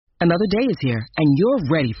Another day is here, and you're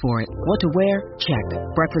ready for it. What to wear? Check.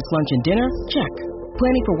 Breakfast, lunch, and dinner? Check.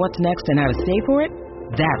 Planning for what's next and how to save for it?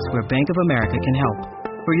 That's where Bank of America can help.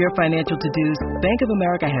 For your financial to-dos, Bank of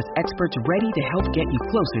America has experts ready to help get you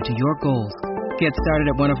closer to your goals. Get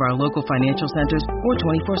started at one of our local financial centers or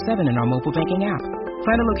 24/7 in our mobile banking app.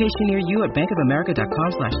 Find a location near you at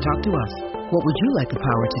bankofamerica.com/talktous. What would you like the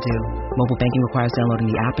power to do? Mobile banking requires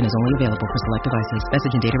downloading the app and is only available for select devices.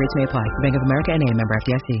 Message and data rates may apply. Bank of America N.A., member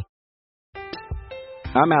FDIC.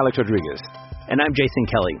 I'm Alex Rodriguez. And I'm Jason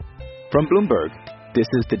Kelly. From Bloomberg, this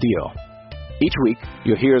is The Deal. Each week,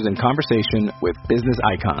 you'll hear us in conversation with business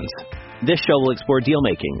icons. This show will explore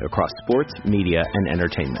deal-making across sports, media, and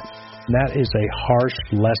entertainment. That is a harsh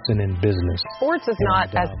lesson in business. Sports is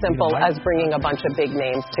not as simple as bringing a bunch of big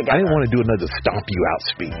names together. I didn't want to do another stomp you out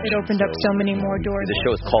speech. It opened up so many more doors. The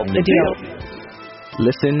show is called The Deal.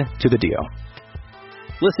 Listen to The Deal.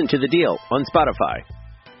 Listen to The Deal on Spotify.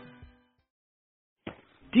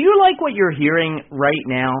 Do you like what you're hearing right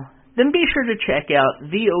now? Then be sure to check out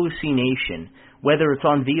VOC Nation. Whether it's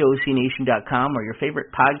on VOCNation.com or your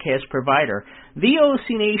favorite podcast provider,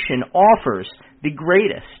 VOC Nation offers the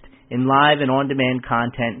greatest in live and on-demand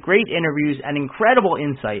content, great interviews, and incredible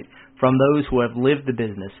insight from those who have lived the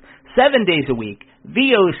business. 7 days a week,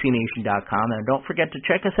 VOCNation.com. And don't forget to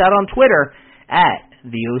check us out on Twitter at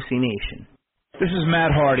VOC Nation. This is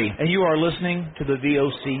Matt Hardy, and you are listening to the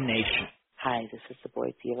VOC Nation. Hi, this is the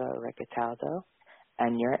boy diva, Ricataldo,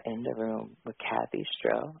 and you're in the room with Kathy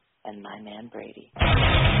Stroh and my man Brady.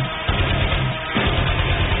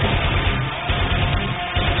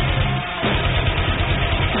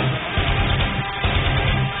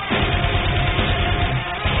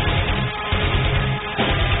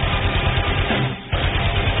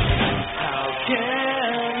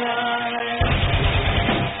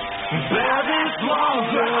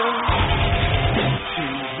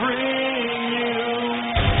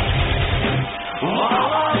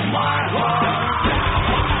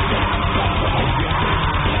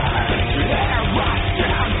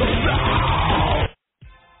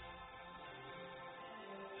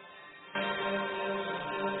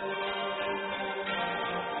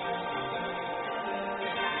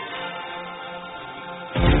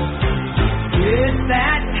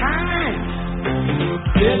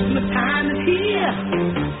 Christmas time is here.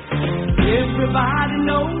 Everybody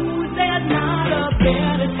knows there's not a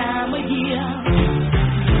better time of year.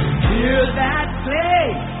 Hear that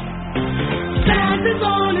sleigh, Santa's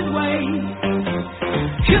on his way.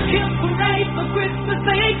 Hip hip hooray for Christmas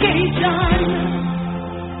vacation.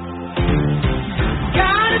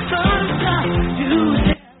 Got a ton to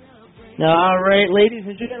All right, ladies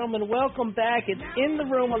and gentlemen, welcome back. It's In the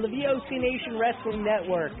Room on the VOC Nation Wrestling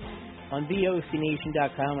Network, on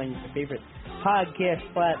VOCNation.com and your favorite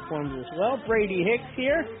podcast platforms as well. Brady Hicks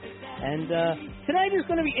here, and tonight is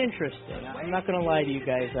going to be interesting. I'm not going to lie to you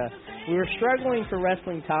guys. We were struggling for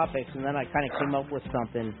wrestling topics, and then I kind of came up with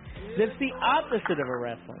something that's the opposite of a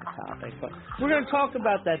wrestling topic. But we're going to talk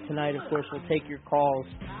about that tonight. Of course, we'll take your calls,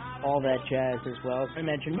 all that jazz as well. As I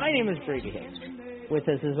mentioned, my name is Brady Hicks. With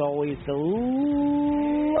us, as always, the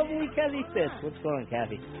lovely Kathy Fitz. What's going on,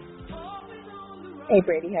 Kathy? Hey,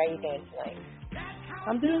 Brady, how you doing tonight?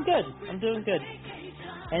 I'm doing good.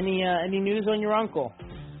 Any news on your uncle?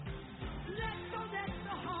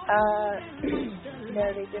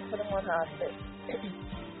 No, they just put him on hospice.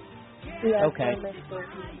 He has moments where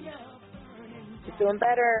he's doing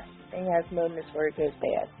better, and he has moments where it goes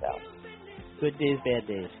bad, so. Good days, bad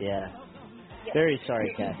days, yeah. Very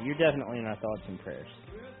sorry, Kathy. You're definitely in our thoughts and prayers.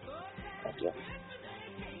 Thank you. Of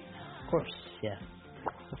course, yeah.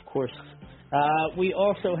 Of course. We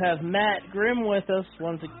also have Matt Grimm with us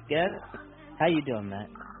once again. How you doing, Matt?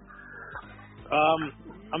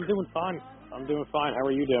 I'm doing fine. How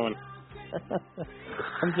are you doing?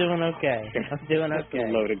 I'm doing okay. That's a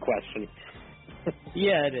loaded question.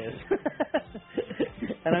 Yeah, it is.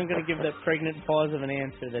 And I'm going to give that pregnant pause of an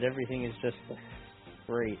answer that everything is just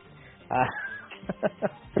great.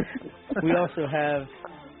 We also have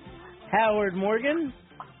Howard Morgan,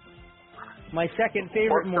 my second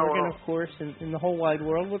favorite Morgan, of course, in the whole wide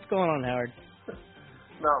world. What's going on, Howard?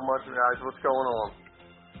 Not much, guys. What's going on?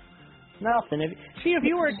 Nothing. If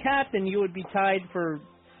you were a captain, you would be tied for,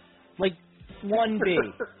 like,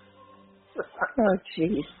 1B. Oh,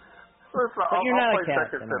 jeez. Listen, But you're not I'll a play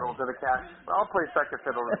captain. second fiddle to the captain. I'll play second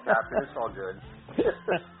fiddle to the captain. It's all good.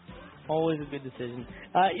 Always a good decision.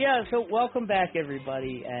 So welcome back,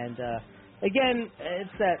 everybody. And, again,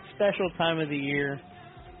 it's that special time of the year.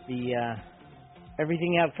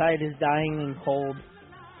 Everything outside is dying and cold.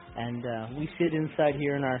 And we sit inside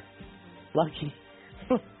here in our lucky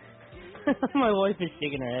My wife is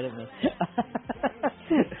shaking her head at me.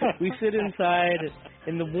 We sit inside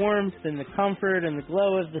in the warmth and the comfort and the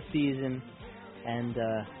glow of the season. And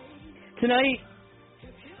tonight,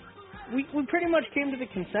 we pretty much came to the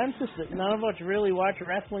consensus that none of us really watch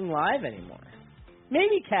wrestling live anymore.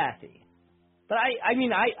 Maybe Kathy. But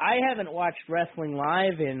I haven't watched wrestling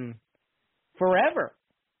live in forever.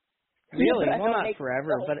 Really, well, not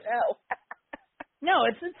forever, but no,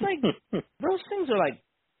 it's like those things are like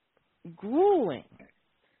grueling.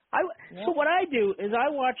 So what I do is I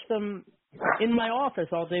watch them in my office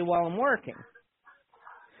all day while I'm working.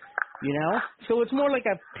 You know, so it's more like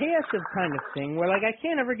a passive kind of thing where like I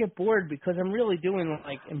can't ever get bored because I'm really doing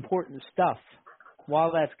like important stuff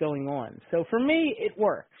while that's going on. So for me, it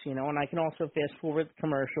works, you know, and I can also fast forward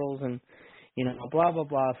commercials and, you know, blah, blah,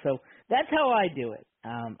 blah. So that's how I do it.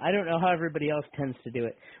 I don't know how everybody else tends to do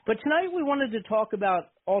it. But tonight we wanted to talk about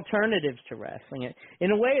alternatives to wrestling.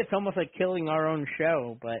 In a way, it's almost like killing our own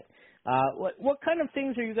show. But what kind of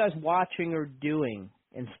things are you guys watching or doing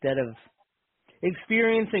instead of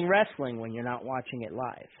experiencing wrestling when you're not watching it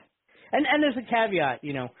live? And there's a caveat,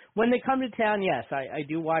 you know, when they come to town, yes, I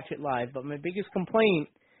do watch it live. But my biggest complaint,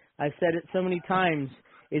 I've said it so many times,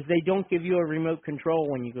 is they don't give you a remote control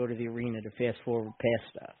when you go to the arena to fast forward past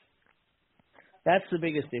stuff. That's the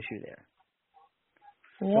biggest issue there.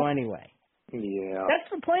 Yep. So anyway. Yeah. That's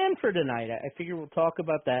the plan for tonight. I figure we'll talk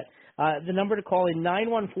about that. The number to call is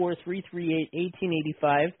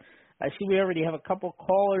 914-338-1885. I see we already have a couple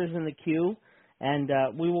callers in the queue, and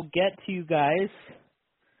we will get to you guys.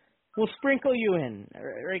 We'll sprinkle you in.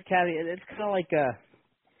 Right, Kathy? It's kind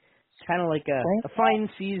of like a fine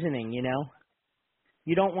seasoning, you know?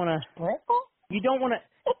 You don't want to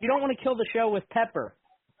kill the show with pepper.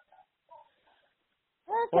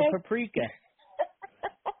 Okay. Or paprika.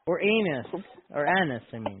 Or anise. Or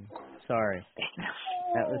anise, I mean. Sorry.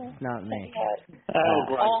 That was not me.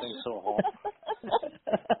 Brian thinks so hard.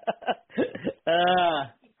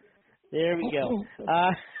 There we go.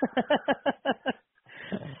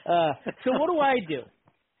 So what do I do?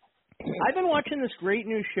 I've been watching this great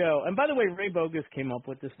new show. And by the way, Ray Bogus came up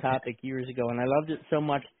with this topic years ago, and I loved it so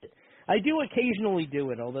much. I do occasionally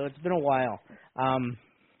do it, although it's been a while.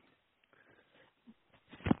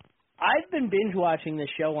 I've been binge watching this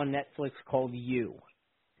show on Netflix called You.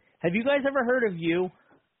 Have you guys ever heard of You?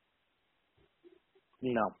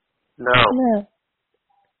 No.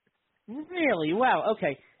 Really? Wow.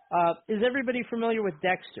 Okay. Is everybody familiar with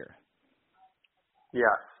Dexter?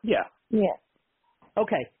 Yeah.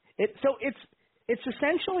 Okay. It's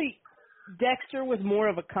essentially Dexter with more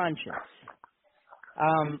of a conscience,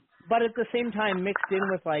 but at the same time mixed in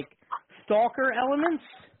with like stalker elements.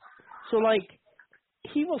 So like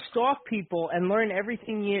he will stalk people and learn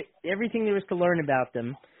everything there is to learn about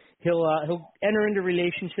them. He'll enter into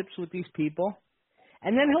relationships with these people,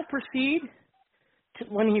 and then he'll proceed to,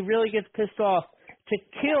 when he really gets pissed off, to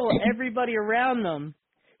kill everybody around them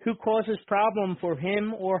who causes problem for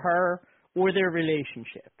him or her or their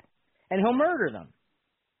relationship. And he'll murder them.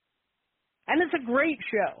 And it's a great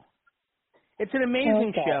show. It's an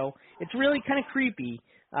amazing show. It's really kind of creepy,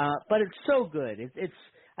 but it's so good.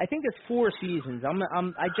 I think it's 4 seasons.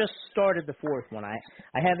 I just started the 4th one. I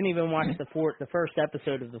haven't even watched the first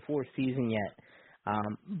episode of the 4th season yet.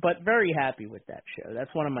 But very happy with that show.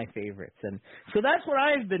 That's one of my favorites. And so that's what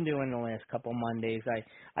I've been doing the last couple Mondays. I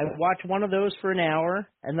watch one of those for an hour,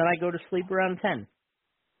 and then I go to sleep around 10.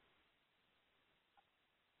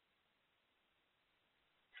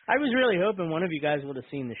 I was really hoping one of you guys would have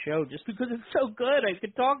seen the show just because it's so good. I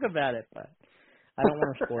could talk about it, but I don't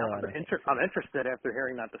want to spoil it. I'm interested after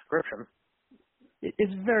hearing that description.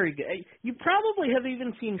 It's very good. You probably have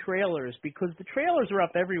even seen trailers because the trailers are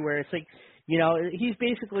up everywhere. It's like, you know, he's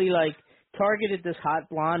basically like targeted this hot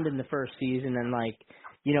blonde in the first season and like,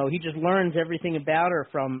 you know, he just learns everything about her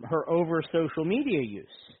from her over social media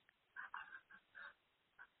use.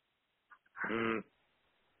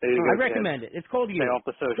 I recommend it. It's called You.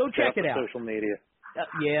 Go check it out. Social media.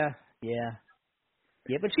 Yeah.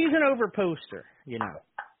 But she's an over poster, you know.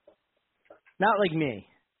 Not like me.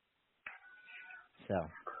 So.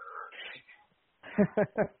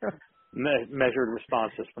 Measured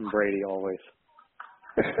responses from Brady always.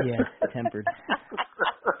 Yeah, tempered.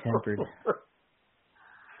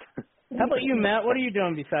 How about you, Matt? What are you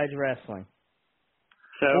doing besides wrestling?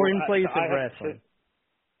 Or in place of wrestling?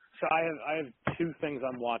 So I have 2 things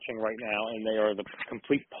I'm watching right now, and they are the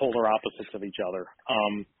complete polar opposites of each other.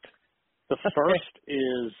 The first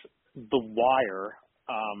is The Wire,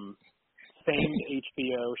 famed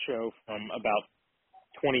HBO show from about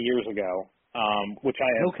 20 years ago, which I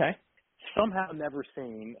have somehow never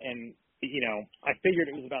seen. And I figured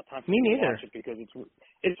it was about time for me to watch it because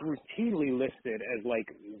it's routinely listed as like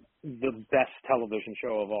the best television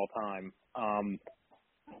show of all time.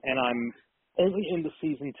 And I'm only into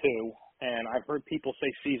season 2, and I've heard people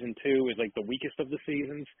say season 2 is like the weakest of the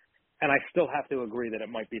seasons, and I still have to agree that it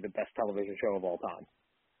might be the best television show of all time.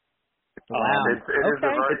 Wow. It is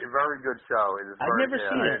a very, very good show. It is I've never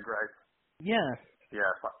seen it. Yeah.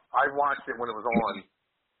 Yeah. I watched it when it was on,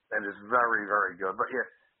 and it's very, very good. But yeah,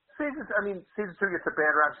 season 2 gets a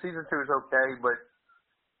bad rap. Season 2 is okay, but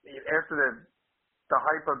after the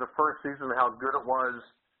hype of the first season and how good it was,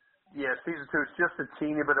 yeah, season 2 is just a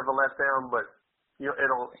teeny bit of a letdown, but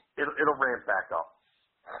it'll ramp back up.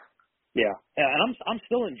 Yeah, and I'm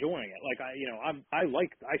still enjoying it. Like I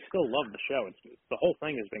still love the show. The whole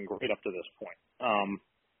thing has been great up to this point.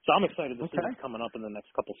 So I'm excited to see what's coming up in the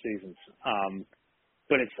next couple seasons.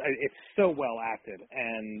 But it's so well acted,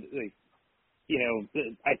 and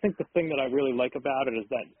I think the thing that I really like about it is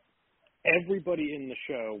that everybody in the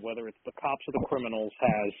show, whether it's the cops or the criminals,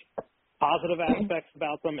 has positive aspects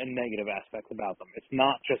about them and negative aspects about them. It's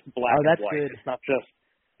not just black and white. Good.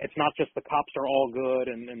 It's not just the cops are all good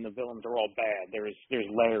and the villains are all bad. There's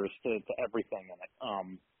layers to everything in it.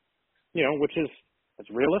 Which is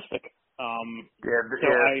realistic. There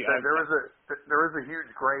is a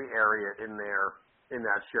huge gray area in there in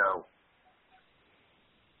that show.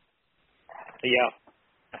 Yeah.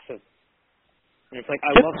 It's like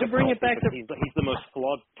I love to bring it back to he's the most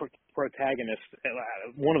flawed protagonist,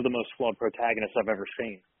 one of the most flawed protagonists I've ever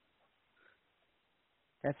seen.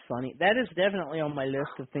 That's funny. That is definitely on my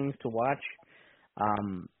list of things to watch.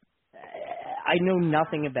 I know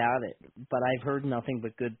nothing about it, but I've heard nothing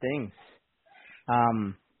but good things. I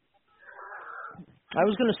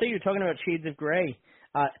was going to say, you're talking about Shades of Grey.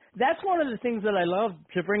 That's one of the things that I love,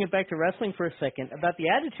 to bring it back to wrestling for a second, about the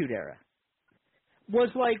Attitude Era.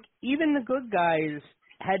 Was like, even the good guys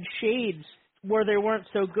had shades where they weren't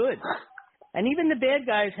so good. And even the bad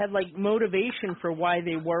guys had like motivation for why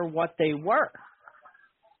they were what they were.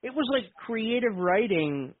 It was like creative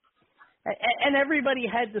writing, and everybody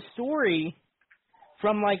had the story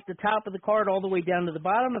from like the top of the card all the way down to the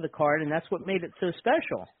bottom of the card, and that's what made it so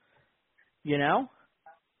special.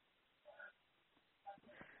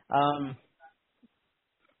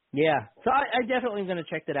 Yeah, so I definitely am going to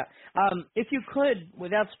check that out. If you could,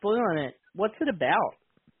 without spoiling it, what's it about?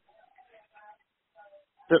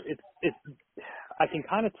 So I can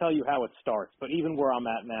kind of tell you how it starts, but even where I'm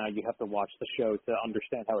at now, you have to watch the show to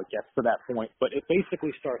understand how it gets to that point. But it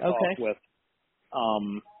basically starts off with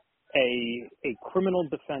a criminal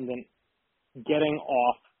defendant getting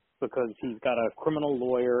off because he's got a criminal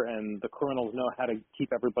lawyer, and the criminals know how to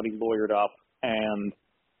keep everybody lawyered up, and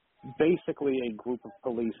basically a group of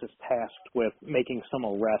police is tasked with making some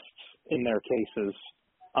arrests in their cases,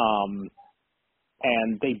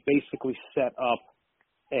 and they basically set up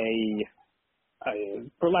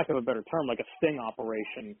for lack of a better term, like a sting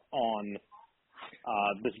operation on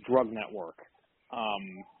this drug network.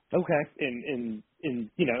 In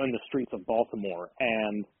the streets of Baltimore,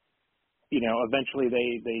 and eventually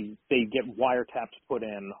they get wiretaps put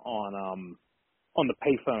in on the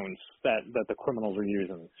payphones that the criminals are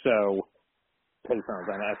using. So payphones,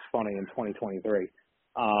 I know that's funny in 2023.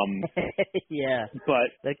 Yeah, but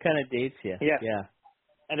that kind of dates you. Yeah.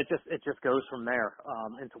 And it just goes from there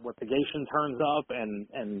into what litigation turns up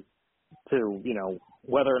and to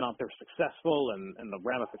whether or not they're successful and the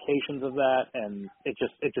ramifications of that, and it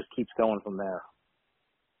just keeps going from there.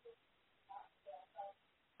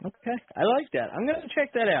 Okay, I like that. I'm going to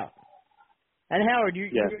check that out. And Howard, you're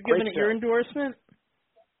giving it your endorsement?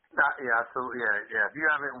 Yeah, absolutely. Yeah. If you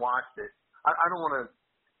haven't watched it, I don't want to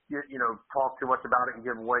talk too much about it and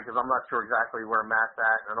give away, because I'm not sure exactly where Matt's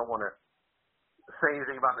at, and I don't want to say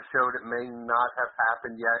anything about the show that may not have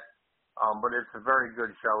happened yet, but it's a very good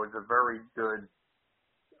show. It's a very good,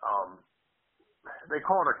 they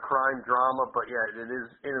call it a crime drama, but yeah, it is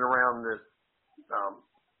in and around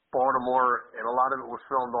Baltimore, and a lot of it was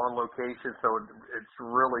filmed on location, so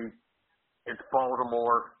it's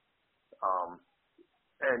Baltimore,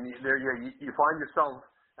 and you find yourself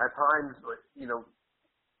at times,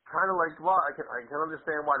 kind of like, well, I can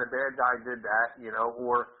understand why the bad guy did that,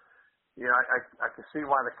 or I can see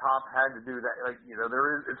why the cop had to do that.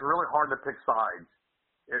 It's really hard to pick sides.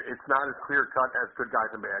 It's not as clear cut as good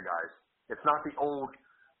guys and bad guys. It's not the old,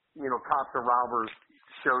 cops and robbers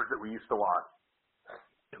shows that we used to watch.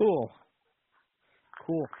 Cool.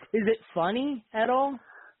 Is it funny at all?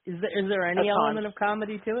 Is there any element of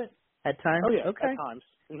comedy to it? At times? Oh, yeah, okay. At times.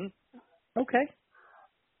 Mm-hmm. Okay.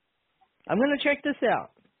 I'm going to check this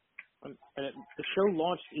out. And the show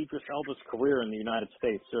launched Idris Elba's career in the United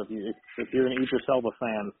States. So if you're an Idris Elba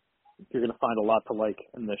fan, you're going to find a lot to like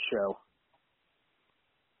in this show.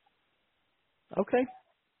 Okay.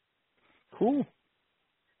 Cool.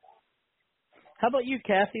 How about you,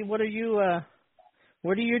 Kathy? What are you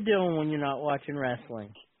doing when you're not watching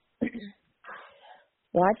wrestling?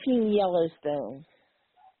 Watching Yellowstone.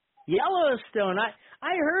 Yellowstone.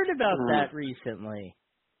 I heard about that recently.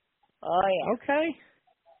 Oh yeah. Okay.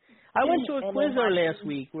 I went to a Quizzo last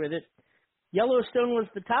week where Yellowstone was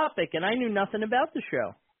the topic, and I knew nothing about the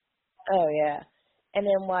show. Oh yeah. And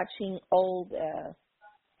then watching old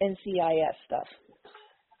NCIS stuff.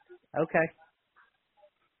 Okay.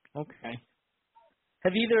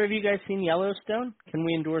 Have either of you guys seen Yellowstone? Can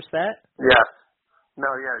we endorse that? Yes. No,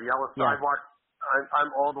 yeah, Yellowstone. Yeah.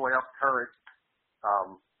 I'm all the way up current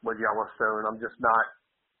with Yellowstone. I'm just not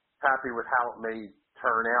happy with how it may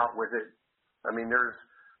turn out with it. I mean, there's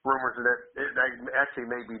rumors that it actually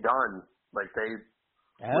may be done. Like with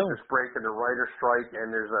this break and the writer's strike, and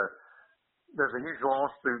there's a huge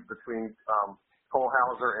lawsuit between Cole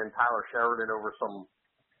Hauser and Tyler Sheridan over some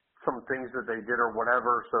things that they did or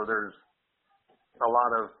whatever. So there's a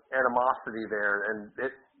lot of animosity there, and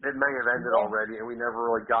it may have ended already, and we never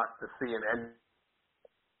really got to see an end.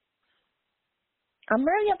 I'm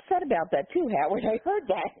very upset about that too, Howard. I heard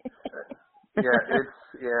that. It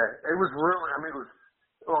was really. I mean,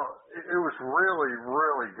 it was really,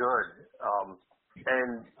 really good.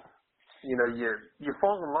 And you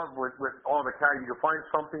fall in love with all the characters. You can find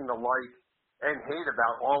something to like and hate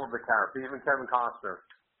about all of the characters, even Kevin Costner.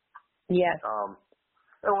 Yeah.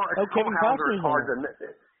 Kevin Costner's hard to.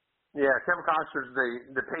 Yeah, Kevin Costner's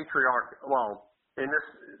the patriarch. Well, in this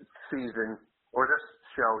season or this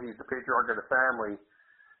show, he's the patriarch of the family.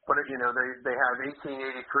 But they have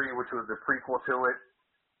 1883, which was the prequel to it,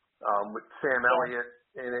 with Sam Elliott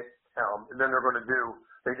in it. And then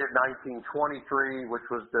they did 1923, which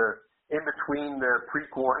was the in between the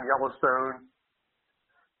prequel and Yellowstone.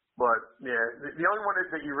 But yeah, the only one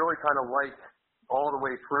that you really kind of like all the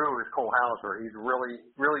way through is Cole Hauser. He's really,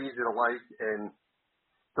 really easy to like and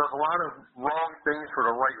does a lot of wrong things for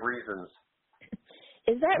the right reasons.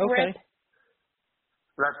 Is that Rip?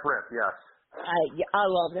 That's Rip, yes. I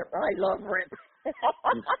love it. I love Rip.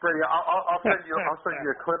 It's pretty. I'll send you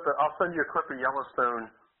a clip. I'll send you a clip of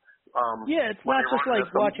Yellowstone. It's not just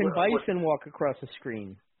like watching bison walk across the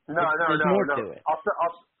screen. No. There's more to it. I'll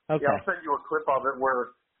send you a clip of it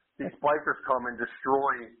where these bikers come and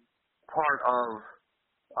destroy part of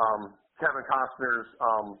Kevin Costner's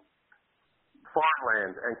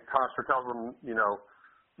farmland, and Costner tells them,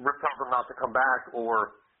 Rip tells them not to come back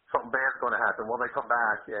or something bad's going to happen. Well, they come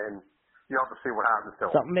back, and you have to see what happens to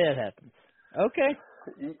them. Something bad happens. Okay.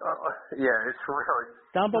 It's really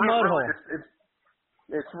dump a mud hole.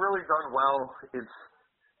 It's really done well. It's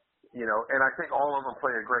and I think all of them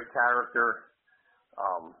play a great character.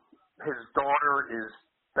 His daughter is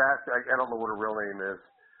Beth. I don't know what her real name is.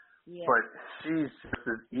 Yeah. But she's just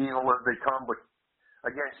as evil as they come. But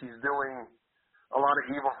again, she's doing a lot of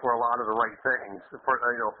evil for a lot of the right things, for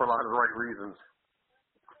a lot of the right reasons.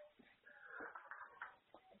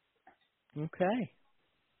 Okay.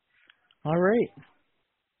 All right.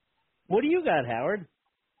 What do you got, Howard?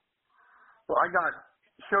 Well, I got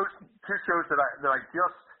two shows that I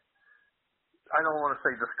just, I don't want to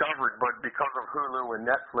say discovered, but because of Hulu and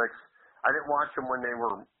Netflix, I didn't watch them when they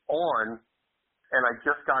were on. And I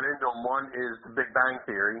just got into them. One is The Big Bang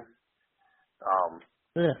Theory.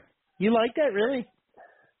 You like that, really?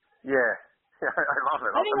 Yeah. I love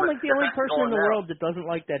it. I think I'm like the only person in the world that doesn't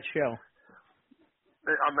like that show.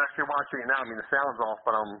 I'm actually watching it now. I mean, the sound's off,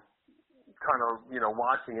 but I'm kind of,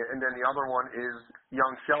 watching it. And then the other one is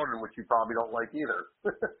Young Sheldon, which you probably don't like either.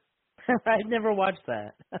 I've never watched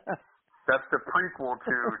that. That's the prequel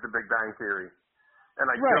to The Big Bang Theory. And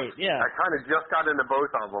I kind of just got into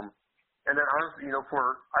both of them. And then I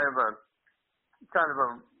have a kind of a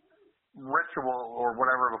ritual or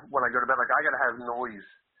whatever when I go to bed. Like I got to have noise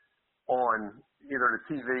on either the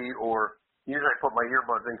TV or usually I put my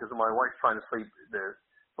earbuds in because my wife's trying to sleep. The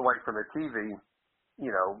light from the TV,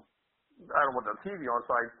 I don't want the TV on,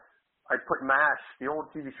 so I put MASH, the old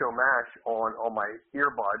TV show MASH, on my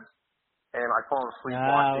earbuds, and I fall asleep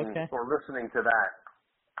watching or listening to that.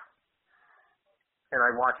 And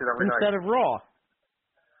I watch it every night. Instead of Raw.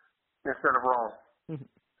 Instead of Raw.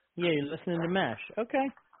 Yeah, you're listening to MASH. Okay.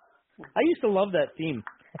 I used to love that theme.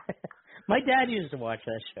 My dad used to watch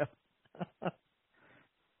that show.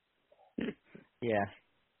 Yeah.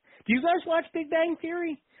 Do you guys watch Big Bang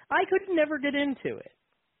Theory? I could never get into it.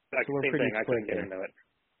 Same thing. I couldn't get into it.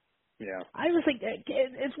 Yeah. I was like,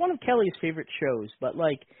 it's one of Kelly's favorite shows, but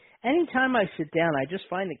like anytime I sit down, I just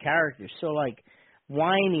find the characters so like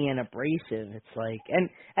whiny and abrasive. It's like and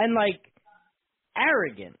like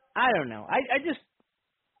arrogant. I don't know. I just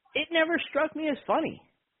it never struck me as funny.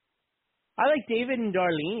 I like David and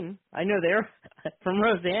Darlene. I know they're from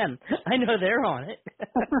Roseanne. I know they're on it,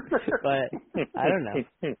 but I don't know.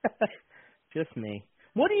 Just me.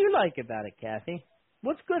 What do you like about it, Kathy?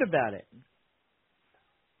 What's good about it?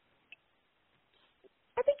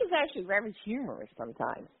 I think it's actually very humorous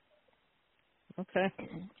sometimes. Okay.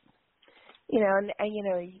 You know, and you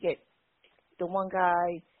know, you get the one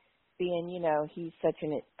guy being, you know, he's such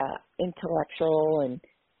an intellectual, and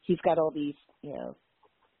he's got all these, you know,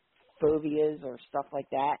 phobias or stuff like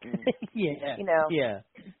that. And, yeah. You know. Yeah.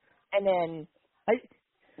 And then,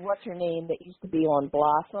 what's her name that used to be on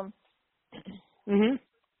Blossom? Mhm.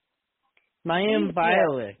 Mayim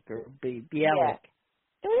Bialik or Bialik. Yeah.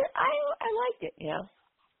 I liked it, you know.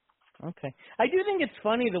 Okay. I do think it's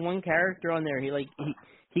funny, the one character on there,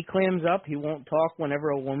 he clams up, he won't talk whenever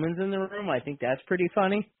a woman's in the room. I think that's pretty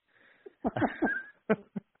funny.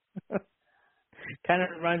 Kind of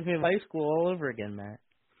reminds me of high school all over again, Matt.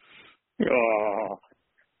 Oh.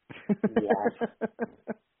 Yes.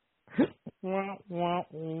 Wah, wah,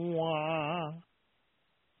 wah.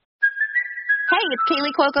 Hey, it's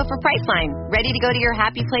Kaylee Cuoco for Priceline. Ready to go to your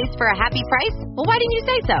happy place for a happy price? Well, why didn't you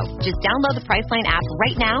say so? Just download the Priceline app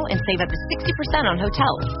right now and save up to 60% on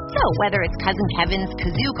hotels. So whether it's Cousin Kevin's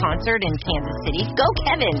Kazoo Concert in Kansas City, go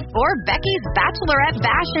Kevin, or Becky's Bachelorette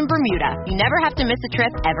Bash in Bermuda, you never have to miss a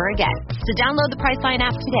trip ever again. So download the Priceline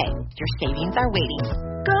app today. Your savings are waiting.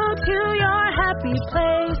 Go to your happy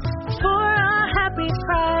place for a happy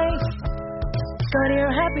price. Go to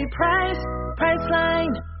your happy price,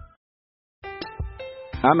 Priceline.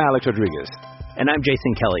 I'm Alex Rodriguez. And I'm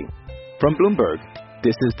Jason Kelly. From Bloomberg,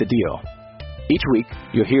 this is The Deal. Each week,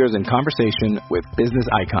 you'll hear us in conversation with business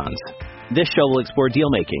icons. This show will explore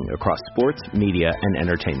deal-making across sports, media, and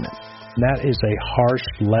entertainment. That is a harsh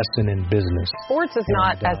lesson in business. Sports is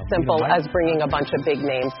not as simple as bringing a bunch of big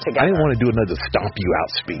names together. I didn't want to do another stomp you out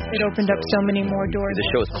speech. It opened up so many more doors. The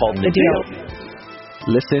show is called The Deal.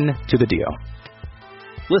 Listen to The Deal.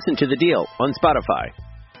 Listen to The Deal on Spotify.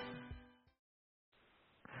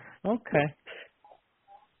 Okay.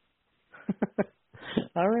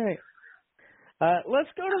 All right.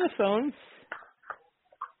 Let's go to the phones,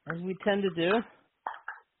 as we tend to do.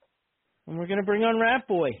 And we're going to bring on Rat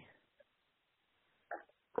Boy.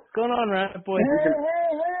 What's going on, Rat Boy?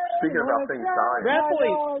 Speaking about things dying.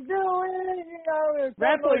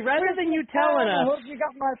 Rat Boy, rather than you telling us. I hope you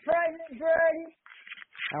got my presents ready.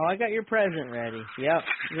 Oh, I got your present ready. Yep.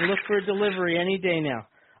 You look for a delivery any day now.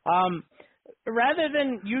 Rather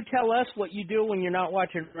than you tell us what you do when you're not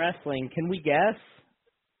watching wrestling, can we guess?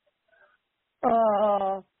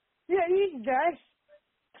 Yeah, you can guess.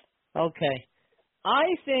 Okay.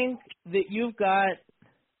 I think that you've got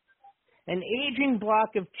an aging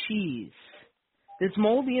block of cheese that's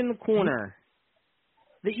moldy in the corner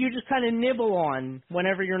that you just kind of nibble on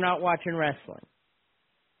whenever you're not watching wrestling.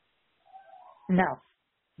 No.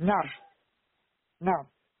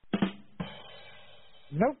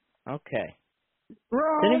 Nope. Okay.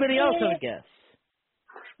 Wrong. Does anybody else have a guess?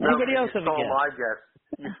 Anybody else have a guess?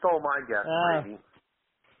 You stole my guess, baby.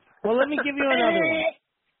 Well, let me give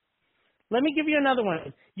you another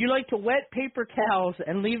one. You like to wet paper towels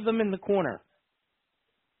and leave them in the corner.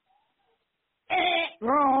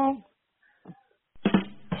 Wrong.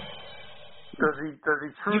 Does he chew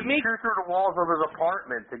through the walls of his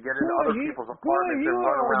apartment to get into other people's apartments and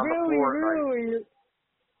run around the floor at night?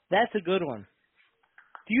 That's a good one.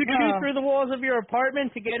 Do you chew through the walls of your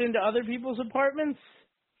apartment to get into other people's apartments?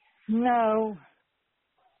 No.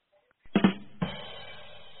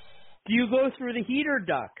 Do you go through the heater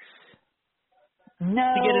ducts? No.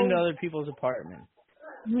 To get into other people's apartments?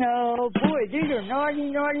 No. Boy, these are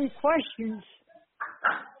naughty questions.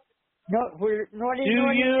 No, we're naughty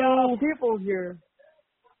people here.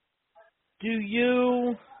 Do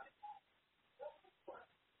you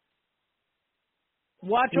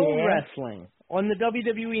watch old wrestling on the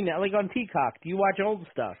WWE now, like on Peacock? Do you watch old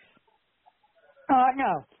stuff?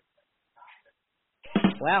 No.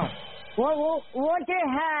 Wow. Well, what did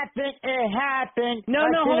happen? It happened. No,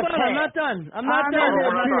 hold on. I'm not done. I'm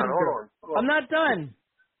not done.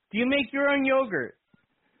 Do you make your own yogurt?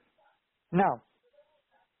 No.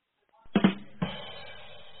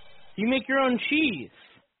 Do you make your own cheese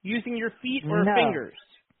using your feet or fingers?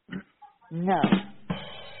 No.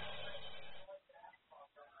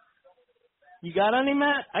 You got any,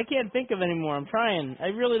 Matt? I can't think of any more. I'm trying. I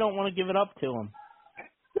really don't want to give it up to him.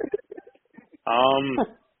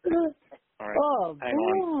 All right. Oh, Hang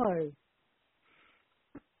on.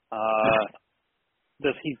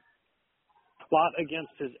 Does he plot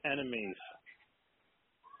against his enemies?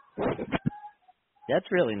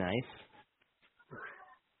 That's really nice.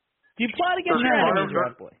 Do you plot against your enemies,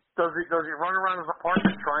 Rat Boy? Does he run around his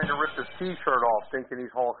apartment trying to rip his T-shirt off, thinking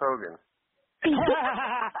he's Hulk Hogan?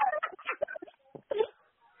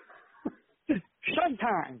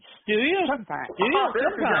 Sometimes. Do you? Sometimes. Do you?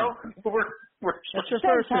 Sometimes. That's your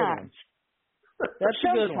first one. That's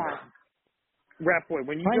a good one. Rat Boy,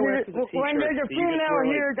 when you go after the T-shirt, when there's a female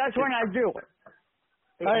here, that's when I do it.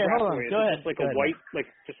 Hey, hold on. Go ahead. Just like a white,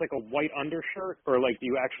 just like a white undershirt, or like do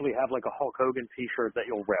you actually have like a Hulk Hogan T-shirt that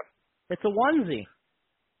you'll rip? It's a onesie.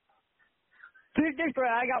 Take this way.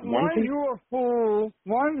 I got one drawer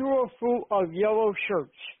full of yellow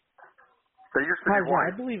shirts. So you're pretty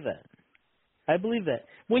white. I believe that. I believe that.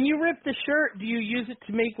 When you rip the shirt, do you use it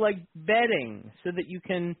to make like bedding so that you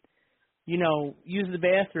can, use the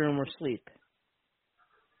bathroom or sleep?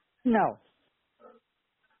 No.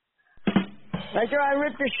 After I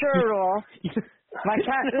rip the shirt off, my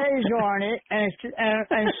cat lays on it, and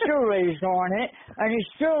still lays on it, and he's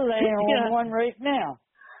still laying on one right now.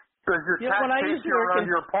 Does your cat chase you around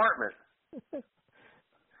your apartment?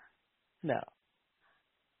 No.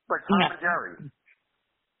 Like Tom and Jerry?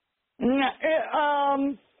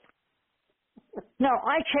 No,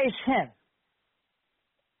 I chase him.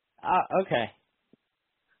 Okay.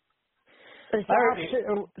 It's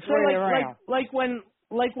so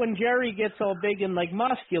like when Jerry gets all big and like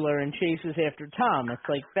muscular and chases after Tom, it's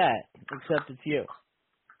like that, except it's you.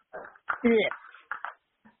 Yeah.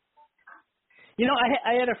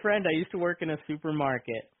 I had a friend. I used to work in a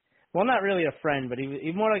supermarket. Well, not really a friend, but he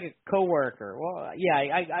was more like a coworker. Well, yeah,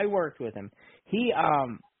 I worked with him. He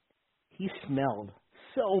smelled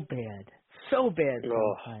so bad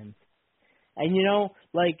sometimes. And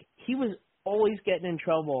he was always getting in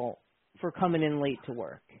trouble for coming in late to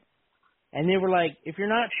work. And they were like, if you're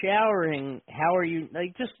not showering, how are you,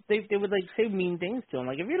 like, just, they would, like, say mean things to him.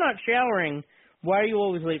 Like, if you're not showering, why are you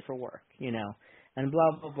always late for work, and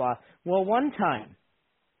blah, blah, blah. Well, one time,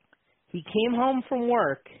 he came home from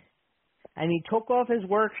work, and he took off his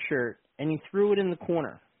work shirt, and he threw it in the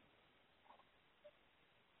corner.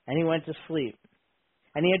 And he went to sleep.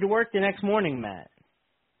 And he had to work the next morning, Matt.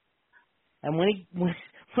 And when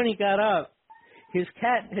he got up, his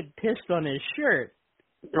cat had pissed on his shirt.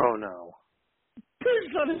 Oh, no.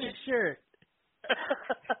 Pissed on his shirt.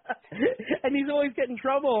 And he's always getting in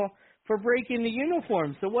trouble for breaking the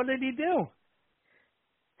uniform. So what did he do?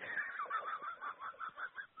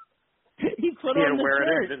 He put on the wear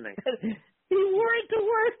shirt. it in, didn't he? He wore it to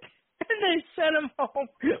work, and they sent him home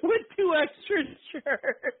with 2 extra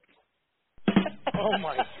shirts. Oh,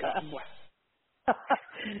 my God.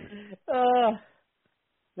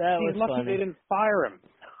 That He's was lucky funny. they didn't fire him.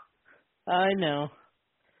 I know.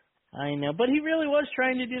 But he really was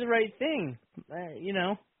trying to do the right thing, He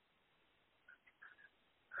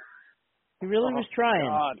really was trying.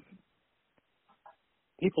 God.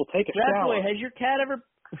 People, take a shower. Boy, has your cat ever...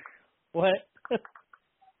 What?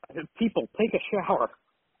 People, take a shower.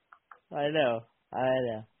 I know.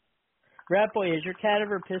 Rat Boy, has your cat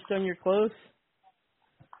ever pissed on your clothes?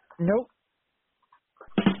 Nope.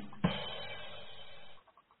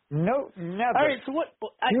 Nope, never. All right, so what?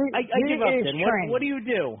 I give up then. What do you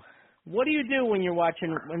do? What do you do when you're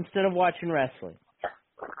watching instead of watching wrestling?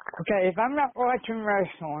 Okay, if I'm not watching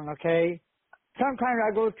wrestling, sometimes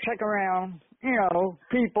I go check around,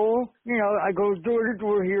 people, I go door to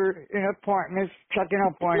door here in apartments, checking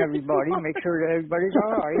up on everybody, make sure that everybody's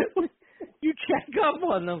all right. You check up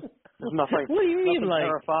on them? There's nothing. What do you mean, like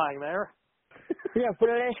terrifying there? Yeah, for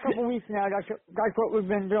the last couple of weeks now, that's what we've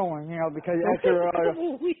been doing, because after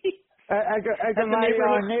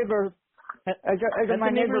my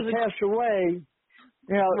neighbor passed away,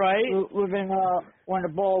 right? We've been on the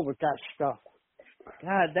ball with that stuff.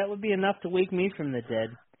 God, that would be enough to wake me from the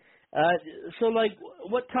dead. So,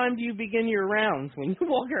 what time do you begin your rounds when you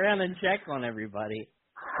walk around and check on everybody?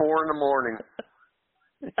 4 a.m.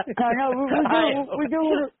 No,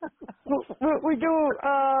 we do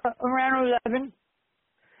around 11.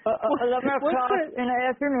 11 o'clock in the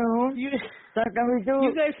afternoon. You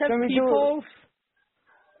guys have peepholes?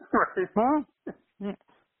 Huh?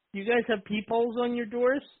 You guys have peepholes on your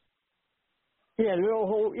doors? Yeah, little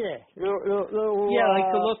hole. Yeah, little. Yeah,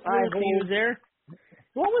 like to look through if he was there.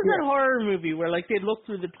 What was that horror movie where they'd look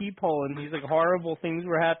through the peephole and these horrible things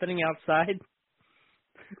were happening outside?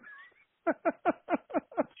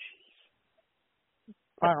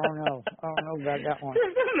 I don't know about that one.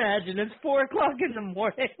 Just imagine it's 4:00 in the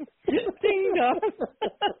morning. Ding dong.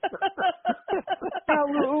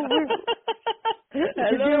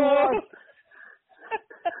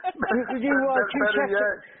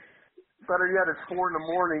 Better yet, it's 4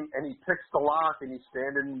 a.m. and he picks the lock and he's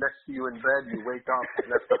standing next to you in bed. You wake up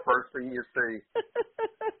and that's the first thing you see.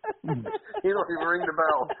 You don't even ring the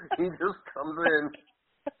bell. He just comes in.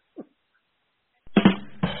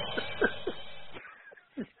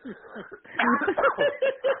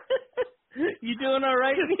 You doing all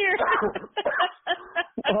right in here?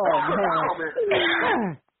 Oh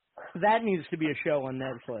man. That needs to be a show on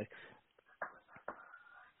Netflix.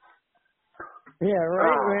 Yeah,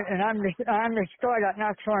 right. And I'm the guy that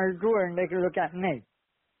knocks on the door and they can look at me.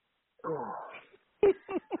 Oh,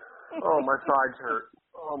 my sides hurt.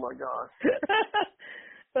 Oh my gosh.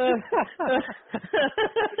 Wait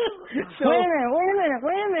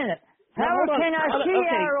a minute. How can I see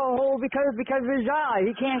Arrowhole because of his eye?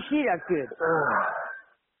 He can't see that good.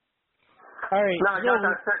 All right. No, I got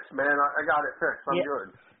that fixed, man. I got it fixed. I'm good.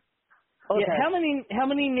 Okay. Yeah, how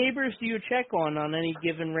many neighbors do you check on any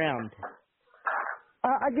given round?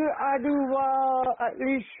 I do at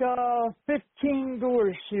least 15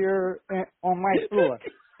 doors here on my floor.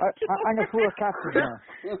 On the floor captain.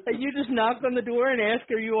 You just knock on the door and ask,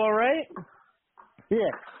 "Are you all right?" Yeah.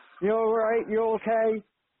 You all right? You okay?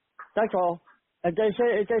 That's all. If they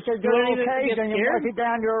say you're okay, then you mark it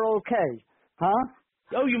down. You're okay, huh?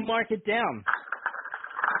 Oh, you mark it down.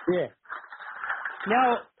 Yeah.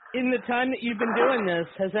 Now, in the time that you've been doing this,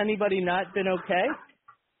 has anybody not been okay?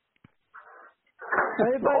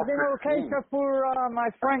 Everybody's been okay except for my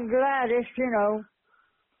friend Gladys, you know.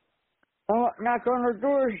 I knocked on her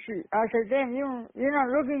door. I said, "Damn, you're not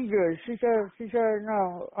looking good." She said,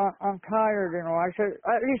 "No, I'm tired." You know, I said,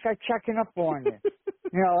 "At least I'm checking up on you."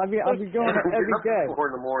 You know, I'll be doing it every day. 4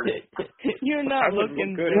 in the morning. You're not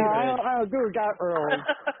looking good. No, I don't do it that early.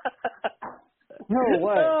 No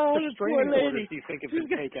way. Oh, this poor lady. Do you think it's been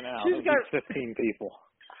taken out? She's got 15 people.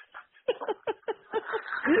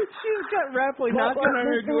 She's got Rapley knocking on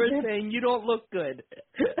her door saying, "You don't look good."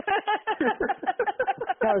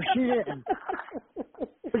 No, she didn't.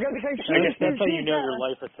 I guess that's how you know your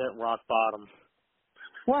life has hit rock bottom.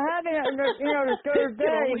 What happened? The third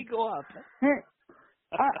day. We go up.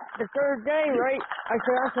 The third day, right? I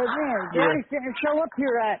said, "Man, Daddy's didn't show up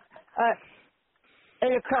here at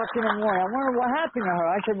 8 o'clock in the morning. I wonder what happened to her."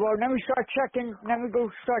 I said, "Well, let me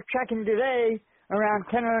go start checking today around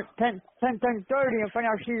 10:30 and find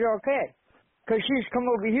out she's okay. Because she's come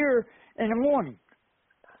over here in the morning.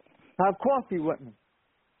 Have coffee with me."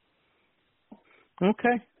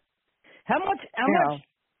 Okay. How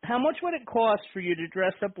much would it cost for you to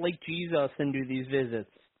dress up like Jesus and do these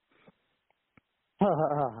visits?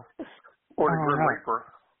 Or the Grim Reaper.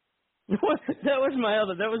 That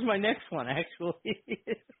was my next one, actually.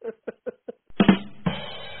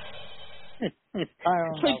 I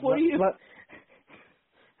don't know. What are you?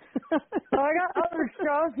 I got other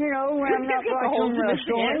stuff, you know, when I'm not watching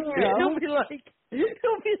wrestling, you know.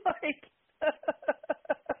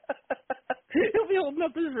 He'll be holding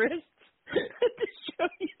up his wrists to show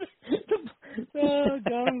you. Oh,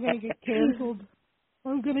 God, I'm going to get canceled.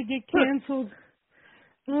 Oh,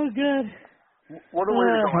 good. What are we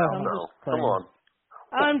doing now? Come on.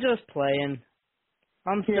 I'm just playing.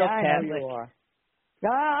 I'm still Catholic. I know you are.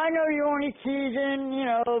 I know you're only teasing, you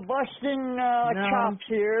know, busting chops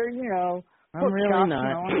here, you know. I'm really chops,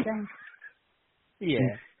 not. You know,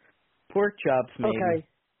 yeah. Pork chops, maybe.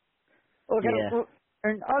 Okay. Yeah.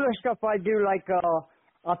 And other stuff I do, like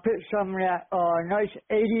I put some of that nice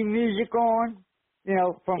 80 music on, you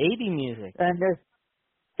know. From 80 music? And the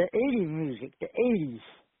 80 music, the 80s.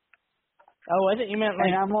 Oh, I thought you meant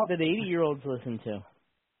like that 80-year-olds listen to.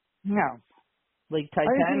 No. Like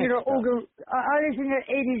Titanic stuff. I listen to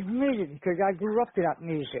 80s music because I grew up to that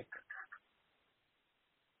music.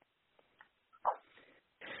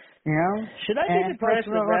 You know? Should I be depressed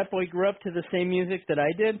that Rat Boy grew up to the same music that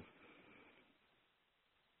I did?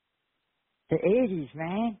 The 80s,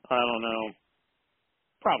 man. I don't know.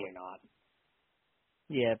 Probably not.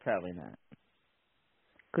 Yeah, probably not.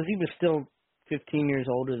 Because he was still 15 years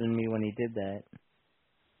older than me when he did that.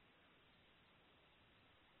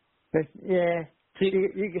 But, yeah. So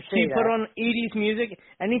you can say you that. put on 80s music?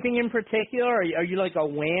 Anything in particular? Are you like a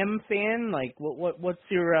Wham fan? Like, what's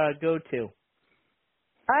your go-to?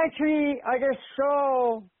 Actually, I just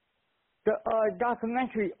saw the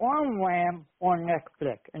documentary on Wham on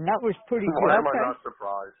Netflix, and that was pretty good. Why am I not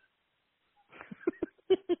surprised?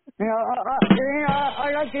 You know,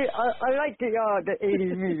 I like the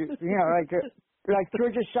 80s music. You know, like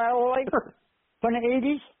Georgia Satellite from the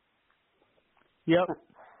 80s. Yep.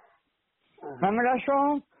 Remember that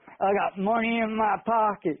song? I got money in my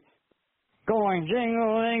pocket, going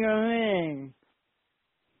jingle-ling-a-ling.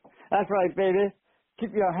 That's right, baby.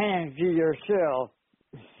 keep your hands to yourself.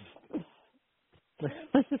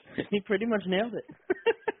 He pretty much nailed it.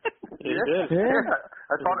 Yeah.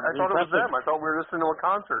 I thought it was them. I thought we were listening to a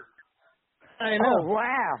concert. I know. Oh,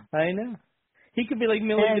 wow. I know. He could be like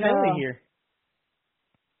Milli Vanilli here.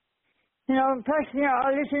 You know, plus, you know,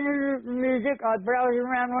 I listen to music, I browse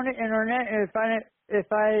around on the internet, and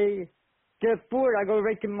if I get bored, I go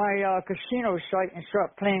right to my casino site and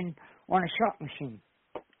start playing on a slot machine.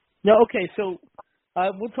 No, okay, so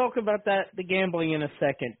we'll talk about the gambling in a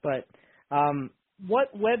second, but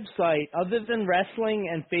what website, other than wrestling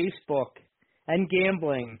and Facebook and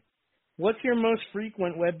gambling, what's your most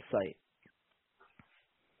frequent website?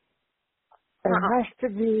 It has to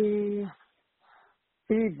be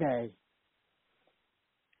eBay.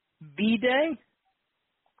 B-Day?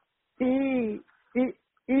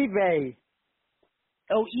 eBay.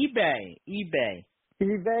 Oh, eBay. eBay. Okay,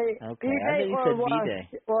 eBay I thought you said B-Day.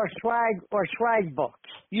 Or swag books.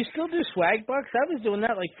 You still do swag bucks? I was doing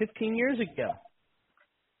that like 15 years ago.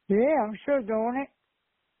 Yeah, I'm still doing it.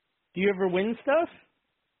 Do you ever win stuff?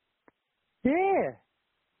 Yeah.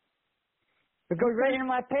 It goes right into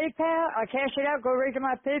my PayPal. I cash it out, go right to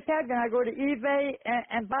my PayPal, then I go to eBay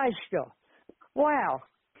and buy stuff. Wow.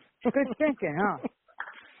 Good thinking, huh?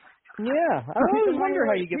 Yeah. I always wonder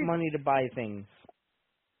how you get money to buy things.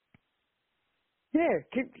 Yeah,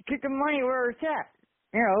 keep the money where it's at.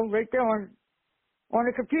 You know, right there on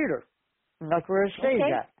the computer. And that's where it stays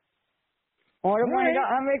at. All the money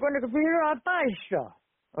I make on the computer, I buy stuff.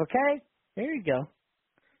 Okay? There you go.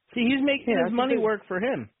 See, he's making his money work for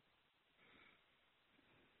him.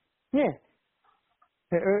 Yeah.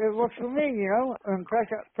 It works for me, you know. And plus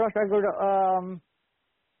I go to,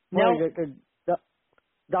 the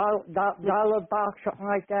dollar box, something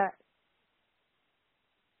like that.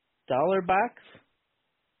 Dollar box?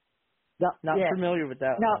 Not yeah. familiar with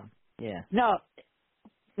that one. Yeah. No,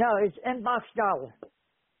 it's Inbox Dollar.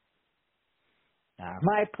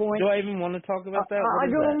 My point. Do I even want to talk about that? I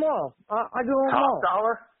do them all. I do them all. Top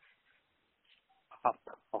dollar?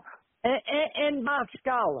 Inbox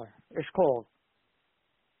Dollar, it's called.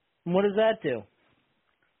 What does that do?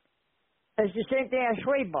 It's the same thing as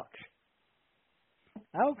Swaybucks.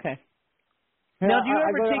 Okay. Now, do you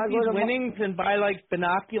ever take these winnings and buy, like,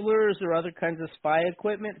 binoculars or other kinds of spy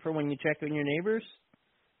equipment for when you check on your neighbors?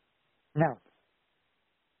 No.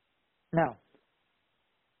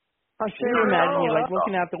 Can you imagine you're, like,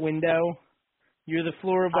 looking out the window? You're the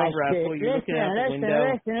floor above wrestle. You're looking out the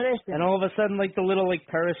window. Listen. And all of a sudden, like, the little, like,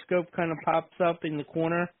 periscope kind of pops up in the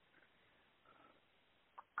corner.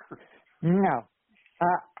 No.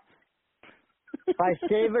 I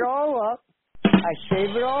save it all up.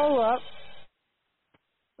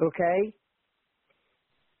 Okay?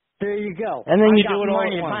 There you go. And then you do it all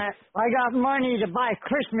at once. I got money to buy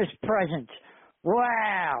Christmas presents.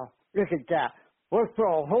 Wow. Look at that. Worked for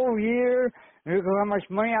a whole year. Look at how much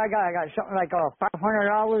money I got. I got something like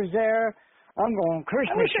 $500 there. I'm going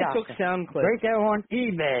Christmas shopping. I wish I took sound clips. Right there on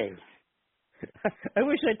eBay. I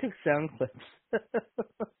wish I took sound clips.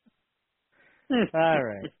 All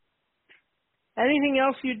right. Anything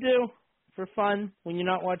else you do for fun when you're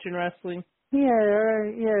not watching wrestling? Yeah.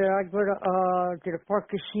 I go to the Park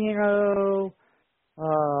Casino.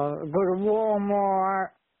 Go to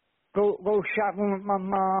Walmart. Go shopping with my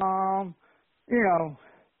mom. You know,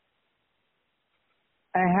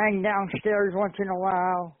 and hang downstairs once in a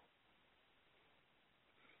while.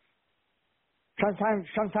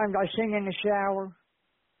 Sometimes I sing in the shower.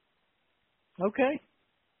 Okay.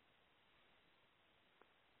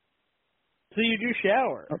 So you do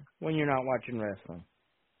shower when you're not watching wrestling?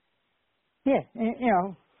 Yeah, you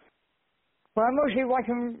know. But I'm mostly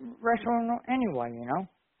watching wrestling anyway, you know.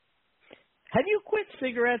 Have you quit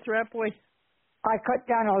cigarettes, Rat-Boy? I cut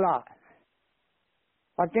down a lot.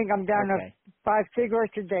 I think I'm down to 5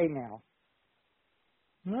 cigarettes a day now.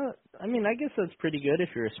 Well, I mean, I guess that's pretty good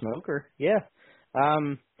if you're a smoker. Yeah.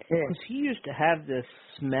 Because he used to have this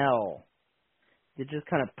smell that just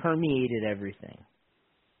kind of permeated everything,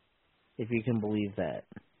 if you can believe that.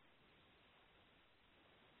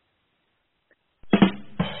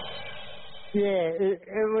 Yeah,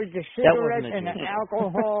 it was the cigarettes and the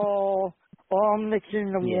alcohol all mixed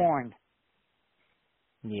into one.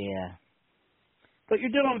 Yeah. But you're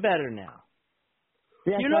doing better now.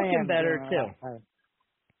 Yes, you're looking better, too.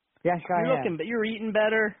 Yes, I am. But you're eating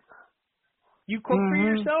better. You cook for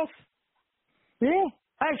yourself? Yeah.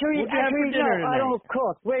 Actually, no, I don't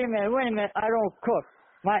cook. Wait a minute. I don't cook.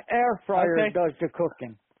 My air fryer does the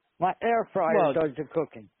cooking. Does the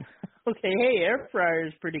cooking. Okay, hey, air fryer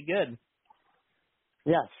is pretty good.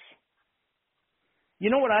 Yes. You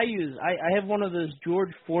know what I use? I have one of those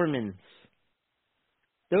George Foreman's.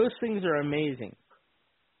 Those things are amazing.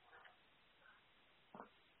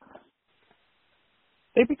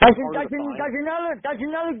 That's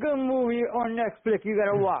another good movie on Netflix you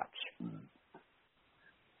gotta watch.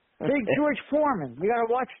 Big George Foreman. You gotta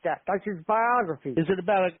watch that. That's his biography. Is it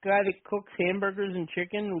about a guy that cooks hamburgers and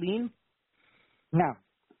chicken lean? No.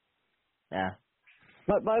 Yeah.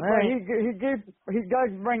 But right. he does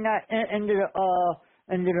bring that into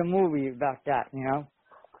the movie about that, you know.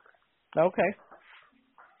 Okay.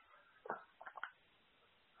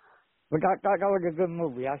 But that was a good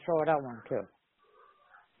movie. I saw that one too.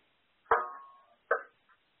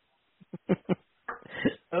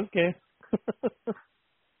 Okay.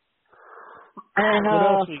 And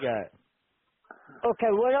what else we got?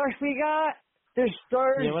 Okay, what else we got? This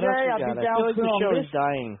Thursday, yeah, what else we I'll got? be down I feel like the show Columbus. is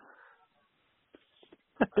dying.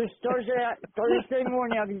 This Thursday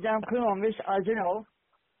morning, I'll be down Columbus, as you know.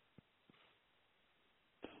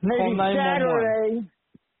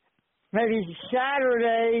 Maybe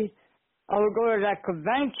Saturday, I will go to that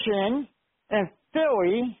convention in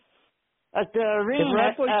Philly at the arena. If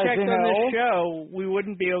Russell checked you know. on this show, we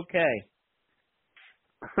wouldn't be okay.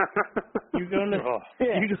 You're going to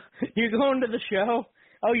you're going to the show?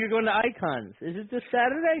 Oh, you're going to Icons. Is it this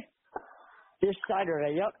Saturday? This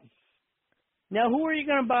Saturday, yep. Now, who are you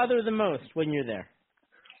going to bother the most when you're there?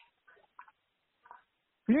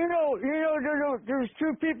 You know, there's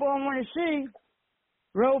two people I want to see.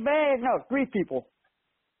 Real bad. No, three people.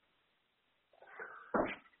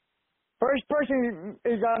 First person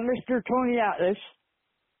is Mr. Tony Atlas.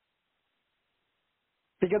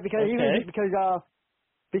 Because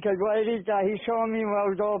what it is, he's showing me when I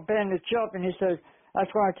was all bandaged up, and he says,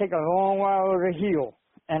 that's going to take a long while to heal.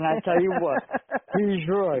 And I tell you what, he's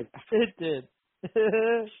right. It did.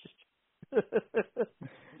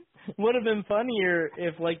 Would have been funnier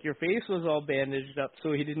if, like, your face was all bandaged up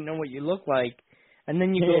so he didn't know what you looked like, and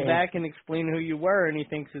then you go back and explain who you were, and he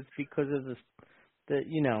thinks it's because of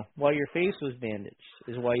while your face was bandaged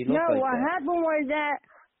is why you look like that. No, what happened was that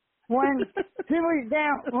when he was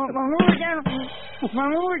down, when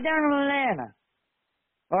we were down in Atlanta,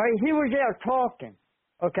 all right, he was there talking,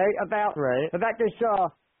 okay, about this,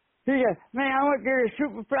 he said, man, I went to the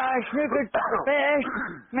Superfly Snickers Fest,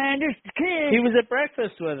 man, this kid. He was at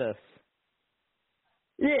breakfast with us.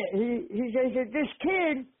 Yeah, he said, this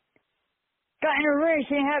kid got in a race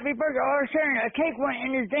saying happy birthday, all of a sudden a cake went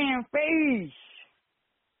in his damn face.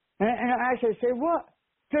 And I said, say what?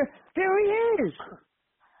 There he is.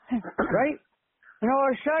 Right? And all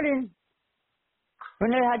of a sudden,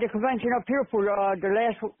 when they had the convention up here for the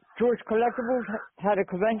last George Collectibles had a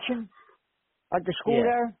convention at the school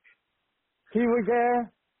there. He was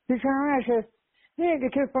there. He turned around and said, you ain't the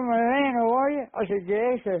kid from Atlanta, are you? I said,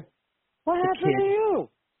 yeah. He said, what happened to you?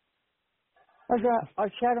 I said, I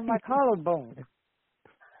shattered my collarbone.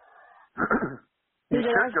 He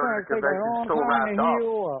said, that's going to take a long time to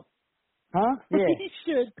heal up. Huh? Yeah. He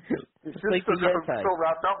should. You should still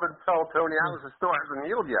wrapped up and tell Tony Atlas it still hasn't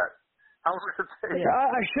healed yet. How was it going to take?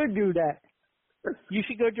 Yeah, I should do that. You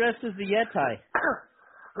should go dressed as the Yeti.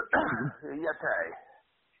 Yeti.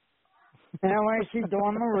 And I want to see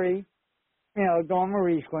Dawn Marie. You know, Dawn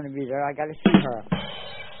Marie's going to be there. I got to see her.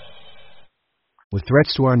 With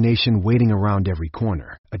threats to our nation waiting around every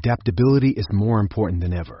corner, adaptability is more important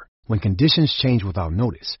than ever. When conditions change without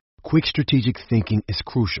notice, quick strategic thinking is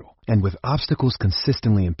crucial. And with obstacles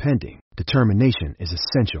consistently impending, determination is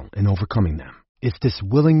essential in overcoming them. It's this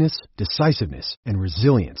willingness, decisiveness, and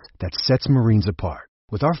resilience that sets Marines apart.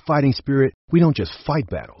 With our fighting spirit, we don't just fight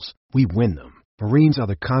battles, we win them. Marines are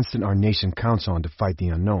the constant our nation counts on to fight the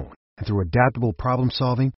unknown. And through adaptable problem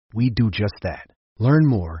solving, we do just that. Learn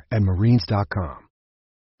more at Marines.com.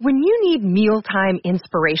 When you need mealtime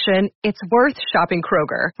inspiration, it's worth shopping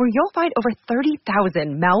Kroger, where you'll find over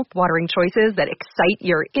 30,000 mouth-watering choices that excite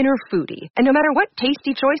your inner foodie. And no matter what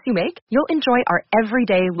tasty choice you make, you'll enjoy our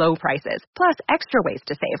everyday low prices, plus extra ways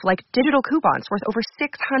to save, like digital coupons worth over $600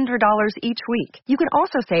 each week. You can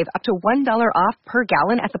also save up to $1 off per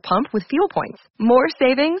gallon at the pump with fuel points. More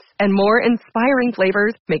savings and more inspiring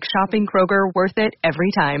flavors make shopping Kroger worth it every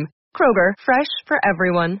time. Kroger, fresh for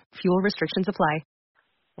everyone. Fuel restrictions apply.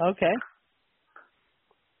 Okay.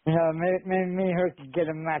 You know, me and her could get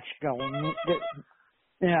a match going.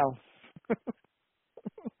 You know,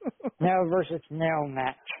 nail versus nail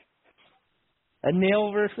match. A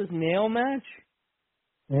nail versus nail match?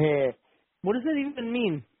 Yeah. What does that even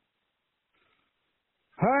mean?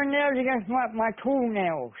 Her nails against my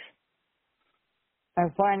toenails.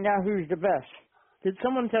 And find out who's the best. Did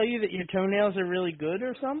someone tell you that your toenails are really good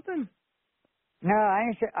or something? No,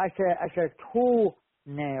 I said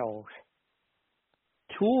toenails.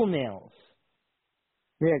 Tool nails.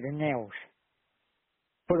 Yeah, the nails.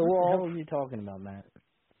 For the What wall. the hell are you talking about, Matt?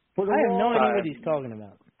 For the I have no wall. idea what he's talking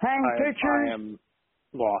about. Hang pictures. I am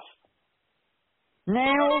lost.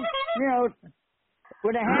 Nails,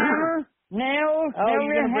 with a hammer. Nails. Oh,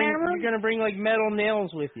 hammer. you're gonna bring like metal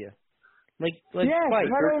nails with you, like yes, spikes.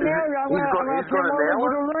 metal nails. I'm gonna put them over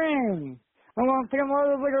with a ring. I'm gonna put them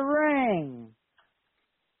over with a ring.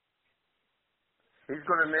 He's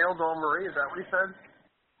going to nail Dawn Marie. Is that what he said?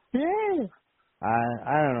 Yeah.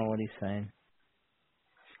 I don't know what he's saying.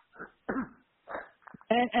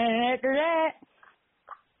 And after that,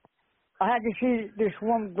 I had to see this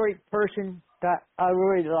one great person that I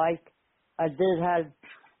really like. I did had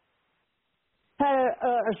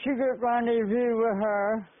a secret rendezvous with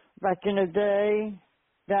her back in the day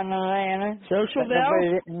down in Atlanta. Social Val? Nobody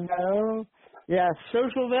didn't know. Yes.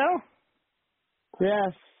 Social Val?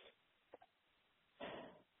 Yes.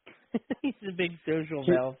 He's a big Social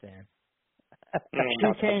Val fan.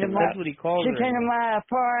 She came to my, That's what he calls she her. came to my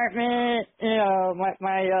apartment,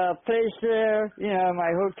 my place there,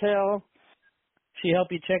 my hotel. She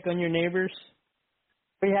helped you check on your neighbors?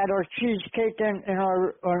 We had our cheesecake in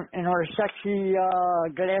our sexy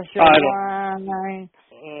glass of wine,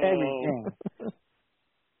 everything.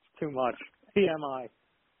 Too much. TMI.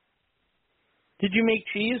 Did you make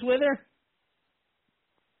cheese with her?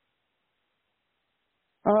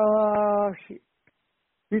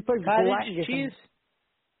 We put cottage cheese?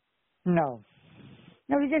 No,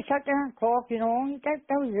 we just sat there and talked, that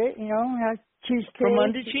was it, had cheesecake.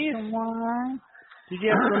 Fromunda cheese? Some wine. Did you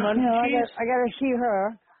have Fromunda cheese? I got to see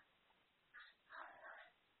her.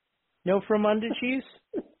 No Fromunda cheese?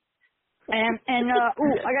 And I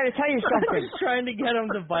got to tell you something. I was trying to get him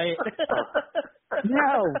to bite.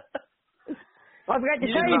 No. I've got to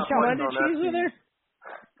tell you something. Fromunda cheese with her?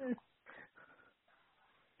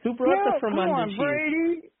 Who brought the Fromunda cheese?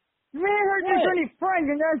 Brady. Me and her just only friends,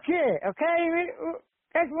 and that's it, okay?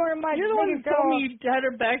 That's one of my... You're the one who told me you had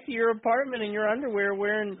her back to your apartment in your underwear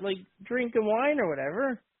wearing, drinking wine or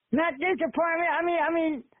whatever. Not this apartment. I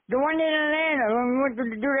mean, the one in Atlanta when we went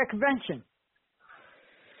to do that convention.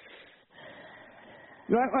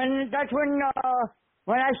 That's when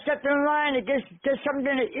I stepped in line to get something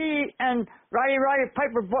to eat, and Roddy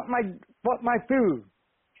Piper bought my food,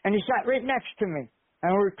 and he sat right next to me,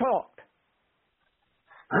 and we talked.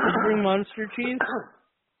 Did you bring Munster cheese?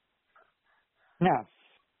 No.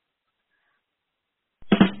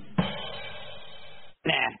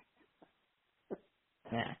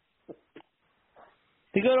 Nah.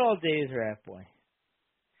 The good old days, Rat Boy.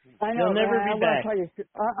 I know. They'll never be back.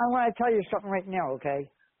 I want to tell you something right now, okay?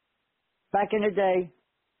 Back in the day,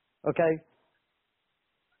 okay,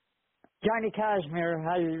 Johnny Casimir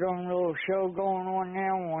has his own little show going on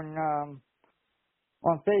now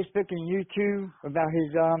on Facebook and YouTube about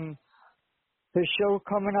his show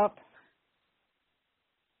coming up.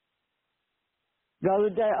 The other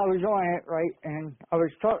day I was on it, right, and I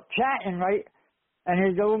was chatting, right, and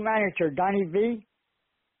his old manager, Donnie V,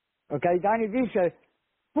 okay, Donnie V said,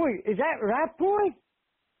 "Boy, is that Rat Boy?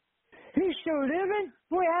 He's still living?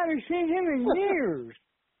 Boy, I haven't seen him in years."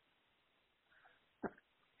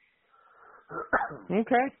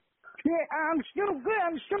 Okay. Yeah, I'm still good.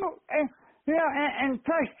 I'm still, and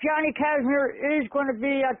plus Johnny Casimir is going to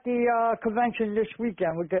be at the convention this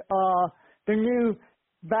weekend with the new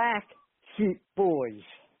Backseat Boys.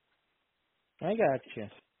 I got you.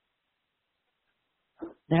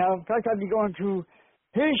 Now, plus I'll be going to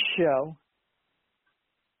his show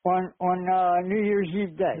on New Year's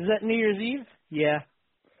Eve day. Is that New Year's Eve? Yeah.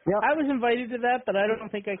 Yep. I was invited to that, but I don't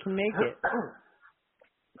think I can make it.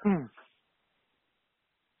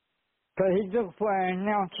 Because he's looking for an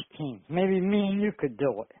announce team. Maybe me and you could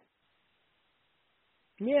do it.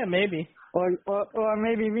 Yeah, maybe. Or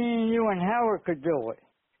maybe me and you and Howard could do it.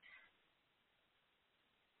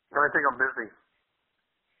 I think I'm busy.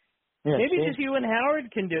 Yeah, maybe just you and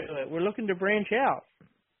Howard can do it. We're looking to branch out.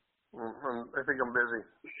 I think I'm busy.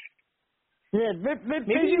 Yeah,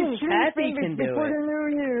 maybe even Kathy can do before it. The New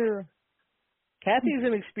Year. Kathy's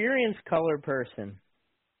an experienced color person.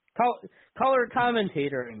 Color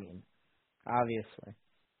commentator, I mean. Obviously.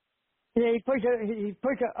 Yeah, he puts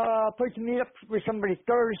me up with somebody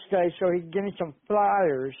Thursday so he can give me some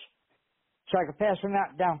flyers so I can pass them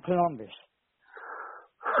out down Columbus.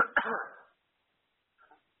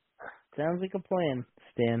 Sounds like a plan,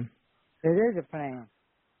 Stan. It is a plan.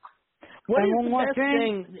 What and is one the more best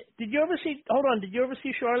thing? Did you ever see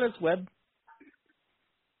Charlotte's Web?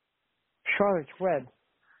 Charlotte's Web?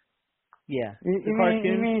 Yeah.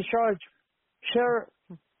 You mean Charlotte's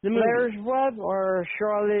Web or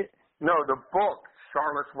Charlotte? No, the book,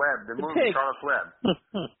 Charlotte's Web, the The movie pig. Charlotte's Web.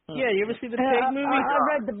 Yeah, you ever see the pig movie? I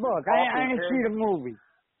read the book. I didn't see the movie.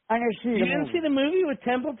 I didn't see You the didn't movie. see the movie with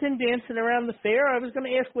Templeton dancing around the fair? I was going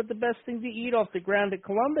to ask what the best thing to eat off the ground at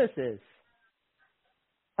Columbus is.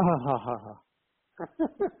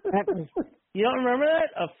 You don't remember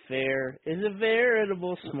that? A fair is a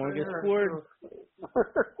veritable smorgasbord.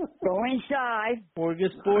 Go inside.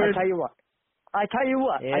 Smorgasbord. I tell you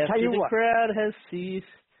what. After the crowd has ceased.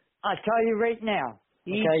 I tell you right now.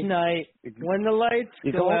 Each okay? night, when the lights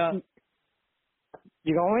go out.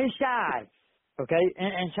 You go inside. Okay?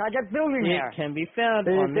 Inside that building there. It can be found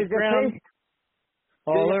on the ground.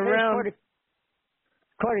 All around.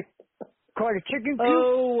 Called a chicken coop.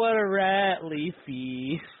 Oh, what a rattly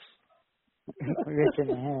feast.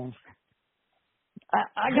 Listen,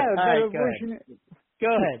 I got a better version. Go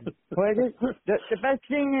ahead. The best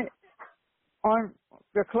thing on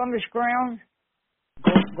the Columbus grounds,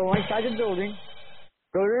 go inside the building,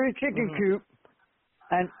 go to the chicken coop,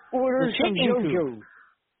 and order some JoJo's.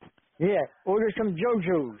 Yeah, order some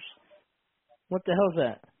JoJo's. What the hell's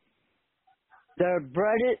that? They're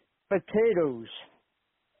breaded potatoes,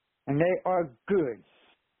 and they are good.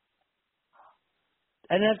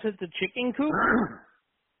 And that's at the chicken coop?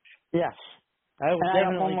 Yes. I will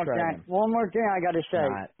definitely try them. One more thing I got to say.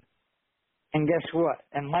 Not. And guess what?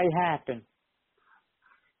 It might happen.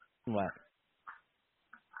 What?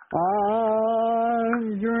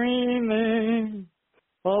 I'm dreaming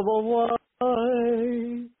of a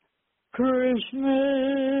white Christmas,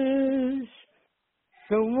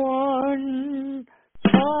 the one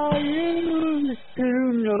I used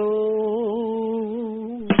to know.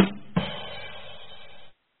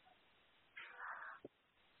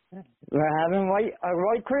 We're having a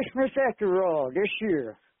white Christmas after all this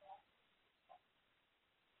year.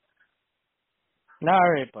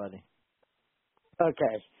 All right, buddy.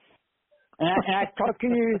 Okay. And I talk to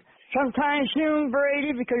you sometime soon,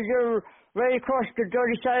 Brady, because you're right across the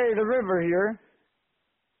dirty side of the river here.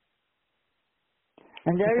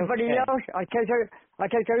 And everybody else, I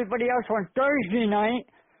catch everybody else on Thursday night,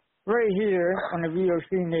 right here on the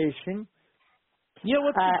VOC Nation. Yeah,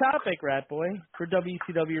 what's the topic, Rat Boy, for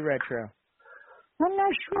WCW Retro? I'm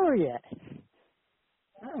not sure yet.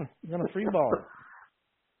 Oh, you're gonna free ball it.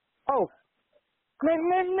 Oh,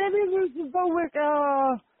 maybe we should go with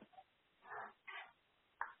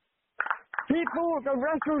people, the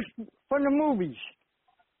wrestlers from the movies.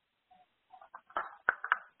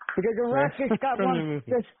 Because the Rockets got from one.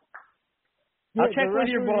 I'll check with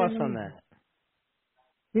your boss on that.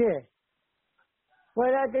 Yeah.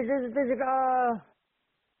 Well, there's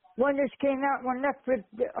one that came out on Netflix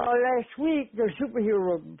last week, the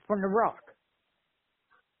superhero from The Rock.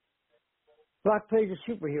 Rock plays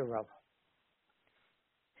a superhero.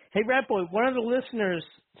 Hey, Rat Boy, one of the listeners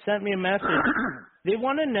sent me a message. They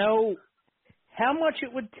want to know how much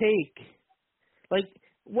it would take. Like,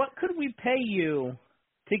 what could we pay you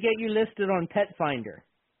to get you listed on Pet Finder?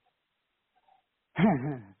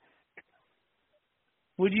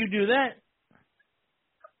 Would you do that?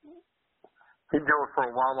 He'd do it for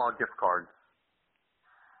a Wawa gift card.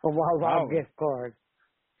 A Wawa gift card.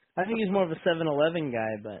 I think he's more of a 7-Eleven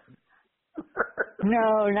guy, but...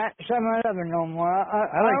 No, not 7-Eleven no more. I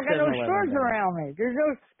don't got no stores around me.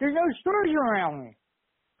 There's no stores around me.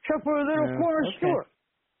 Except for a little corner store.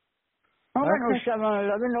 I don't got no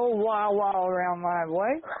 7-Eleven, no Wawa around my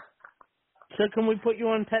way. So can we put you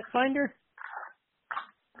on Pet Finder?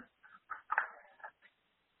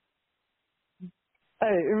 Hey,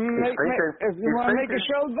 if you want to make the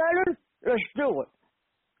show better, let's do it.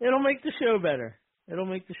 It'll make the show better.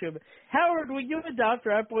 Howard, would you adopt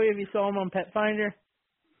Rat Boy if you saw him on Pet Finder?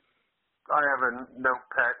 I have a no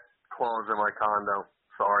pet clause in my condo.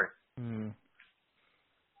 Sorry.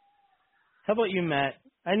 How about you, Matt?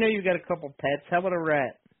 I know you got a couple pets. How about a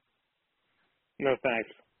rat? No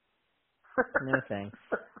thanks. No thanks.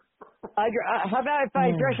 How about if I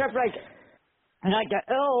dress up like an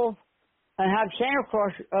elf and have Santa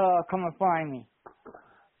Claus come and find me?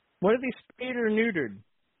 What if he's spayed or neutered?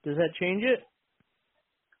 Does that change it?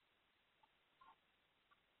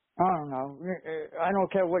 I don't know. I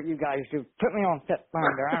don't care what you guys do. Put me on Pet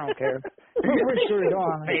Finder. I don't care. Put whiskers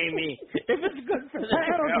on. Pay me. If it's good for the show.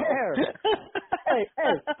 I don't care. Hey,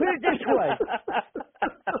 put it this way.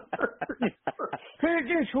 Put it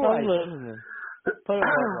this way. I'm listening. Put it that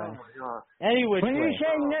way. Any which when way.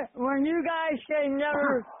 When you guys say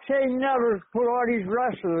never for all these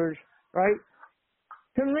wrestlers, right?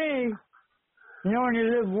 To me, you only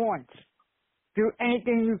live once. Do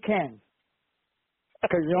anything you can.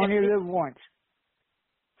 Because you only live once.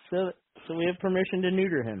 So we have permission to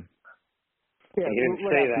neuter him. Yeah, he didn't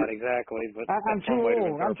say that exactly, but I'm that's too one way to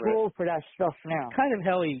old. I'm interpret too old for that stuff now. Kind of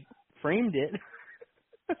how he framed it.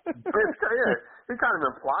 Yeah, he kind of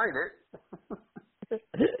implied it.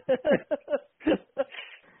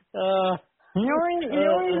 You only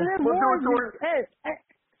live once.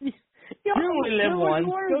 You only live once.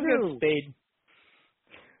 Go get spayed.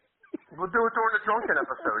 We'll do it during the drunken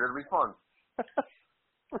episode. It'll be fun.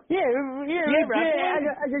 Yeah,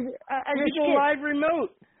 I just go live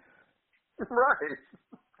remote. Right.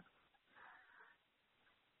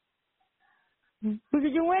 We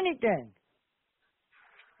could do anything.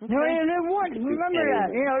 Okay. You only live once. Remember that.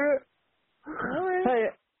 You know. Hey,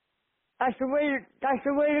 that's the way. That's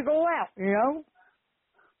the way to go out. You know.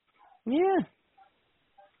 Yeah.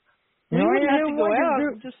 You wouldn't have to go out.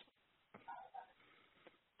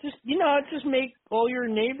 Just make all your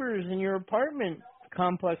neighbors in your apartment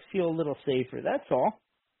complex feel a little safer. That's all.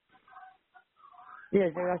 Yeah,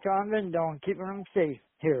 that's all I've been doing, keeping them safe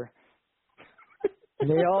here.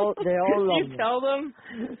 They all love You tell them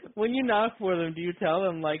when you knock for them. Do you tell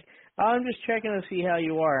them like, I'm just checking to see how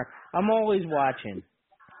you are. I'm always watching.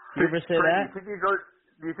 You ever say that? Do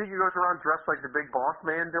you think he goes around dressed like the big boss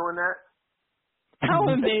man doing that? How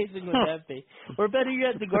amazing would that be? Or better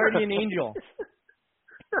yet, the guardian angel.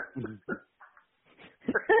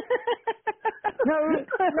 No,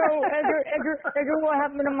 Edgar, what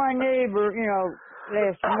happened to my neighbor,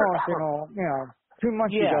 last month, 2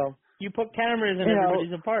 months ago. You put cameras in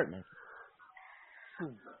everybody's apartment.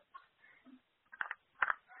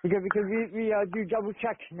 Because we do double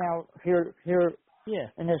checks now here. Yeah.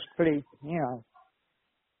 And it's pretty, You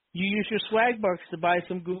use your swag bucks to buy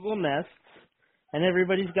some Google Nests, and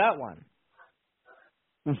everybody's got one.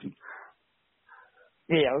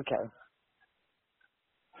 Yeah, okay.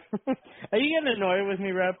 Are you getting annoyed with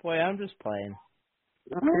me, Rep Boy? I'm just playing.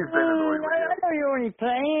 He's been annoyed with you. I know you're only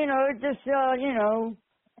playing,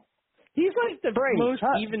 He's like the most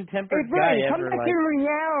even-tempered guy ever. Come back to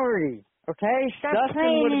reality, okay? Stop Dustin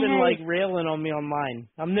playing. would have been like railing on me online.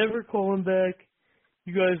 I'm never calling back.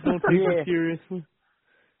 You guys don't take me seriously.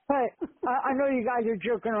 Hey, I know you guys are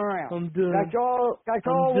joking around. I'm done. That's all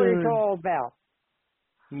what it's all about.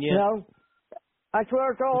 Yeah. That's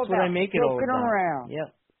what it's all That's about. What I make it all joking about. around.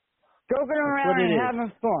 Yep. Joking around and is.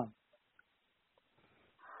 having fun.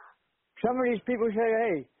 Some of these people say,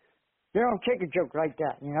 hey, they don't take a joke like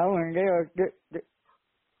that, and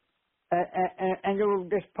and they'll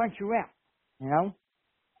just punch you out,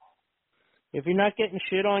 If you're not getting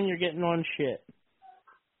shit on, you're getting on shit.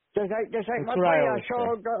 Just like my what buddy I I always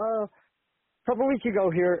saw a couple weeks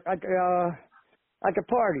ago here at the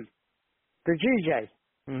party, the GJ.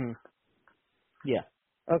 Mm-hmm. Yeah.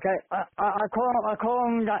 Okay, I call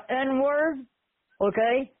him the N-word.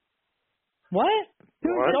 Okay. What?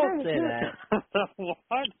 What? Don't say that.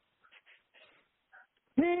 What?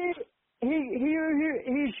 He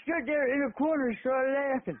stood there in the corner and started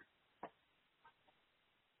laughing.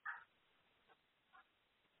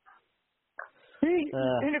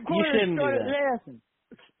 In the corner you started laughing.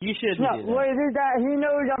 You shouldn't do that. What is that? He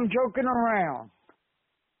knows I'm joking around.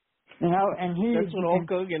 And he... That's what Hulk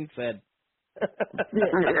Hogan said.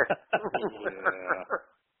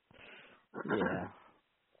 Yeah.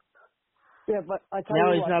 Yeah, but I tell now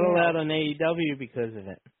you he's what, not allowed on AEW because of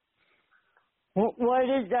it. What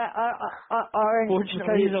is that?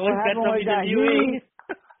 Fortunately, he's always got WWE.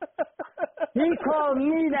 He called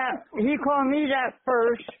me that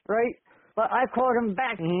first, right? But I called him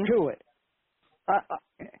back to it.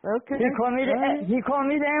 Okay. He called me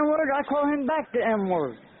the N-word. I call him back the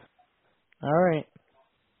N-word. All right.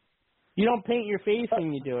 You don't paint your face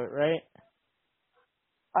when you do it, right?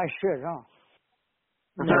 I should, huh?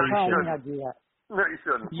 No, you shouldn't. I do that. No, you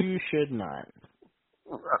shouldn't. You should not.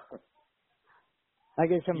 I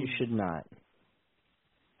guess You should not.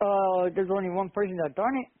 There's only one person that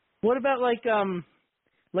done it. What about like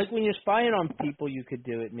when you're spying on people, you could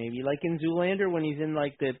do it maybe. Like in Zoolander when he's in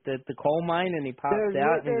like the coal mine and he pops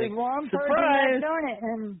out and he's like, one surprise! Person that done it,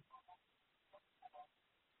 and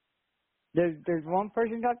there's one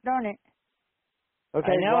person that done it.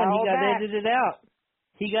 Okay, I know, and he got edited out.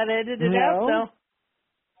 He got edited out, though.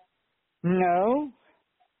 No.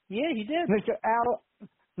 Yeah, he did. Mr.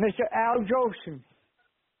 Al Jolson.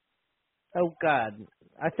 Oh God,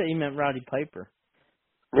 I thought you meant Roddy Piper.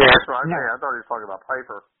 Yeah, that's what I said. I thought he was talking about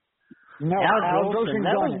Piper. No, Al Jolson.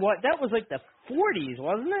 That was what? That was like the 40s,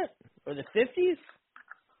 wasn't it? Or the 50s?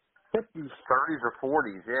 50s, 30s or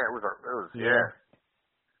 40s. Yeah, it was. Yeah.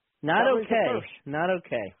 Not okay. Not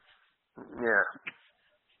okay. Yeah.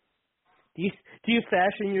 Do you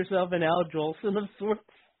fashion yourself an Al Jolson of sorts?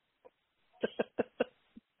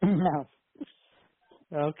 No.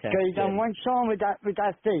 Okay. So he's done one song with that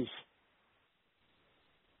face.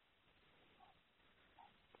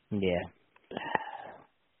 Yeah.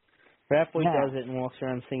 Rat Boy Now. does it and walks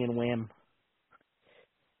around singing Wham.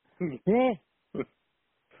 Yeah.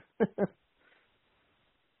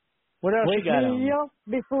 What else Wake you got me on? up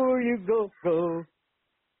before you go.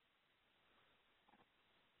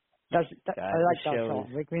 I like that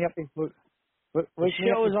song. Wake me up before. The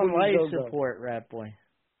show is on life support, Rat Boy.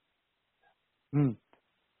 You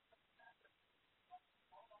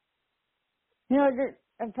know,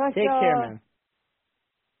 and plus, Take care, man.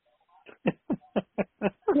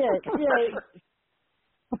 yeah.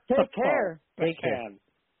 Take care. Take care.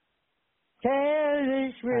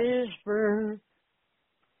 Careless whisper.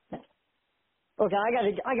 Okay, I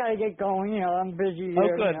gotta get going. You know, I'm busy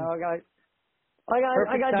here. Good. You know, I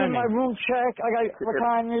got to do my room check. What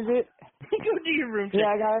time is it? Go do your room check. Yeah,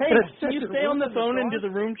 I got. Hey, can you stay on the phone and do the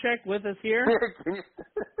room check with us here?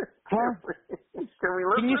 Huh?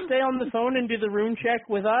 Can you stay on the phone and do the room check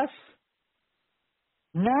with us?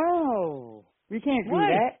 No, we can't do Why?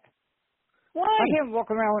 that. Why? I can't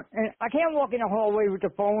walk around. I can't walk in the hallway with the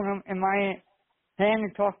phone in my hand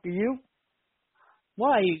and talk to you.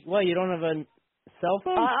 Why? You don't have a cell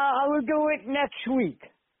phone? I will do it next week.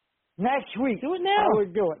 Next week. Do it now. I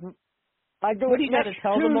would do it. I do What it do you got to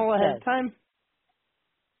tell them all ahead of time?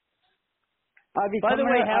 By the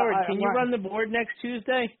way, Howard, can you run the board next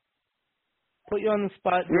Tuesday? Put you on the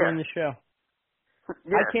spot during the show.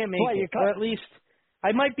 Yeah. I can't make it, or at least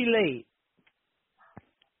I might be late.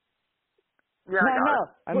 Yeah,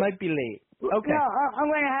 I might be late. Okay. No, I'm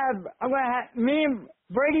gonna have me and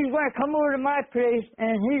Brady's gonna come over to my place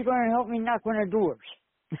and he's gonna help me knock on the doors.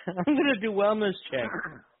 I'm gonna do wellness check.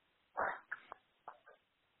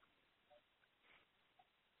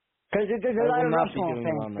 Because there's a lot of restaurant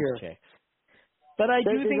things here. Checks. But I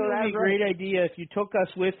do think it would be a great idea if you took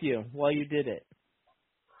us with you while you did it.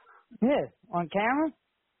 Yeah, on camera?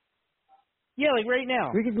 Yeah, like right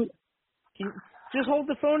now. We could do. Just hold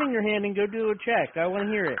the phone in your hand and go do a check. I want to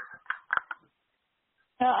hear it.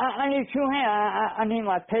 I need two hands. I need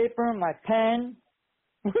my paper, my pen.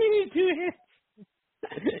 What do you need two hands?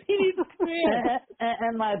 You need two hands.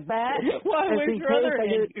 And my bat. Why? Where's your other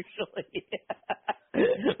hand usually?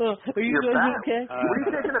 Are you guys okay? What are you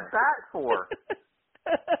taking a bat for?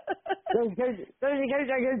 Those guys I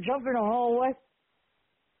can jump in the hallway.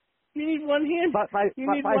 You need one hand. You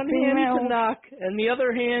need my one hand to knock, and the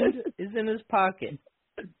other hand is in his pocket.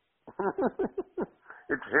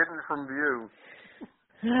 It's hidden from view.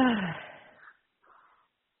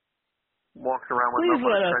 Walks around with Please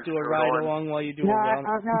let us do a ride along while you do no, a I'm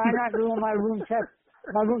not doing my room check.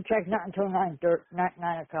 My room check's not until 9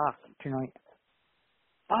 o'clock tonight.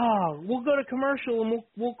 Oh, we'll go to commercial and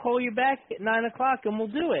we'll call you back at 9 o'clock and we'll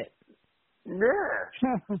do it.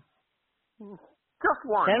 Yeah. Just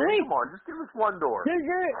one. Can we? Come on, just give us one door.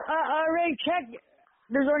 I already checked.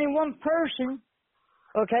 There's only one person.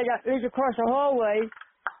 Okay, that lives across the hallway.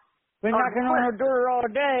 Been knocking on her door all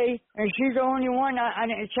day, and she's the only one I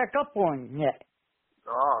didn't check up on yet.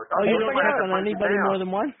 Oh, you don't check on anybody more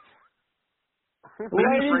than once?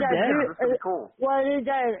 Why is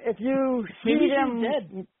that? If you see Maybe them, she's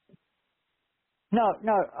dead. No.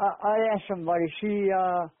 I asked somebody. She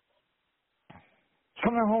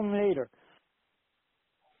coming home later.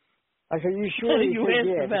 I said, "You sure?" You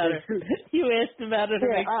asked about her. You asked about her to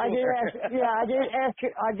make sure.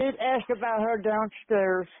 I did ask about her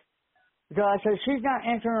downstairs. So I said, she's not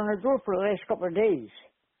answering her door for the last couple of days.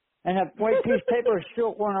 And that white piece of paper is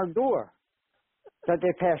still on her door that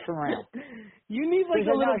they pass around. You need like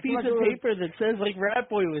a little piece of paper that says like Rat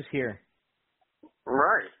Boy was here.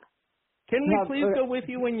 Right. Can we please go with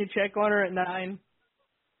you when you check on her at 9?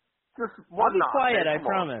 Just I'll be quiet, I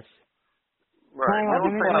promise. Right. I'll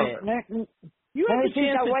be quiet. You have the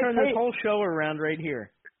chance to turn this whole show around right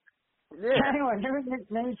here. Yeah. Hang on,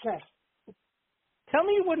 let me check. Tell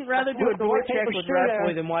me you wouldn't rather do a door check with Rat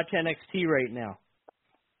Boy than watch NXT right now.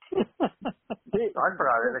 I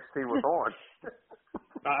forgot NXT was on.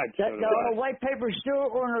 The white paper's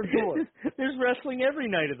still on her door. There's wrestling every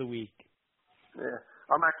night of the week. Yeah.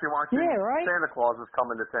 I'm actually watching Santa Claus is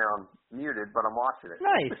Coming to Town muted, but I'm watching it.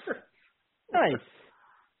 Nice. Nice.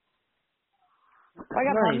 I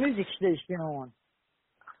got my music station on.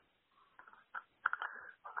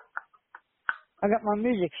 I got my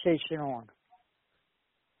music station on.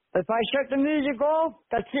 If I shut the music off,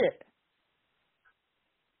 that's it.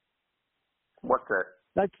 What's that?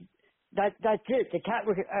 That's it. The cat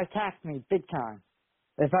would attack me big time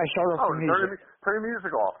if I shut off the music. Turn the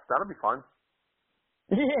music off. That'll be fun.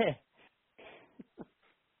 Yeah.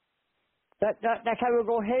 That's how we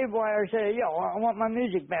go haywire and say, yo, I want my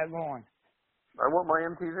music back on. I want my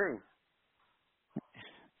MTV.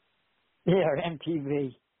 Yeah,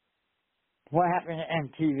 MTV. What happened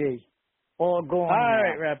to MTV? All gone. All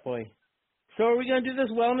right, Rat Boy. So are we going to do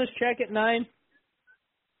this wellness check at 9?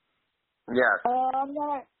 Yes. I'm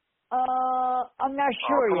not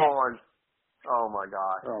sure come yet. on. Oh, my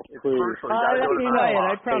God. Oh, it's please. crucial. I'll let you know.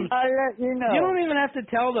 I promise. I'll let you know. You don't even have to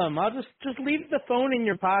tell them. I'll just leave the phone in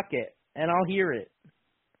your pocket, and I'll hear it.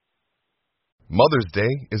 Mother's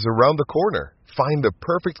Day is around the corner. Find the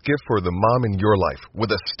perfect gift for the mom in your life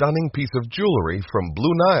with a stunning piece of jewelry from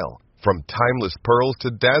Blue Nile. From timeless pearls to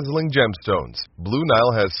dazzling gemstones, Blue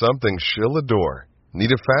Nile has something she'll adore.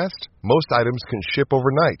 Need it fast? Most items can ship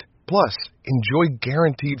overnight. Plus, enjoy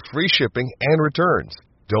guaranteed free shipping and returns.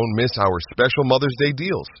 Don't miss our special Mother's Day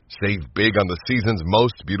deals. Save big on the season's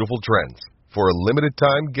most beautiful trends. For a limited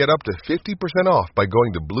time, get up to 50% off by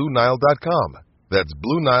going to BlueNile.com. That's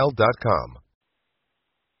BlueNile.com.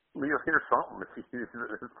 You'll hear something if he uses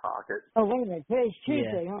it in his pocket. Oh, wait a minute. Today's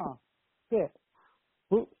Tuesday, huh? Yeah.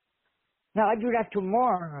 No, I do that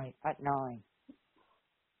tomorrow night at 9.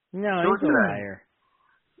 No, he's a liar.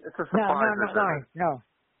 It's a surprise. No.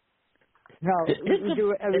 We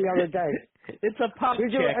do it every other day. It's a pop check.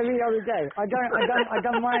 We do it every other day. I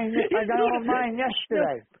done mine. I done all mine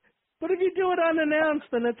yesterday. But if you do it unannounced,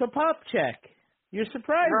 then it's a pop check. You're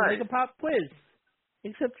surprised, Right. like a pop quiz.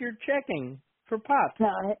 Except you're checking for pop. No,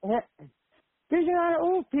 there's a lot of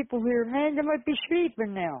old people here, man. They might be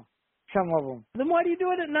sleeping now. Some of them. Then why do you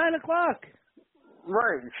do it at 9 o'clock?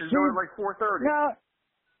 Right. You should do it like 4:30. No,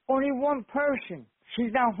 only one person.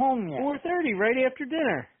 She's not home yet. 4:30, right after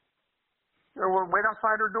dinner. Well, wait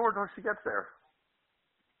outside her door until she gets there.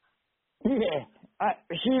 Yeah.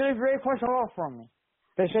 She lives right across the hall from me.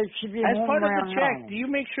 They said she'd be As home part of around the check, 9. do you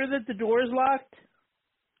make sure that the door is locked?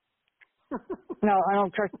 No, I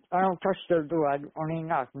don't touch their door. I only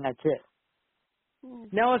knock, and that's it.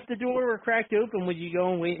 Now, if the door were cracked open, would you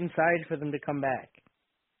go and wait inside for them to come back?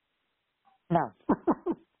 No.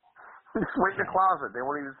 Just wait in the closet. They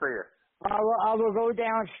won't even see it. I will go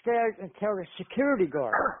downstairs and tell the security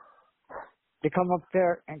guard to come up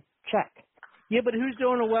there and check. Yeah, but who's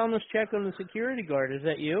doing a wellness check on the security guard? Is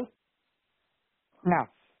that you? No.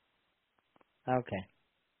 Okay.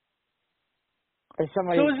 If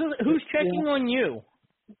somebody, So who's checking on you?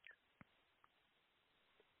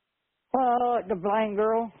 The blind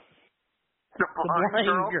girl. The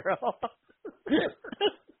blind girl.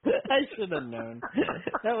 I should have known.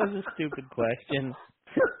 That was a stupid question.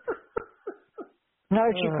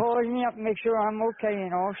 No, she calls me up and makes sure I'm okay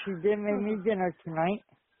and all. She did make me dinner tonight.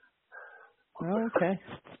 Okay.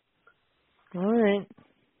 All right.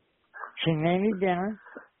 She made me dinner.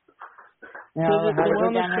 So the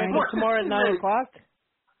wellness check is tomorrow at 9 o'clock?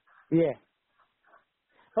 Yeah.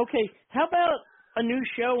 Okay, how about a new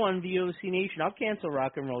show on VOC Nation? I'll cancel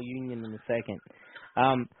Rock and Roll Union in a second.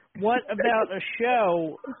 What about a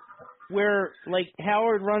show where, like,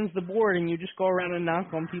 Howard runs the board and you just go around and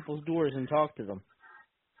knock on people's doors and talk to them?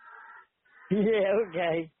 Yeah,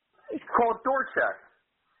 okay. It's called Door Check.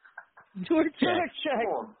 Door Check. Door Check.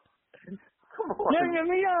 Come on. Let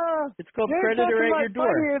me, it's called Predator at your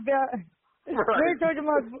door. Right. Talking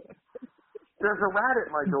about... There's a rat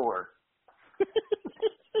at my door.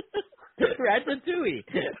 Ratatouille.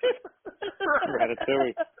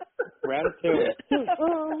 Ratatouille.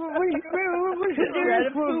 We should do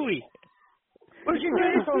this Ratatouille. We should do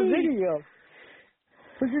this on video.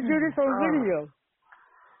 We should do this on video.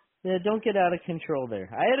 Yeah, don't get out of control there.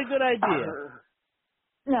 I had a good idea.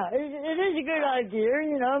 No, it is a good idea.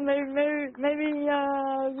 You know, maybe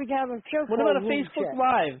we can have a show. What about a Facebook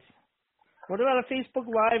Live? What about a Facebook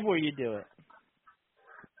Live where you do it?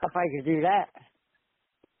 If I could do that.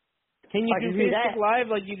 Can you do Facebook Live?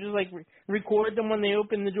 Like you just like record them when they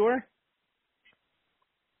open the door?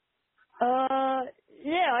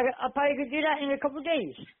 Yeah, I probably could do that in a couple of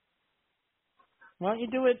days. Why don't you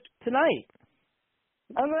do it tonight?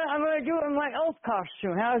 I'm gonna do it in my elf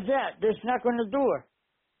costume. How's that? Just knock on the door.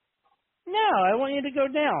 No, I want you to go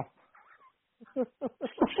now.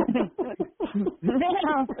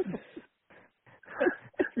 Now.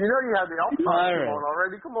 You know you have the elf costume on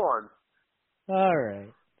already. Come on. All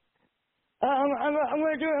right. I'm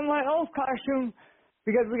gonna do it in my elf costume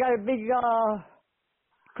because we got a big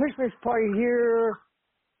Christmas party here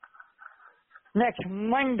next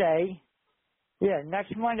Monday. Yeah,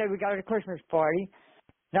 next Monday we got a Christmas party.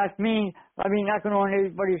 That means I'll be knocking on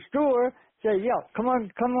everybody's door. Say, yo,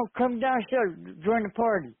 come downstairs, join the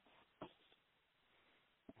party.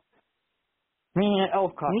 Me and an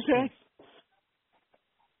elf costume.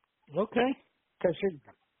 Okay. Cause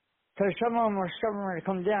Because some of them are stubborn to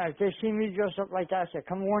come down. If they see me dressed up like that, I say,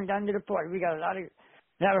 come on down to the party. We got a lot of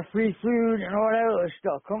free food and all that other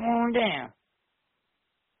stuff. Come on down.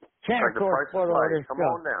 Santa Like the Claus Price is bought all Right. this Come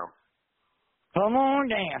stuff. on down. Come on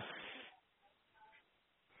down.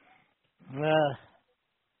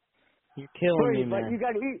 You're killing me, But man. you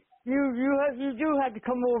got to eat. You do have to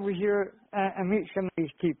come over here and meet some of these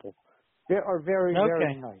people. They are very,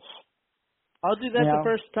 very nice. I'll do that the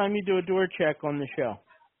first time you do a door check on the show.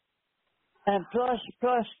 And plus,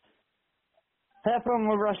 half of them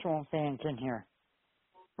are wrestling fans in here.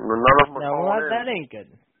 None of them are No, calling in. that ain't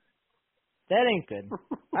good. That ain't good.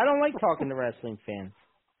 I don't like talking to wrestling fans.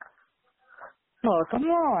 Oh, come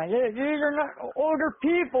on. These are not older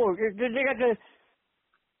people. They got the...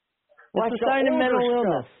 It's a sign of mental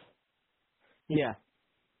illness. Yeah.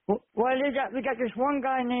 Well, we got this one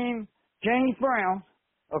guy named James Brown,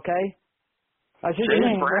 okay? That's his James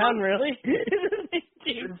name. Brown, really?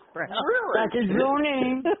 James Brown. Really? That's his real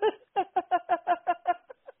name.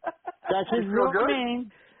 That's his real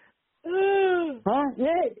name. Huh?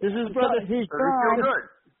 Yeah. Does his brother... He's Does he feel good?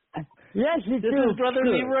 Yes, he Does his brother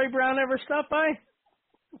Leroy Brown ever stop by?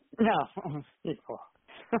 No.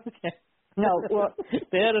 Okay. No, well...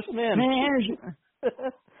 Baddest man. Me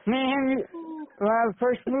and him, when I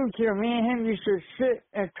first moved here, me and him used to sit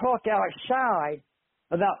and talk outside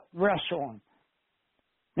about wrestling.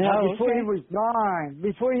 You know, before he was blind,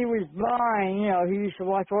 he used to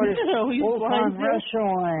watch all this old-time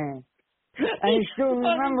wrestling. And he still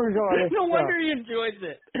remembers all this No stuff. wonder he enjoys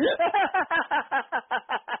it.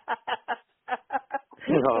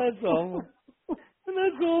 That's awful.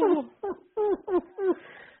 That's awful.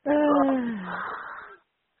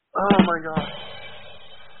 Oh, my God.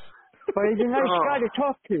 But he's a nice guy to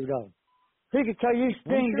talk to, though. He could tell you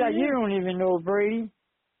things that you don't even know, Brady.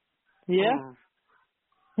 Yeah?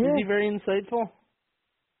 Yeah. Is he very insightful?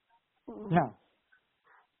 No.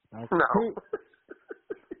 No.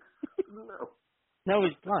 No,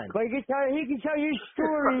 he's blind. But he can tell you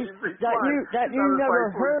stories He's that blind. you never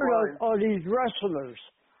He's heard blind. of these wrestlers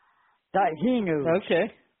that he knew.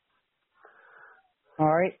 Okay. All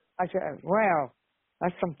right. I said, wow,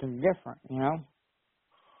 that's something different, you know?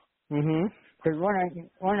 Mm-hmm. Because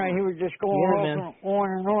one night he was just going on and on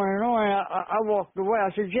and on. I walked away. I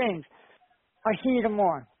said, James, I see you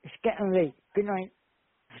tomorrow. It's getting late. Good night.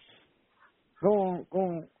 Go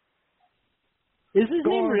on. Is his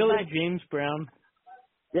name really James Brown?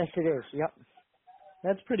 Yes, it is. Yep.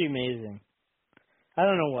 That's pretty amazing. I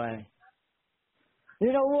don't know why.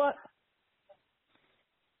 You know what?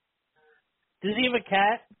 Does he have a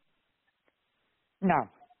cat? No.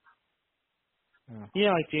 You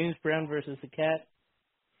know, like James Brown versus the cat?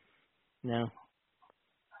 No.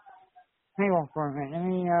 Hang on for a minute. Let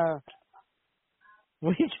me,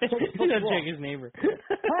 What are you check his neighbor.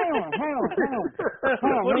 Hang on.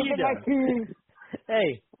 What are you doing?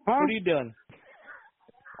 Hey, huh? What are you doing?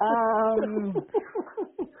 How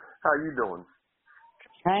you doing?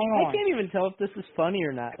 Hang on. I can't even tell if this is funny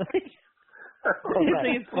or not. You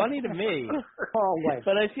think it's funny to me. Hallway.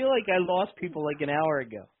 But I feel like I lost people like an hour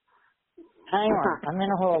ago. Hang on. I'm in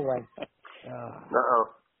a hallway. Uh-oh.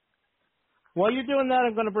 While you're doing that,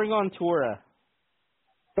 I'm going to bring on Tora.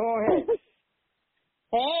 Go ahead.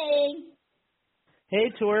 Hey. Hey,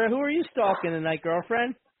 Tora. Who are you stalking tonight,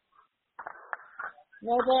 girlfriend?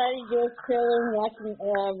 Nobody, just chilling, watching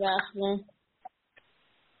wrestling.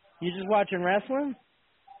 You just watching wrestling?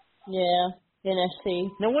 Yeah, NXT.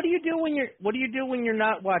 Now, what do you do when you're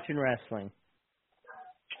not watching wrestling?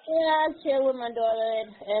 Yeah, I chill with my daughter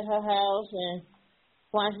at her house and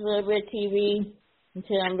watch a little bit of TV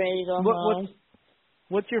until I'm ready to go home.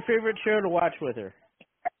 What's your favorite show to watch with her?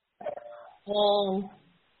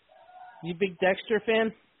 You big Dexter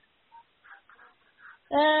fan?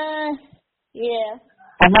 Yeah.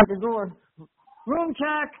 I'm at the door. Room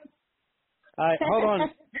check. All right, hold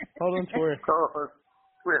on, Tora.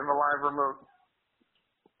 We have a live remote.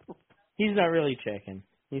 He's not really checking.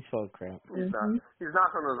 He's full of crap. He's knocking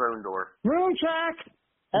on his own door. Room check.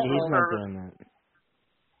 He's not doing that.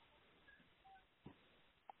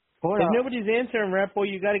 If nobody's answering, Repple,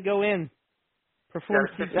 you got to go in. Perform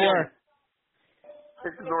CPR.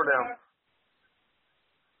 Kick the door down.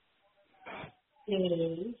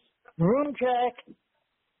 Room check.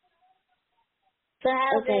 So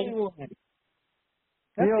how's everyone?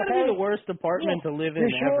 That's You got to okay? be the worst apartment to live in You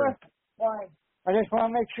sure? ever. Why? I just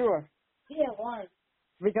want to make sure. Yeah, why?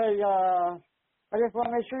 Because I just want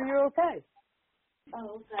to make sure you're okay.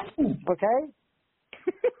 Oh, okay. Okay?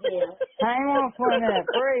 Yeah. Hang on for a minute,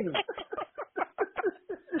 Brady.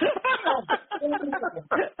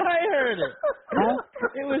 I heard it. Huh?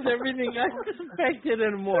 It was everything I suspected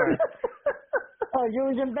and more. Oh, you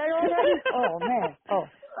was in bed already? Oh, man. Oh.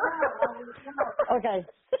 Okay.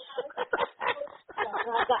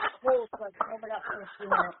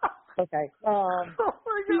 Okay.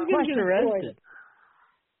 He's going to get arrested.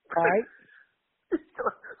 All right.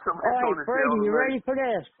 All right, Brady, you ready for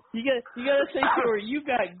this? You got to say to her, you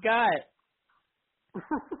got.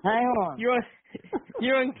 Hang on.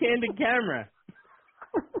 You're on candid camera.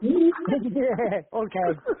 Yeah,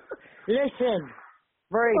 okay. Listen,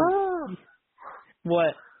 Brady.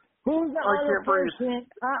 What? Who's the other person?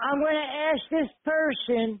 I'm going to ask this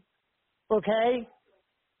person, okay?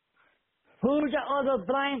 Who's the other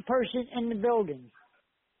blind person in the building?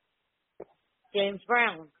 James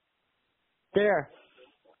Brown. There.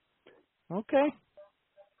 Okay.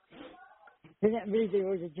 Didn't believe there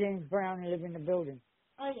was a James Brown living in the building.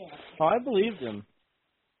 Oh, yeah. Oh, I believed him.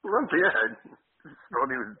 Well, yeah. Thought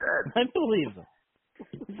he was dead. I believe him.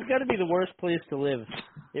 It's got to be the worst place to live.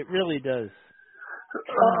 It really does.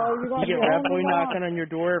 You get Rat Boy knocking on your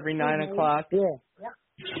door every 9 o'clock. Yeah. Yep.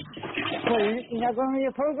 So you're not going to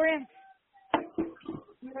your program?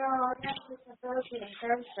 No, that's just a Thursday.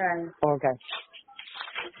 Okay.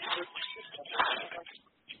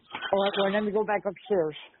 All right, well, let me go back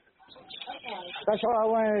upstairs. Okay. That's all I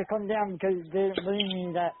wanted to come down because they didn't believe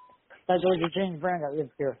me that there was a James Brown that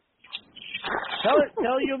lived here. Tell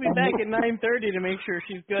her you'll be back at 9:30 to make sure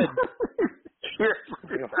she's good. Yeah,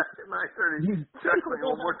 back at 9:30. Chuckling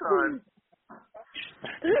one more time.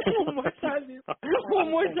 One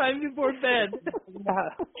more time before bed.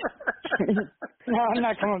 No, I'm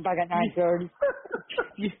not coming back at 9:30.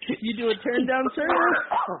 You do a turn down service?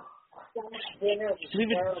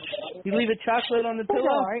 You leave a chocolate on the pillow?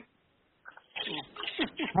 All right.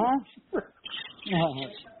 Huh?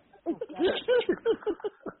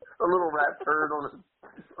 A little rat turd on the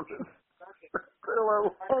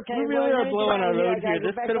pillow. Okay, we really are blowing our load here.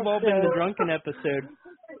 This could have all been the drunken episode.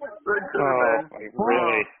 Oh,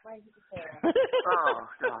 really? Oh,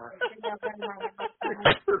 God.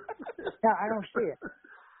 No, I don't see it.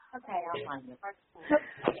 Okay, I'll find it.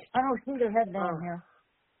 I don't see their head down here.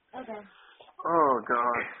 Okay. Oh,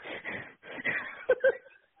 God.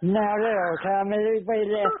 Now there, okay. I made everybody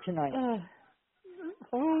laugh tonight.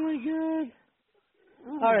 Oh my God.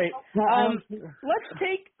 All right. Let's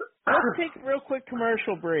take a real quick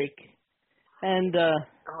commercial break, and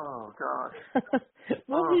oh God.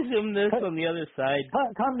 We'll resume this on the other side.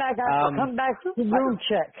 Come back. Come back to the room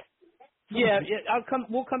check. Yeah.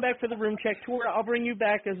 We'll come back for the room check tour. I'll bring you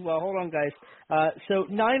back as well. Hold on, guys. So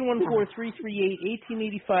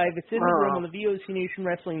 914-338-1885. It's in the room on the VOC Nation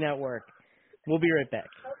Wrestling Network. We'll be right back.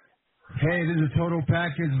 Hey, this is Total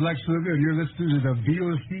Package Lex Luger, and you're listening to the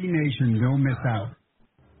VOC Nation. Don't miss out.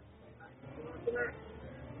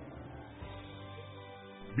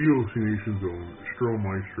 VOC Nation's own Stro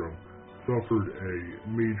Maestro suffered a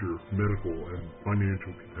major medical and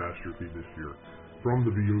financial catastrophe this year. From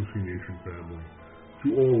the VOC Nation family,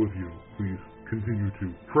 to all of you, please continue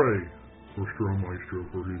to pray for Stro Maestro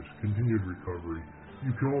for his continued recovery.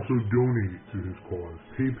 You can also donate to his cause,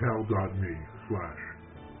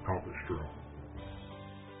 paypal.me/PapaStro.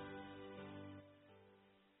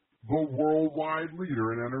 The worldwide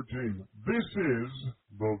leader in entertainment. This is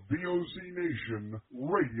the VOC Nation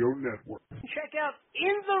Radio Network. Check out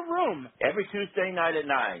In the Room every Tuesday night at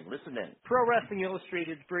 9. Listen in. Pro Wrestling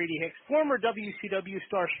Illustrated's Brady Hicks, former WCW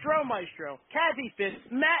star Stro Maestro, Kathy Fitz,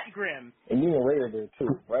 Matt Grimm. And you and Ray are there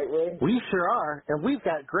too, right, Ray? We sure are, and we've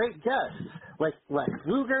got great guests like Lex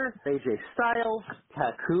Luger, AJ Styles,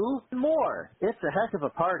 Taku, and more. It's a heck of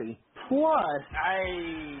a party. Plus,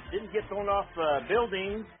 I didn't get thrown off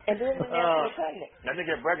buildings. And didn't get pregnant. I didn't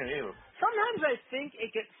get pregnant either. Sometimes I think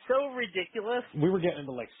it gets so ridiculous. We were getting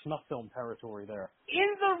into like snuff film territory there.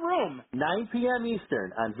 In the Room. 9 p.m.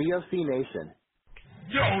 Eastern on VOC Nation.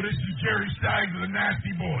 Yo, this is Jerry Stein of the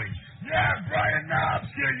Nasty Boys. Yeah, Brian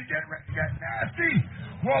Knobs here. You getting ready to get nasty?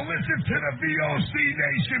 Well, listen to the VOC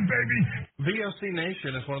Nation, baby. VOC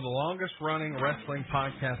Nation is one of the longest-running wrestling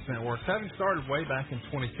podcast networks, having started way back in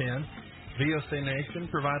 2010. VOC Nation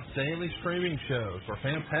provides daily streaming shows where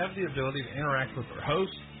fans have the ability to interact with their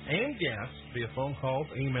hosts and guests via phone calls,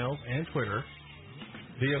 emails, and Twitter.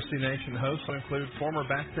 VOC Nation hosts will include former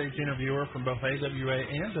backstage interviewer from both AWA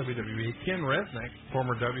and WWE, Ken Resnick,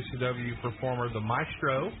 former WCW performer The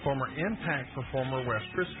Maestro, former Impact performer Wes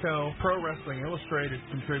Briscoe, Pro Wrestling Illustrated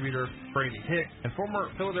contributor Brady Hicks, and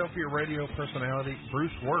former Philadelphia radio personality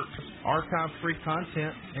Bruce Works. Archive-free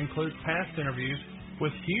content includes past interviews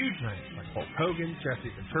with huge names like Hulk Hogan, Jesse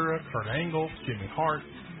Ventura, Kurt Angle, Jimmy Hart,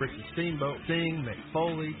 Ricky Steamboat, Sting, Mick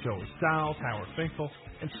Foley, Joey Styles, Howard Finkel,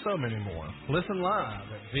 and so many more. Listen live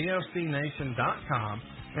at VOCNation.com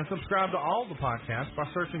and subscribe to all the podcasts by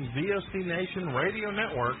searching VOC Nation Radio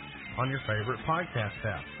Network on your favorite podcast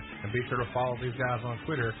app. And be sure to follow these guys on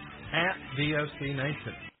Twitter at VOC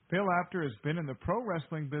Nation. Bill Apter has been in the pro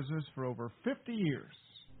wrestling business for over 50 years.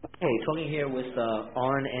 Hey, talking here with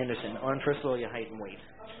Arn Anderson. Arn, first of all, your height and weight.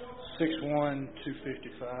 6'1",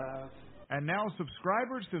 255. And now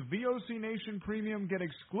subscribers to VOC Nation Premium get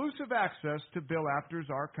exclusive access to Bill Apter's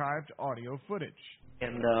archived audio footage.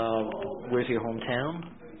 And where's your hometown?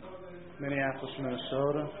 Minneapolis,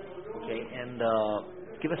 Minnesota. Okay, and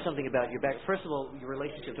give us something about your back. First of all, your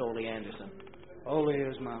relationship to Ole Anderson. Ole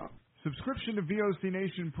is my... Subscription to VOC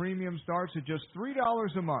Nation Premium starts at just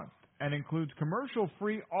 $3 a month and includes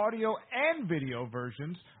commercial-free audio and video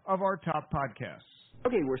versions of our top podcasts.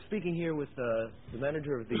 Okay, we're speaking here with the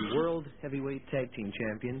manager of the World Heavyweight Tag Team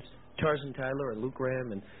Champions, Tarzan Tyler and Luke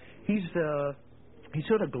Graham, and he's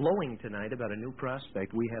sort of glowing tonight about a new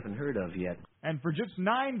prospect we haven't heard of yet. And for just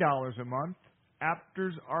 $9 a month,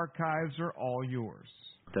 Apter's archives are all yours.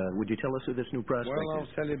 Would you tell us who this new prospect Well, is?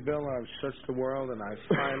 I'll tell you, Bill, I've searched the world, and I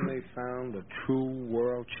finally found the true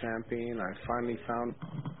world champion. I finally found...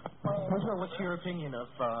 What's your opinion of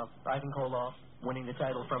Ivan Koloff winning the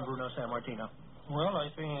title from Bruno Sammartino? Well, I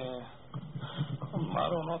think, I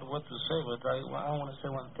don't know what to say, but I want to say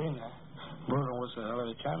one thing. Bruno was a hell of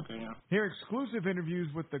a champion. Hear exclusive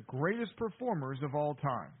interviews with the greatest performers of all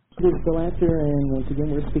time. This is Bill Apter, and once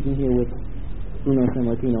again, we're speaking here with Bruno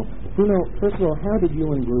Sammartino. Bruno, first of all, how did you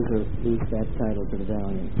and Bruiser lose that title to the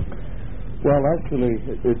Valiant? Well, actually,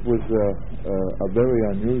 it was a very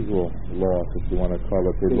unusual loss, if you want to call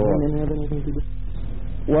it a loss. Did women have anything to do?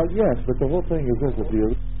 Well, yes, but the whole thing is this: that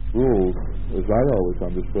the rules, as I always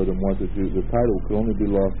understood them, was that the title could only be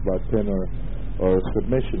lost by pin or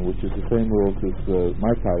submission, which is the same rules as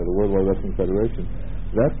my title, the World Wide Wrestling Federation.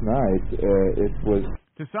 That night, it was...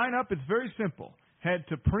 To sign up, it's very simple. Head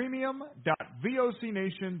to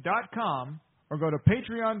premium.vocnation.com or go to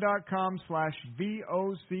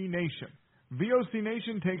patreon.com/VOCNation. VOC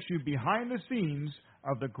Nation takes you behind the scenes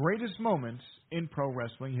of the greatest moments in pro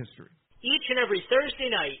wrestling history. Each and every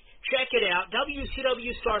Thursday night, check it out.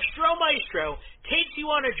 WCW star Stro Maestro takes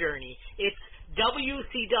you on a journey. It's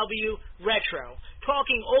WCW Retro.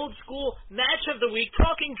 Talking old school match of the week,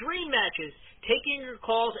 talking dream matches, taking your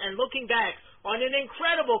calls and looking back on an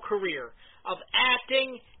incredible career of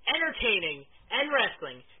acting, entertaining, and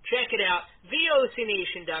wrestling. Check it out,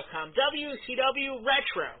 VOCNation.com, WCW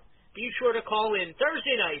Retro. Be sure to call in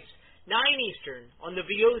Thursday nights, 9 Eastern, on the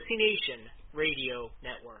VOC Nation Radio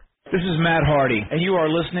Network. This is Matt Hardy, and you are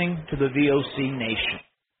listening to the VOC Nation.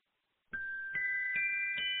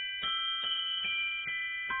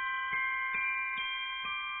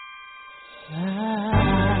 I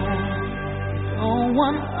don't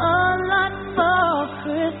want a lot for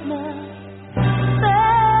Christmas.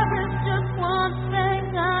 There is just one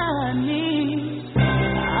thing I need.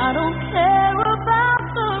 I don't care about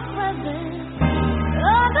the presents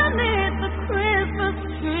underneath the Christmas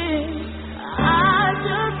tree. I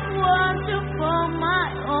just want you for my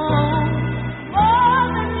own, more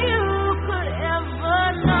than you could ever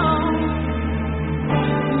know.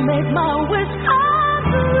 Make my wish come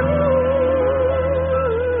true.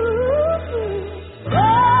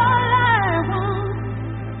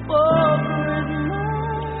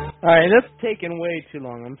 All right, that's taken way too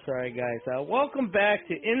long. I'm sorry, guys. Welcome back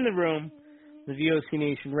to In the Room, the VOC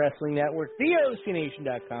Nation Wrestling Network,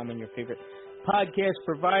 VOCNation.com, and your favorite podcast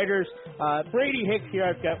providers. Brady Hicks here.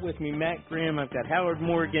 I've got with me Matt Graham. I've got Howard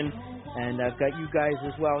Morgan, and I've got you guys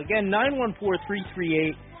as well. Again,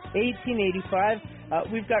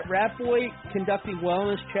 914-338-1885. We've got Rat Boy conducting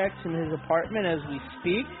wellness checks in his apartment as we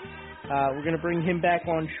speak. We're going to bring him back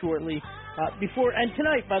on shortly. And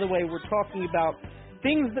tonight, by the way, we're talking about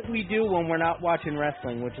things that we do when we're not watching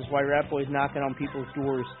wrestling, which is why Rat Boy's knocking on people's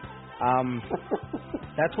doors.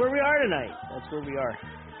 That's where we are tonight. That's where we are.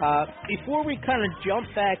 Before we kind of jump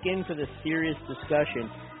back into the serious discussion,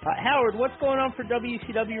 Howard, what's going on for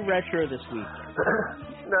WCW Retro this week? I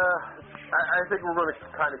think we're going to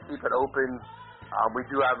kind of keep it open. We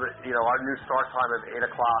do have, our new start time is 8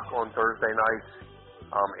 o'clock on Thursday nights,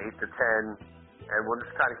 8 to 10, and we'll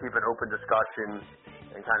just kind of keep an open discussion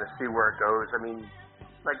and kind of see where it goes. I mean,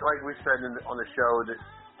 like we said on the show, that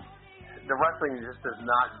the wrestling just has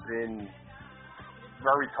not been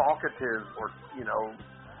very talkative or,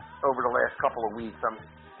 over the last couple of weeks. I'm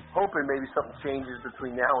hoping maybe something changes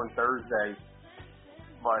between now and Thursday,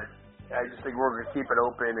 but I just think we're going to keep it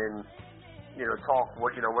open and talk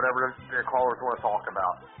whatever their callers want to talk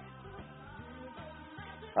about.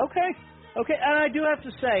 Okay, and I do have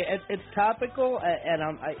to say, it's topical,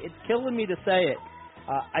 and it's killing me to say it.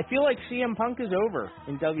 I feel like CM Punk is over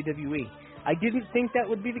in WWE. I didn't think that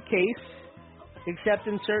would be the case, except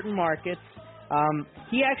in certain markets.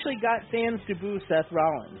 He actually got fans to boo Seth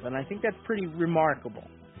Rollins, and I think that's pretty remarkable.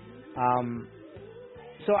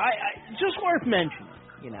 So I just worth mentioning,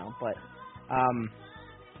 but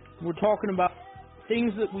we're talking about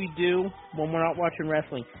things that we do when we're not watching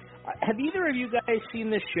wrestling. Have either of you guys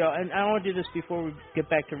seen this show? And I want to do this before we get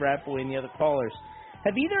back to Rat Boy and the other callers.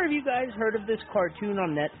 Have either of you guys heard of this cartoon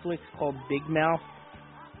on Netflix called Big Mouth?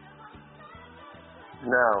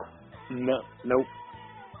 No. Nope.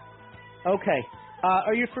 Okay.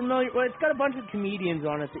 Are you familiar? Well, it's got a bunch of comedians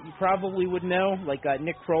on it that you probably would know, like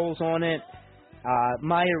Nick Kroll's on it,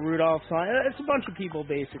 Maya Rudolph's on it. It's a bunch of people,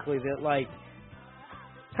 basically, that,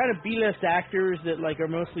 kind of B-list actors that, are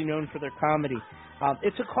mostly known for their comedy.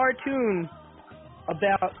 It's a cartoon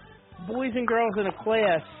about boys and girls in a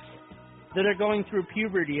class that are going through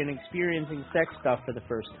puberty and experiencing sex stuff for the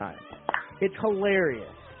first time. It's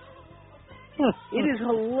hilarious. It is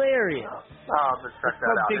hilarious. Let's check that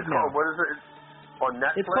out. Big Mouth. What is it? It's on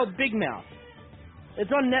Netflix? It's called Big Mouth.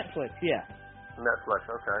 It's on Netflix, yeah. Netflix,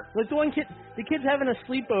 okay. The one kid, the kid's having a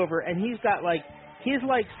sleepover, and he's got, his,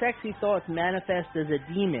 sexy thoughts manifest as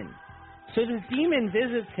a demon. So this demon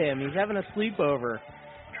visits him. He's having a sleepover,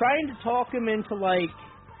 trying to talk him into,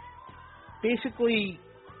 basically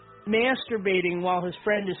masturbating while his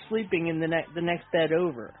friend is sleeping in the next bed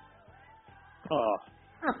over. Oh.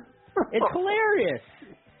 It's hilarious.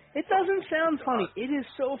 It doesn't sound funny. It is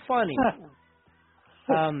so funny.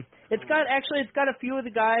 It's got a few of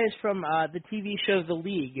the guys from the TV show The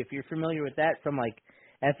League, if you're familiar with that, from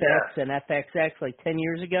FX and FXX 10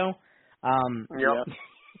 years ago.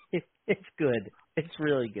 Yep. It's good. It's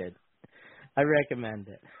really good. I recommend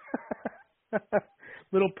it.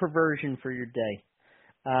 Little perversion for your day.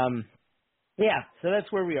 So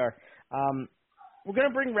that's where we are. We're going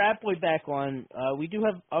to bring Rat Boy back on. We do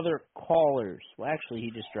have other callers. Well, actually,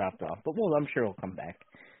 he just dropped off, but I'm sure he'll come back.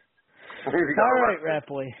 All right, Rat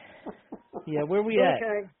Boy. Yeah, where we at?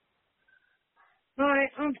 Okay. All right,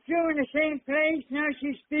 I'm still in the same place. Now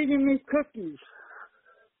she's feeding me cookies.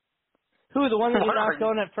 Who, the one that you knocked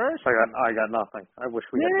on at first? I got nothing. I wish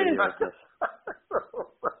we had video of this.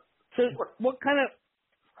 So what kind of...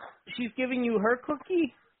 She's giving you her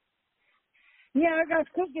cookie? Yeah, I got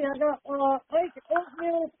cookies. I got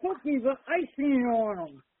oatmeal cookies with icing on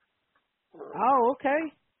them. Oh,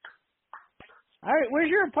 okay. All right, where's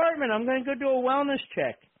your apartment? I'm going to go do a wellness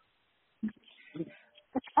check.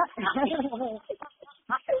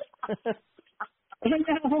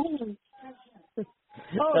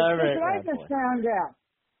 All right, I just found out.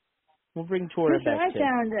 We'll bring Tora back. I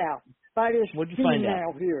found out by this What'd you find female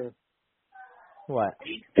out? here. What?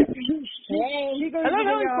 She I don't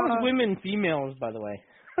know how he calls women females, by the way.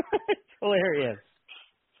 It's hilarious.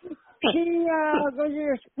 She goes to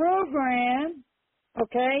this program,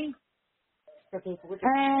 okay?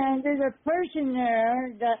 And there's a person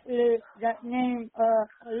there that named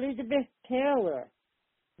Elizabeth Taylor.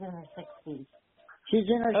 In her 60s. She's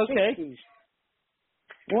in her 60s.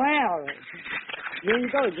 Wow. There you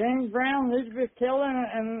go. James Brown, Elizabeth Taylor,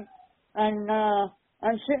 and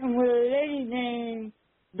I'm sitting with a lady named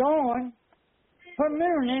Dawn. Her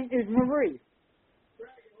middle name is Marie.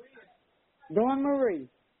 Dawn Marie.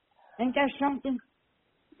 Ain't that something?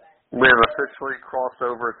 We have officially crossed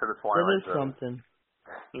over to the Twilight That is Zone. something.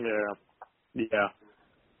 Yeah.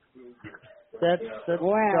 That's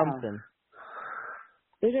wow. something.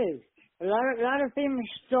 It is. A lot of famous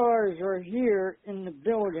stars are here in the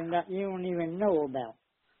building that you don't even know about.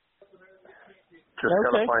 Just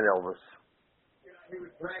gotta find Elvis.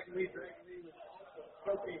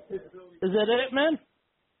 Is that it, man?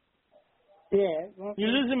 Yeah. You're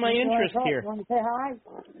losing my interest here. Want to say hi?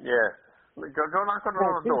 Yeah. Go knock on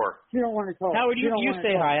the door. You don't want to talk. Howard, you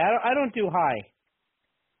say hi. I don't do hi.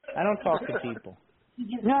 I don't talk to people.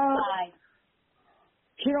 No. Hi.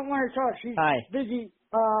 She don't want to talk. She's busy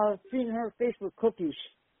feeding her face with cookies.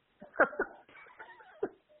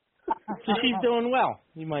 So she's doing well,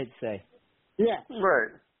 you might say. Yeah.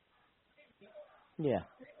 Right. Yeah.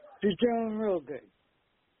 She's doing real good.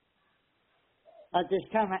 At this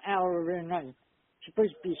time of hour of the night. She's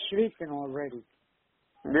supposed to be sleeping already.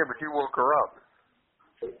 Yeah, but you woke her up.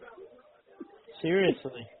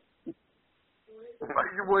 Seriously. Why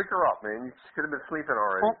did you wake her up, man? You could have been sleeping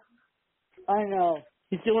already. I know.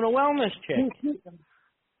 He's doing a wellness check.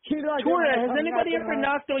 Tora, has anybody ever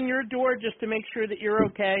knocked on your door just to make sure that you're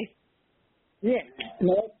okay? Yeah.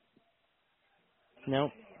 No.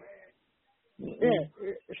 Nope. Yeah.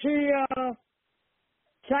 See,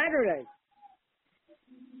 Saturday,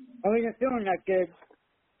 I wasn't feeling that good.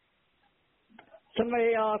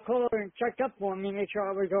 Somebody called and checked up on me, make sure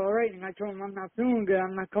I was all right, and I told them I'm not feeling good.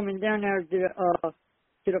 I'm not coming down there to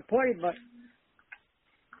the party, but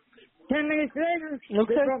 10 minutes later,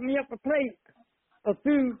 they brought me up a plate of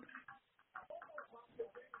food.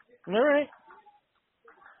 All right.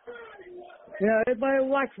 Yeah, everybody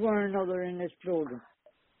watch one another in this building.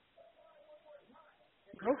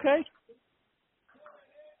 Okay.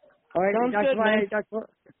 All right, Sounds good, man.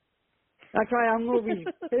 That's why I'm always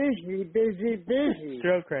busy.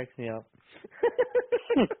 Stroke cracks me up.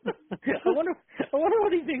 I wonder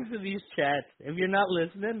what he thinks of these chats. If you're not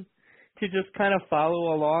listening, to just kind of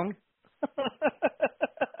follow along. I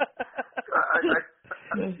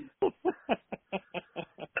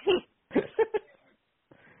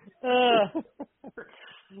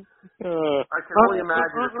can only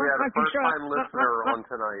imagine if we had a first-time listener on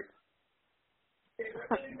tonight.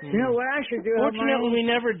 You know what I should do? Fortunately, we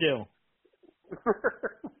never do.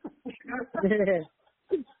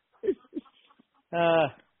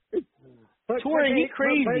 Tori, he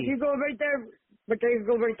crazy. But you go right there. But they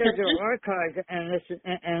go right there to the archives and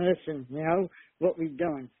listen. You know what we've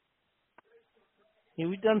done. Yeah,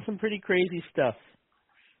 we've done some pretty crazy stuff.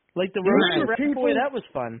 Like the roasting Rat Boy, that was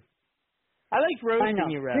fun. I liked roasting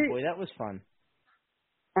you, Rat Boy. That was fun.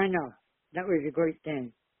 I know. That was a great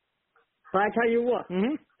thing. But I tell you what,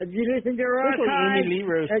 if you listen to our archives... Amy Lee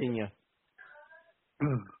roasting you.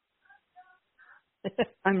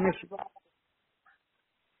 I miss you.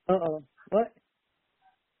 Uh-oh. What?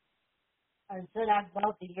 I said I'd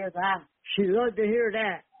love to hear that. She loved to hear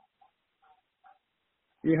that.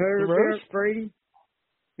 You heard the roast, Brady?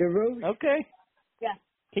 The roast? Okay. Yeah.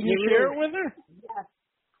 Can you share it with her?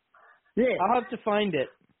 Yeah. I'll have to find it.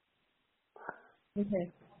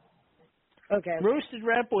 Okay. Okay. Roasted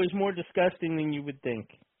Rat Boy is more disgusting than you would think.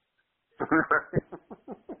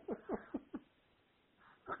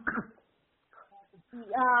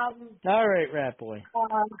 All right, Rat Boy.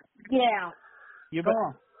 Yeah. You Come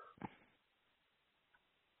on.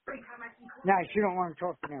 No, she don't want to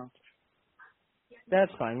talk now.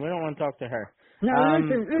 That's fine. We don't want to talk to her. No,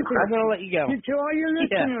 listen. I'm going to let you go. To all your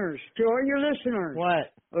listeners. To all your listeners.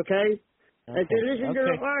 What? Okay? If they listen to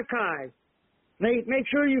the archive, make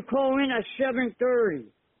sure you call in at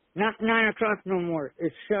 7:30. Not 9 o'clock no more.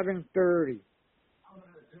 It's 7:30.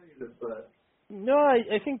 No,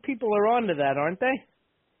 I think people are on to that, aren't they?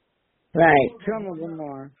 Right. Some of them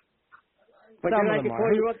are. But Some they of like to them call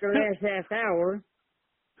are. you up the last half hour.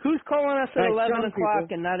 Who's calling us at Like 11 some o'clock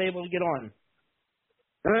people. and not able to get on?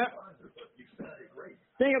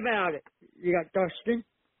 Think about it. You got Dustin.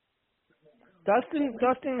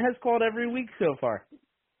 Dustin has called every week so far.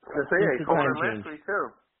 I say, he called in last week,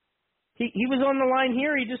 too. He was on the line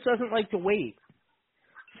here. He just doesn't like to wait.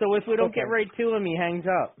 So if we don't get right to him, he hangs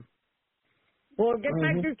up. Well, get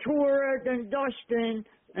back to Tora and Dustin,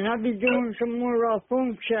 and I'll be doing some more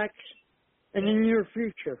phone checks in the near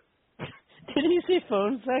future. Did he say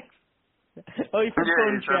phone sex? Oh, he said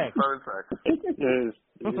phone check. Phone sex.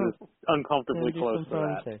 He's uncomfortably close to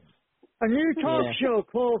that. Sex. A new talk show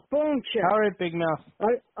called Phone Check. All right, Big Mouth. All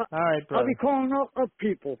right, brother. I'll be calling up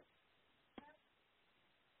people.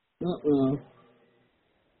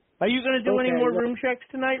 Are you going to do any more room checks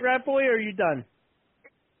tonight, Rat Boy, or are you done?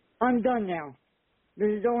 I'm done now. This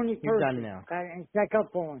is the only person You're done now. I can check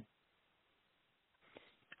up on.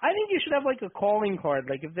 I think you should have like a calling card.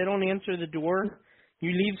 Like if they don't answer the door,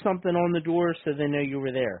 you leave something on the door so they know you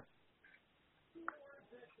were there.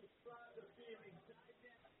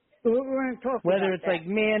 We're going to talk Whether about it's that. like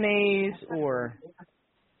mayonnaise or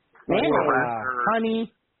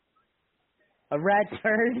honey, a rat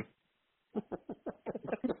turd.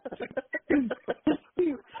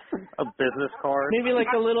 A business card. Maybe like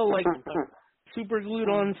a little like super glued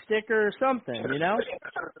on sticker or something, you know?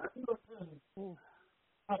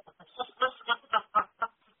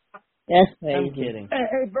 That's I'm kidding.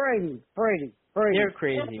 Hey, Brady. You're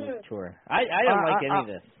crazy, Victoria. I don't like any of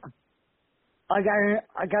this. I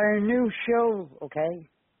got a new show, okay?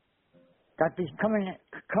 That is coming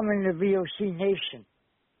to VOC Nation.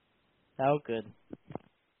 Oh, good.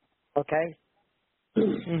 Okay?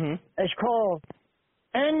 It's called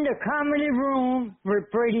In the Comedy Room with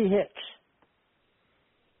Brady Hicks.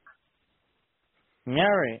 All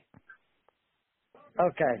right.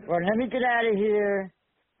 Okay. Well, let me get out of here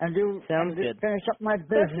and finish up my business.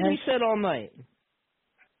 That's what you said all night.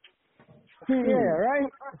 Yeah, right?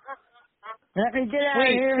 Let me get out of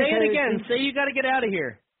here. Wait, say it again. Say you got to get out of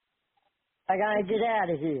here. I got to get out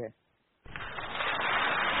of here.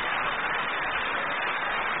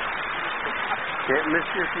 Can't miss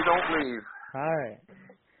you if you don't leave. All right.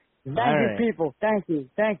 Thank you, people. Thank you.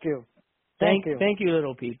 Thank you. Thank you,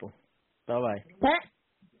 little people. Bye-bye.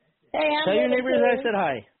 Hey, I'm Tell your little neighbors too. I said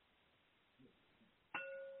hi.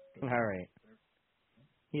 All right.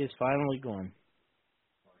 He is finally gone.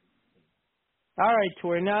 All right,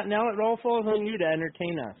 Tori. Now it all falls on you to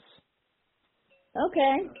entertain us.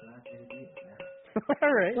 Okay.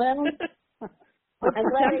 All right. Well, what's I'm the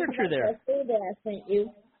glad temperature it's there? that food that I sent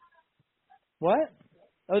you. What?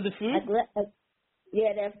 Oh, the food?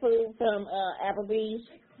 Yeah, that food from Applebee's.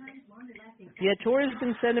 Yeah, Tori's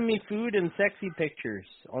been sending me food and sexy pictures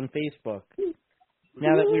on Facebook.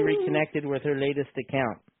 Now that we reconnected with her latest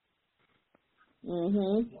account.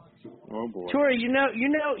 Mhm. Oh boy. Tori, you know,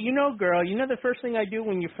 girl. You know the first thing I do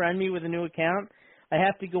when you friend me with a new account, I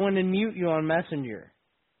have to go in and mute you on Messenger.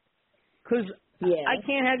 'Cause I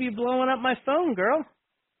can't have you blowing up my phone, girl.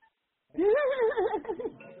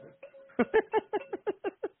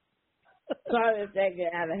 Sorry if that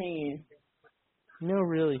get out of hand. No,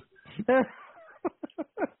 really. I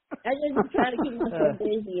just been trying to keep myself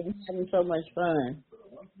busy and having so much fun.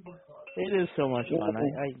 It is so much fun.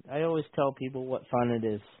 I always tell people what fun it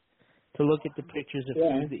is to look at the pictures of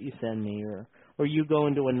food that you send me, or you go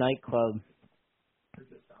into a nightclub.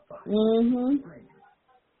 Mhm.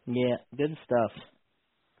 Yeah, good stuff.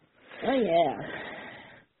 Oh yeah.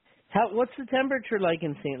 What's the temperature like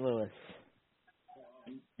in St. Louis?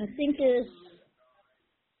 I think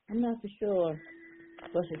I'm not for sure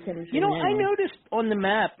what's the temperature. You know, now. I noticed on the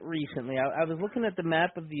map recently, I was looking at the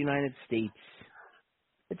map of the United States.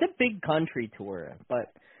 It's a big country, Tora,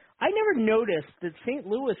 but I never noticed that St.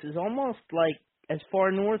 Louis is almost like as far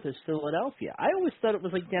north as Philadelphia. I always thought it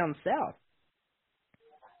was like down south.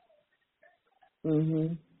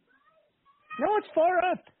 Mhm. No, it's far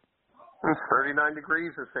up. It's 39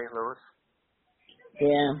 degrees in St. Louis.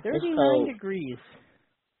 Yeah. 39 degrees.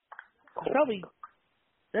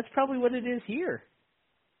 That's probably what it is here.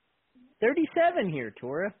 37 here,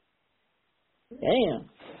 Tora. Damn.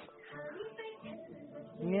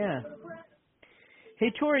 Yeah.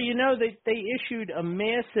 Hey, Tori, you know they issued a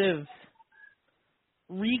massive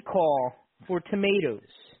recall for tomatoes.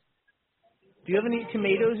 Do you have any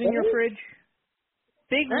tomatoes in your fridge?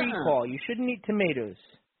 Big recall. You shouldn't eat tomatoes.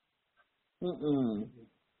 Mm-mm.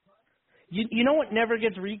 You know what never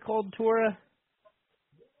gets recalled, Tora?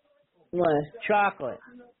 What? Chocolate.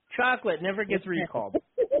 Chocolate never gets recalled.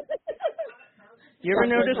 You ever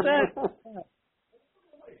notice that?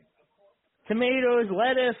 Tomatoes,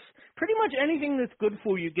 lettuce, pretty much anything that's good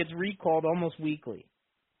for you gets recalled almost weekly.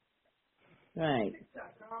 Right.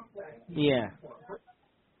 Yeah.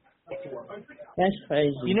 That's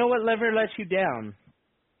crazy. You know what never lets you down?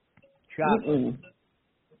 Chocolate. Mm-mm.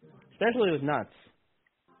 Especially with nuts.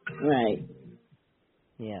 Right.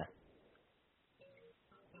 Yeah.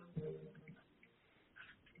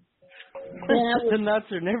 The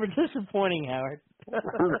nuts are never disappointing, Howard. Can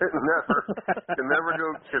never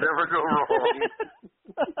go wrong.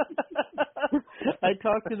 I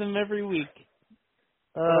talk to them every week.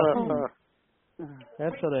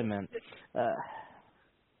 That's what I meant.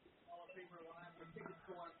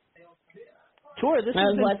 Tor, this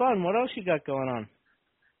has been fun. What else you got going on?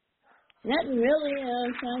 Nothing really.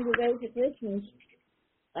 I'm trying to go to Christmas.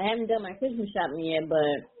 I haven't done my Christmas shopping yet, but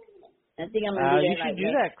I think I'm gonna do that. You should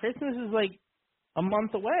do that. Christmas is like a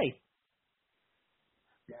month away.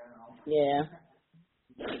 Yeah.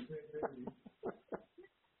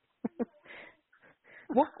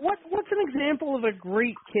 What's an example of a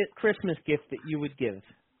great Christmas gift that you would give?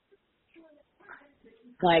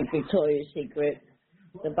 Like Victoria's Secret,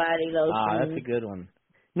 the body lotion. Ah, that's a good one.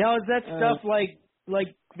 Now, is that stuff like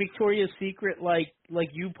Victoria's Secret, like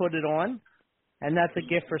you put it on, and that's a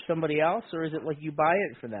gift for somebody else, or is it like you buy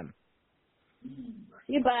it for them?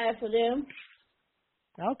 You buy it for them.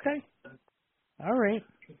 Okay. All right.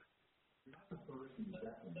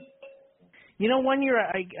 You know, one year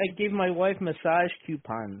I gave my wife massage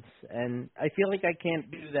coupons, and I feel like I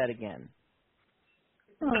can't do that again.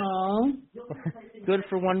 Aww. Good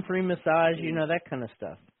for one free massage, you know, that kind of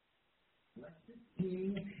stuff.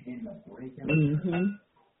 Mhm.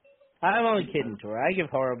 I'm only kidding, Tori. I give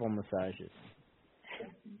horrible massages.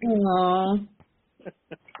 Aww.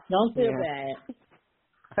 Don't feel bad.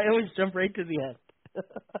 I always jump right to the end.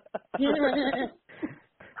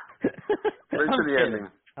 Right to the ending.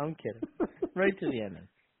 I'm kidding. Right to the ending.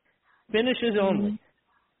 Finishes only.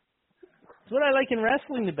 It's what I like in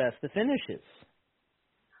wrestling the best, the finishes.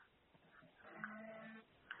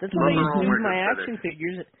 That's why I used to do my action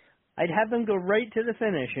figures. I'd have them go right to the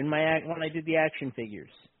finish when I did the action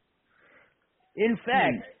figures. In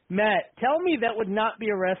fact, Matt, tell me that would not be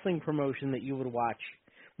a wrestling promotion that you would watch,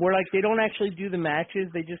 where like they don't actually do the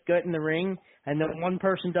matches, they just get in the ring, and then one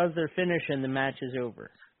person does their finish and the match is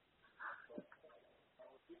over.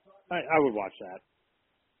 I would watch that.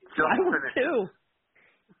 I would too.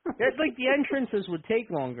 It's like the entrances would take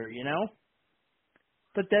longer, you know?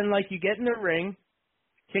 But then, like, you get in the ring,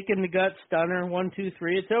 kick in the gut, stunner, 1, 2,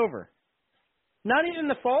 3, it's over. Not even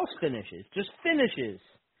the false finishes, just finishes.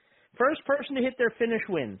 First person to hit their finish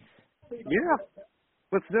wins. Yeah.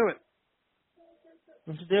 Let's do it.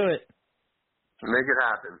 Let's do it. Make it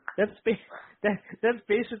happen. That's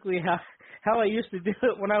basically how I used to do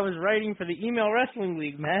it when I was writing for the Email Wrestling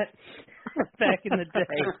League, Matt, back in the day.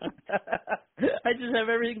 I just have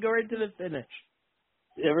everything go right to the finish.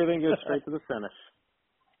 Everything goes straight to the finish.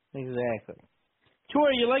 Exactly.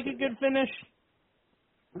 Tori, you like a good finish?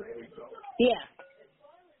 Yeah.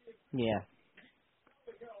 Yeah.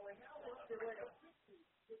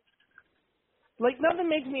 Like, nothing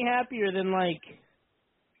makes me happier than, like,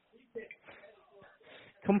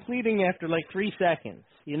 completing after, like, 3 seconds,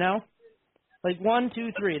 you know? Like, 1,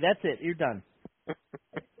 2, 3, that's it, you're done. 1,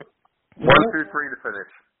 2, 3 to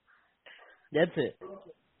finish. That's it.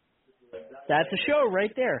 That's a show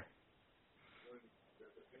right there.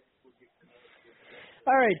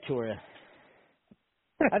 All right, Tora.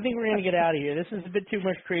 I think we're going to get out of here. This is a bit too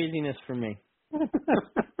much craziness for me.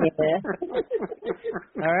 Yeah.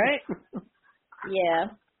 All right? Yeah.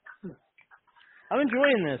 I'm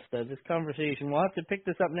enjoying this, though, this conversation. We'll have to pick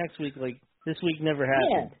this up next week like this week never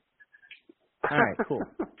happened. Yeah. All right, cool.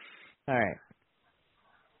 All right.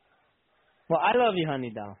 Well, I love you, honey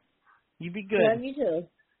doll. You be good. Love you too.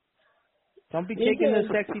 Don't be You taking too.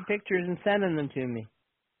 those sexy pictures and sending them to me.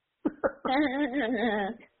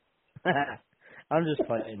 I'm just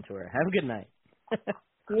playing to her. Have a good night.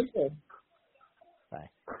 You too. Bye.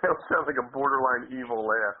 That sounds like a borderline evil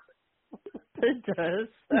laugh. It does.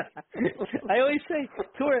 I always say,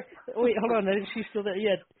 Tora, wait, hold on, is she still there?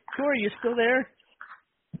 Yeah, Tora, you still there?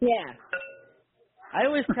 Yeah. I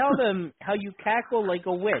always tell them how you cackle like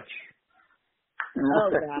a witch.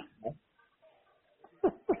 Oh, God.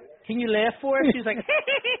 Can you laugh for her? She's like,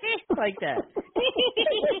 like that.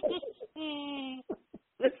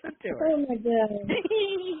 Listen to her. Oh, my God.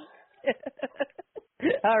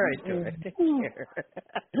 All right, Tora, take care.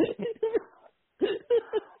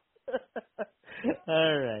 All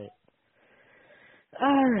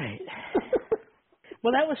right.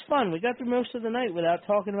 Well, that was fun. We got through most of the night without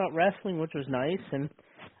talking about wrestling, which was nice. And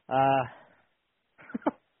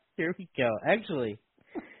here we go. Actually,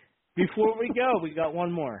 before we go, we got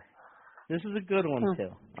one more. This is a good one,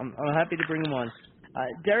 too. I'm happy to bring him on.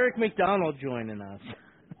 Derek McDonald joining us.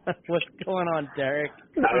 What's going on, Derek?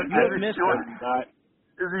 You have missed him.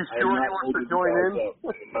 Is he sure he wants to join in?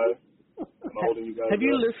 I'm holding you guys Have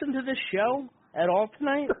you up. listened to this show at all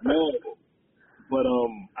tonight? No, but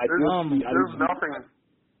there's nothing. There's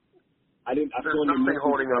nothing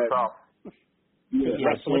holding us up. Yeah,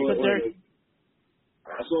 Yeah, I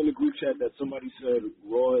saw in the group chat that somebody said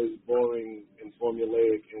Raw is boring and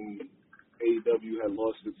formulaic, and AEW had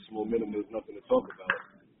lost its momentum. There's nothing to talk about.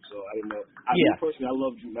 So I didn't know. Me personally, I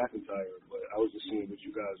love Drew McIntyre, but I was just seeing what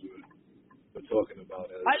you guys were talking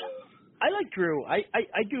about. I like Drew. I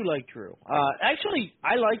do like Drew. Actually,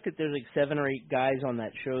 I like that there's like 7 or 8 guys on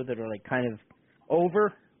that show that are like kind of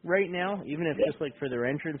over right now, even if just like for their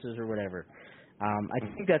entrances or whatever. I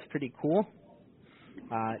think that's pretty cool.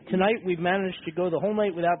 Tonight we've managed to go the whole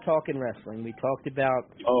night without talking wrestling. We talked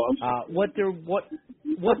about what do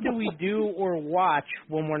we do or watch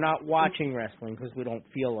when we're not watching wrestling because we don't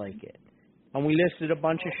feel like it. And we listed a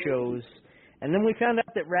bunch of shows. And then we found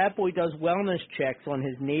out that Rat Boy does wellness checks on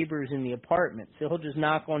his neighbors in the apartment. So he'll just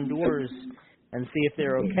knock on doors and see if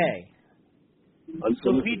they're okay.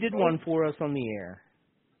 So he did one for us on the air.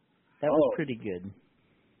 That was pretty good.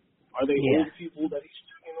 Are they old people that he's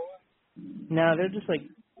checking on? No, they're just like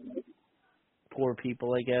poor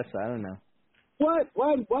people, I guess. I don't know. What?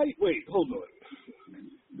 Why? Wait, hold on.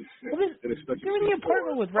 They're in the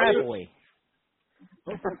apartment with Rat Boy.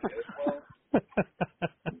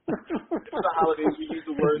 For the holidays, we use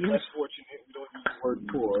the word less fortunate. We don't use the word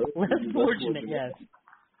poor. Less fortunate, yes.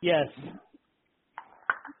 Yes.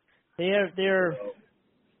 They're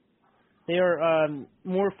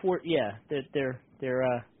more for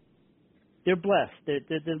they're blessed.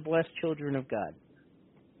 They're the blessed children of God.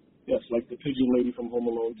 Yes, like the pigeon lady from Home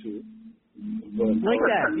Alone 2. Like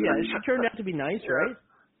that, yeah. She turned out to be nice, right?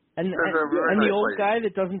 And the old guy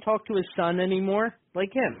that doesn't talk to his son anymore,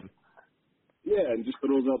 like him. Yeah, and just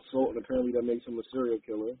throws out salt, and apparently that makes him a serial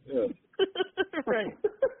killer. Yeah. Right.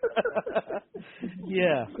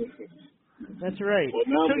 Yeah. That's right. Well,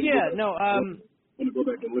 now so I'm going to go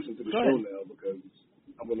back and listen to the show now because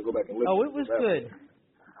I'm going to go back and listen. Oh, it was good.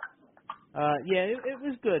 It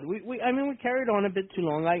was good. We carried on a bit too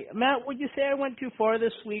long. Matt, would you say I went too far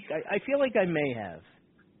this week? I feel like I may have.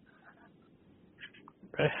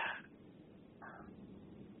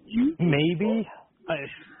 Maybe.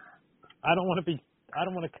 I don't want to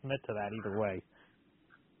commit to that either way.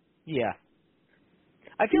 Yeah.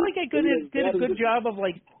 I feel like I did a good job of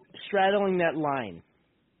like straddling that line.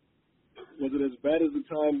 Was it as bad as the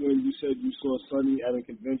time when you said you saw Sunny at a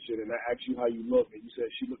convention and I asked you how you look and you said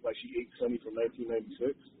she looked like she ate Sunny from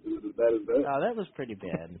 1996? Was it as bad as that? Oh, that was pretty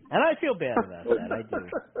bad. And I feel bad about that. I do.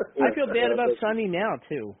 I feel bad about Sunny now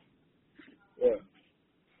too. Yeah.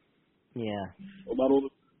 Yeah. What about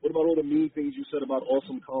all the mean things you said about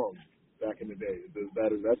Awesome Kong back in the day? Is it as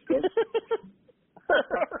bad as that stuff?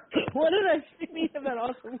 What did I mean about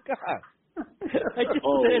Awesome Kong? I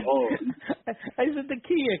said the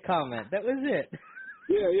Kia comment. That was it.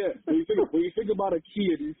 Yeah. When you think about a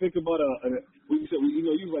Kia, do you think about when you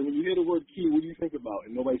hear the word Kia, what do you think about?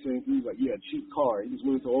 And nobody's saying anything. He's like, yeah, cheap car. He just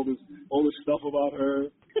went into all this stuff about her.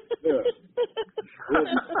 Yeah. I love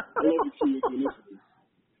the Kia listening.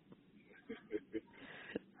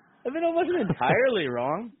 I mean, I wasn't entirely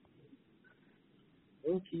wrong.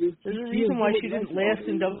 There's a reason why she didn't last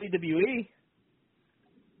in WWE.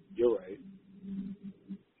 You're right.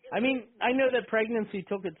 I mean, I know that pregnancy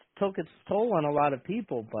took its toll on a lot of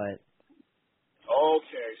people, but.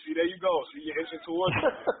 Okay, see, there you go. See, you're inching towards it.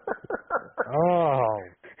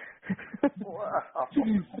 Wow.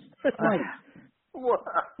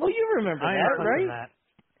 Well, you remember that, right?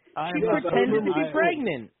 She pretended to be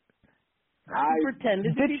pregnant. She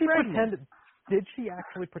pretended to be pregnant. Did she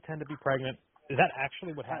actually pretend to be pregnant? Is that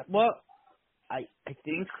actually what happened? Well, I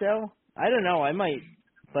think so. I don't know. I might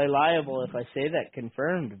play liable if I say that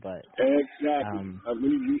confirmed, but exactly. I'm going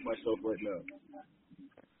to mute myself right now.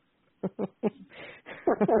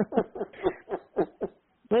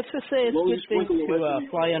 Let's just say it's good thing to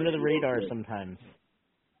fly under the radar sometimes.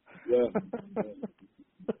 Yeah.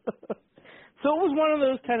 So it was one of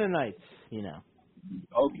those kind of nights, you know.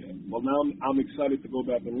 Okay. Well, now I'm excited to go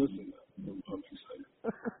back and listen now. I'm excited.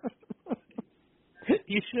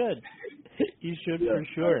 You should. You should for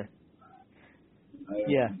sure.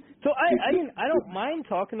 Yeah. So I don't mind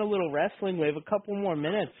talking a little wrestling. We have a couple more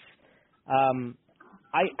minutes.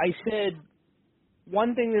 I said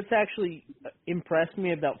one thing that's actually impressed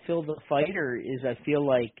me about Phil the Fighter is I feel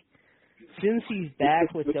like since he's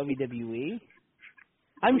back with WWE,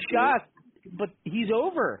 I'm shocked, but he's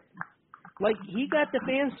over. Like, he got the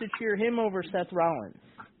fans to cheer him over Seth Rollins.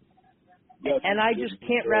 Yes, and I just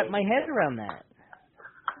can't wrap my head around that.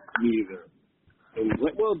 Me either. And,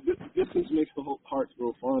 well, distance makes the whole hearts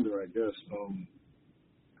grow fonder, I guess.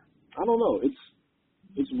 I don't know.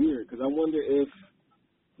 It's weird because I wonder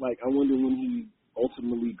when he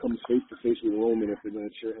ultimately comes face to face with Roman, if they're going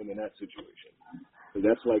to cheer him in that situation.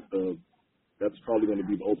 Because that's probably going to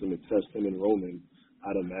be the ultimate test, him and Roman,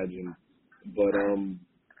 I'd imagine. But I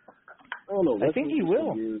don't know. I think he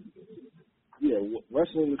will.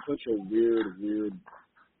 Wrestling is such a weird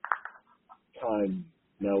time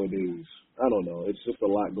nowadays. I don't know. It's just a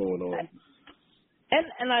lot going on.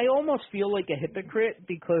 And I almost feel like a hypocrite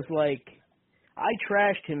because, like, I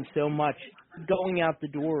trashed him so much going out the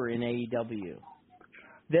door in AEW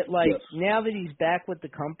that, like, now that he's back with the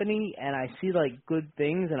company and I see, like, good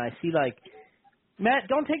things and I see, like, Matt,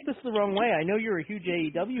 don't take this the wrong way. I know you're a huge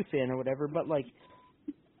AEW fan or whatever, but, like,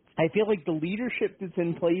 I feel like the leadership that's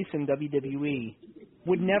in place in WWE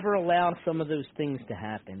would never allow some of those things to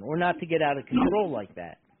happen or not to get out of control like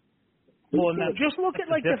that. Well, and just look at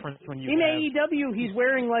like difference when you in have... AEW, he's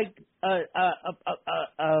wearing like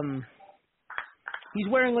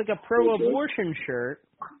a pro-abortion shirt,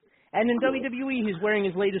 and in WWE, he's wearing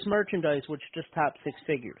his latest merchandise, which just topped 6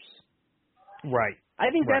 figures. Right. I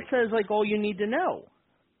think that says like all you need to know.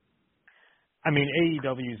 I mean,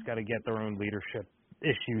 AEW's got to get their own leadership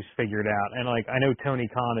issues figured out, and like I know Tony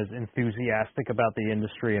Khan is enthusiastic about the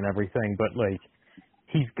industry and everything, but like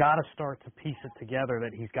he's got to start to piece it together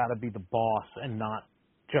that he's got to be the boss and not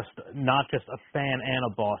just a fan and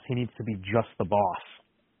a boss. He needs to be just the boss.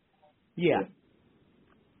 Yeah.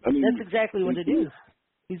 I mean, that's exactly what it is.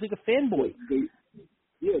 He's like a fanboy. They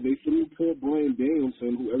threw poor Bryan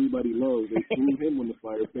Danielson, who everybody loves. They threw him in the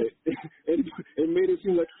fire pit. It made it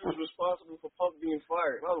seem like he was responsible for Punk being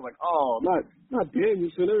fired. I was like, oh, not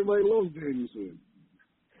Danielson. Everybody loves Danielson.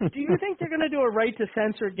 Do you think they're going to do a right to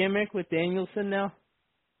censor gimmick with Danielson now?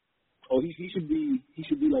 Oh, he should be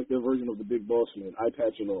like their version of the Big Boss Man, eye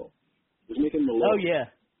patch and all. Just make him the law. Oh yeah,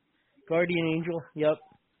 Guardian Angel. Yep.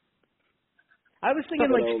 I was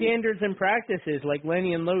thinking like standards and practices, like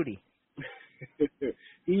Lenny and Lodi.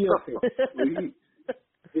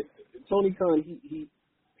 Tony Khan, he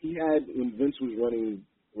had, when Vince was running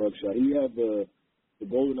Rugshot, he had the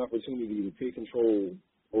golden opportunity to take control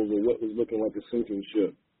over what was looking like a sinking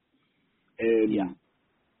ship. And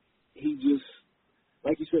he just,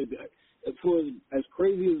 like you said, for as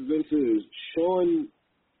crazy as Vince is,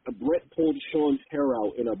 Brett pulled Sean's hair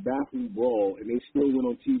out in a bathroom brawl, and they still went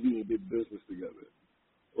on TV and did business together.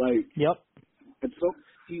 Like, and so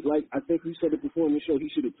I think we said it before in the show. He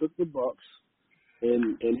should have took the Bucks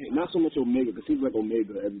and not so much Omega, because it seems like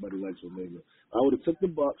Omega, everybody likes Omega. I would have took the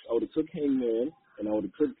Bucks, I would have took Hangman, and I would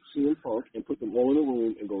have took CM Punk and put them all in a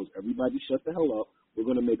room and goes, everybody shut the hell up. We're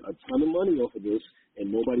going to make a ton of money off of this,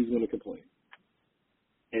 and nobody's going to complain.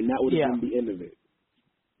 And that would have been the end of it.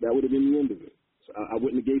 That would have been the end of it. So I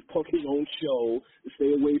wouldn't have gave Punk his own show to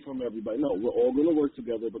stay away from everybody. No, we're all going to work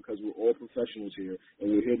together because we're all professionals here,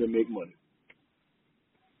 and we're here to make money.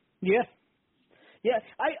 Yeah. Yeah,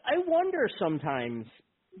 I wonder sometimes,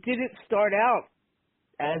 did it start out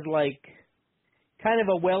as like kind of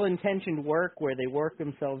a well-intentioned work where they work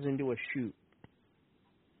themselves into a shoot?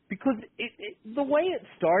 Because the way it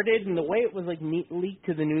started and the way it was like leaked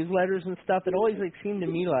to the newsletters and stuff, it always like seemed to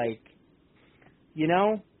me like, you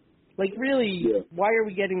know, like really, why are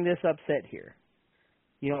we getting this upset here?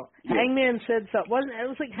 You know, Hangman said something. It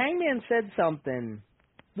was like Hangman said something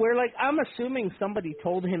where like I'm assuming somebody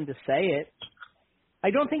told him to say it. I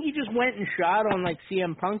don't think he just went and shot on like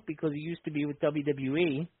CM Punk because he used to be with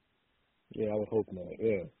WWE. Yeah, I would hope not.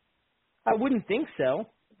 Yeah, I wouldn't think so.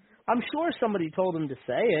 I'm sure somebody told him to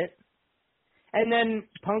say it. And then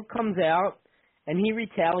Punk comes out and he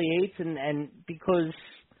retaliates and because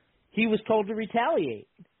he was told to retaliate.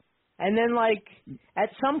 And then like at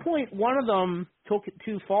some point one of them took it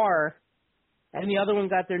too far and the other one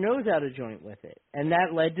got their nose out of joint with it. And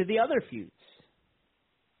that led to the other feuds.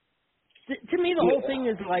 To me, the whole thing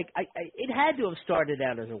is like, it had to have started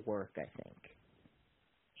out as a work, I think.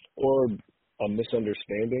 Or a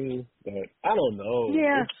misunderstanding that, I don't know.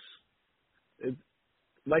 Yeah. It's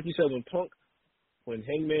like you said, when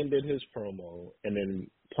Hangman did his promo and then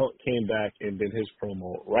Punk came back and did his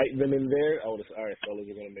promo, right then and there, I would have said, all right, fellas,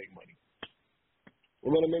 we're going to make money.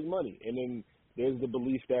 We're going to make money. And then there's the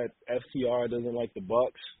belief that FTR doesn't like the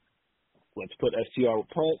Bucks. Let's put FTR with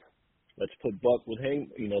Punk. Let's put the Bucks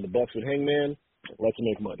with Hangman. Let's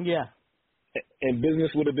make money. Yeah. And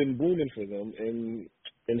business would have been booming for them. And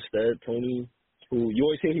instead, Tony, who you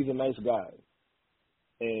always hear he's a nice guy.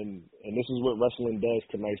 And this is what wrestling does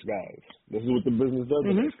to nice guys. This is what the business does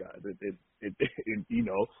to nice guys. It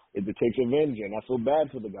takes advantage. And I feel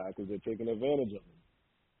bad for the guy because they're taking advantage of him.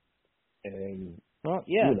 And,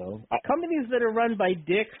 companies that are run by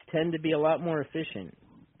dicks tend to be a lot more efficient.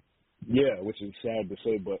 Yeah, which is sad to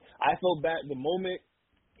say, but I felt bad the moment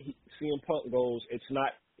CM Punk goes, it's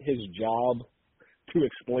not his job to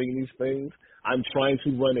explain these things. I'm trying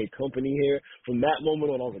to run a company here. From that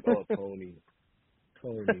moment on, I was like, oh, Tony.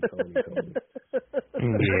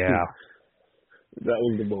 Yeah. That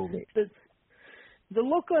was the moment. The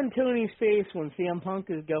look on Tony's face when CM Punk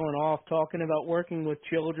is going off, talking about working with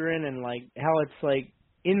children and, like, how it's, like,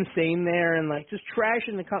 insane there and, like, just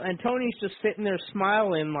trashing and Tony's just sitting there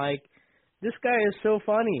smiling like, this guy is so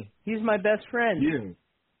funny. He's my best friend.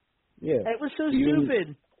 Yeah. It was so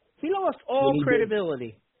stupid. He lost all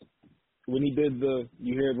credibility. When he did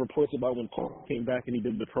you hear reports about when Punk came back and he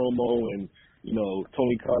did the promo and,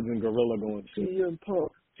 Tony Khan and Gorilla going, CM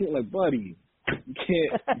Punk. Like, buddy, you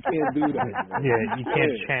can't do that. Yeah, you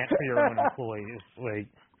can't chant for your own employees. Like,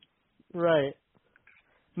 right.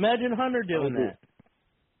 Imagine Hunter doing that.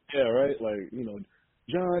 Yeah, right? Like,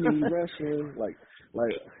 Johnny wrestling, like I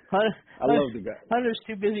love the guy. Hunter's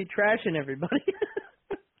too busy trashing everybody.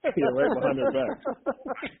 Yeah, right behind their back.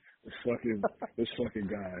 This fucking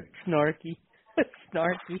guy. Snarky.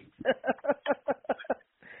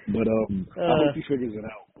 But I hope he figures it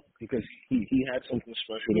out because he had something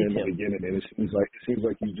special in the beginning, and it seems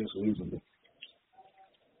like he's just losing it.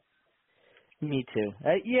 Me too.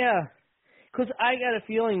 Yeah, because I got a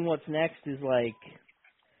feeling what's next is like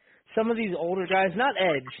some of these older guys, not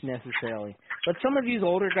Edge necessarily, but some of these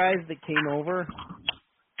older guys that came over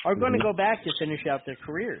are going to go back to finish out their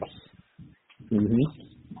careers. And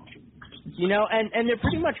they're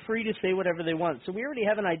pretty much free to say whatever they want. So we already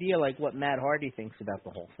have an idea like what Matt Hardy thinks about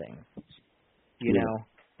the whole thing.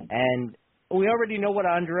 And we already know what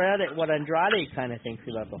Andrade kind of thinks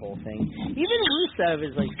about the whole thing. Even Rusev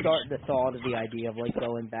is like starting to thaw to the idea of like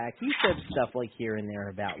going back. He said stuff like here and there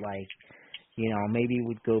about like, maybe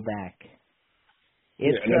we'd go back.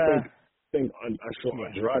 It's, I think I saw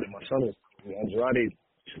Andrade. My son was Andrade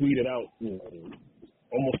tweeted out,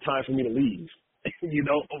 almost time for me to leave,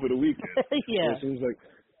 over the weekend. Yeah. So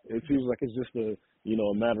it seems like it's just a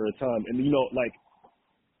matter of time. And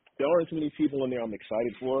there aren't too many people in there I'm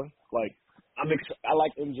excited for. Like I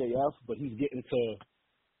like MJF, but he's getting to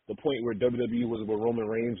the point where WWE was with Roman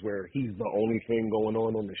Reigns, where he's the only thing going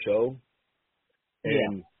on the show.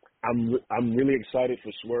 And I'm really excited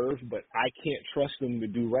for Swerve, but I can't trust them to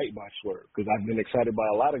do right by Swerve because I've been excited by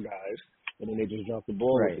a lot of guys, and then they just dropped the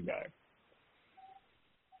ball with the guy.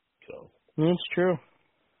 So it's true.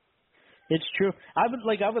 It's true. I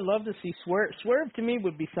would love to see Swerve. Swerve to me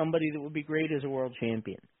would be somebody that would be great as a world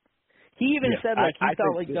champion. He even said he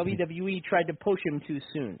felt like WWE tried to push him too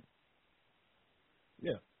soon.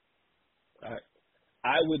 Yeah.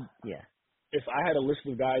 I would. Yeah. If I had a list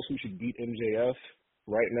of guys who should beat MJF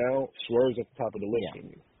right now, Swerve's at the top of the list for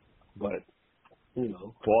me. But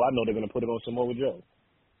for all I know, they're going to put it on Samoa Joe.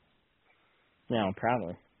 No,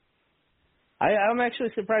 probably. I'm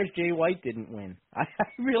actually surprised Jay White didn't win. I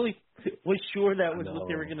really was sure that was what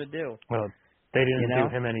they were going to do. Well, they didn't do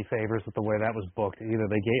him any favors with the way that was booked either.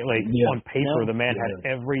 They gave on paper the man had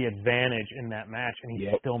every advantage in that match, and he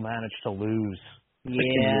still managed to lose.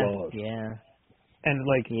 Yeah. And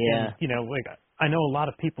I know a lot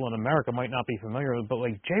of people in America might not be familiar with, but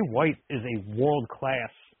Jay White is a world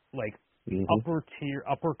class upper tier,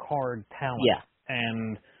 upper card talent. Yeah.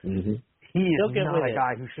 And he is not a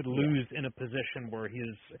guy who should lose in a position where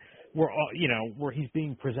where he's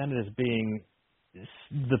being presented as being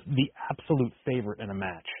the absolute favorite in a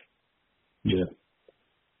match. Yeah.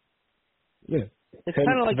 Yeah. It's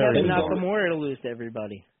kind of like having Nakamura to lose to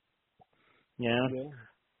everybody. Yeah.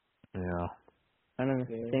 I don't know,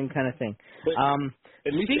 same kind of thing.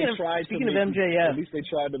 At least speaking of MJF, at least they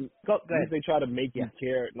try to. At least they try to make you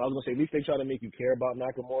care. And I was gonna say, at least they try to make you care about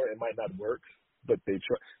Nakamura. It might not work, but they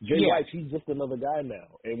try. Jay White, he's just another guy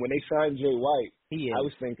now. And when they signed Jay White, I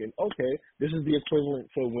was thinking, okay, this is the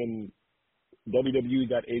equivalent to when WWE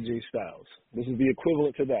got AJ Styles. This is the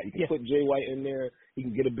equivalent to that. You can put Jay White in there. He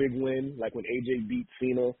can get a big win, like when AJ beat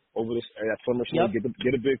Cena over at SummerSlam.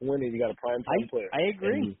 Get a big win, and you got a prime time player. I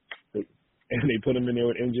agree. And they put him in there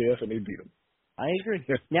with MJF, and they beat him. I agree.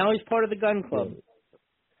 Now he's part of the Gun Club.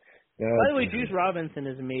 Yeah, by the way, Juice Robinson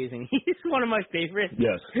is amazing. He's one of my favorites.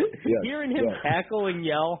 Yes. Hearing him tackle and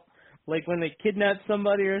yell, like when they kidnap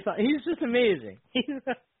somebody or something, he's just amazing.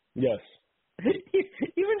 Yes.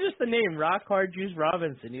 Even just the name, Rock Hard Juice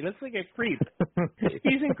Robinson, he looks like a creep.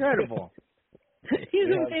 He's incredible.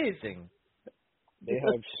 He's amazing. They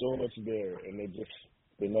have so much there, and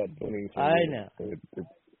they're not doing anything. I know.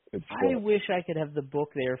 I wish I could have the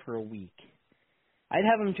book there for a week. I'd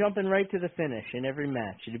have him jumping right to the finish in every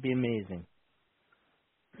match. It'd be amazing.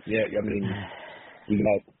 Yeah, I mean, you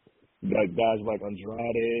got guys like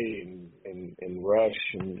Andrade and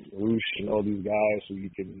Rush and Roosh and all these guys who you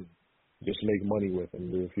can just make money with,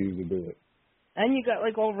 and they refuse to do it. And you got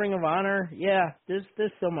all Ring of Honor. Yeah, there's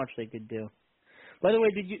so much they could do. By the way,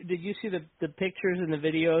 did you see the pictures and the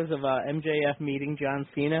videos of MJF meeting John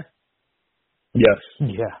Cena? Yes.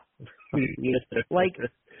 Yeah.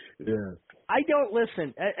 I don't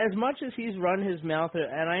listen. As much as he's run his mouth,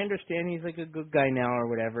 and I understand he's a good guy now or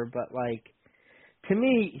whatever, but to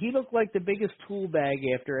me, he looked like the biggest tool bag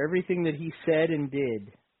after everything that he said and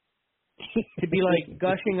did. To be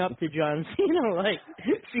gushing up to John Cena,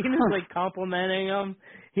 Cena's complimenting him.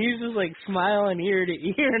 He's just smiling ear to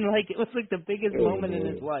ear, and it was the biggest moment in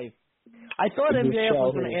his life. I thought MJF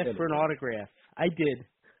was going to ask for an autograph. I did.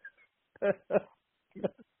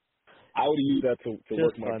 I would use that to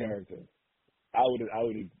work my character. I would have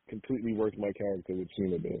completely worked my character with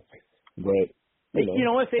Cena there. But if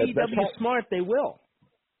AEW is smart, they will.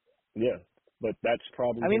 Yeah, but that's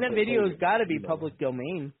probably. I mean, that video's got to be public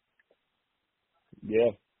domain.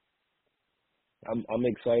 Yeah, I'm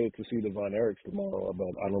excited to see the Von Erichs tomorrow,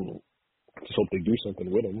 but I don't know. Just hope they do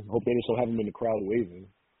something with him. Hope they just don't have him in the crowd waving.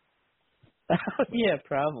 Yeah,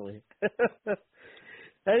 probably.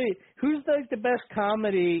 I mean, who's the best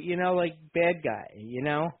comedy, bad guy,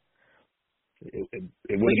 It if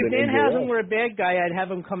Danhausen were a bad guy, I'd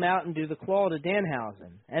have him come out and do the claw to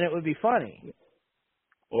Danhausen, and it would be funny.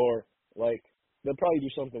 Or, they'll probably do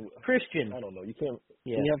something. Christian. I don't know. You can't.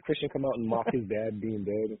 Can you have Christian come out and mock his dad being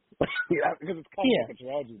dead? Because it's kind of like a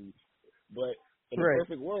tragedy. But in a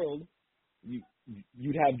perfect world,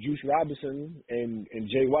 you'd have Juice Robinson and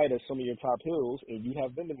Jay White as some of your top heels, and you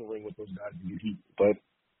have them in the ring with those guys to get heat. But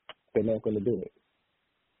they're not going to do it.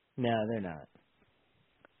 No, they're not.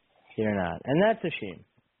 They're not. And that's a shame.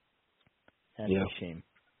 That's a shame.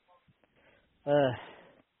 I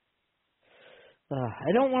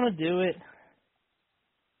don't want to do it.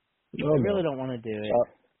 No, I really don't want to do it.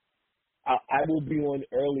 I will be on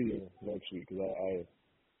earlier next week because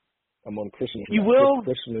I'm on Christmas. You will?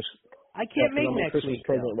 Christmas. I can't make I'm next Christmas week.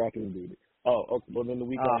 present wrapping duty. Oh, okay. Well, then the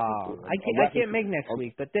week after. I can't make next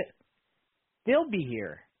week, but they'll be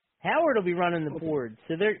here. Howard will be running the board,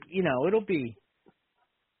 so they're it'll be.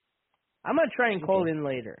 I'm gonna try and call in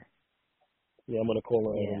later. Yeah, I'm gonna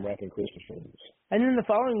call in and wrapping Christmas presents. And then the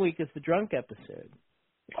following week is the drunk episode.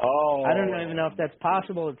 Oh. I don't even know if that's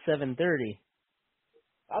possible at 7:30.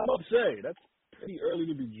 I'm about to say that's pretty early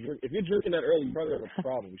to be drinking. If you're drinking that early, you probably have a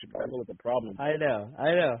problem. You should probably know what the problem is. I know.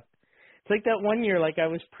 It's like that one year, like I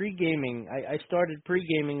was pre-gaming. I started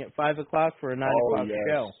pre-gaming at 5 o'clock for a 9 o'clock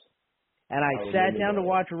show. And I sat down to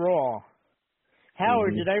watch Raw.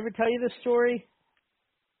 Howard, did I ever tell you this story?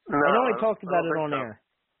 No, I know I talked about it on so. air.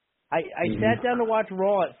 I sat down to watch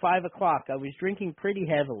Raw at 5 o'clock. I was drinking pretty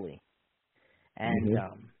heavily. And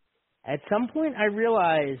at some point I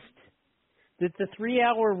realized that the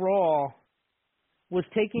 3-hour Raw was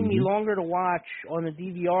taking me longer to watch on the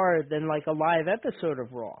DVR than like a live episode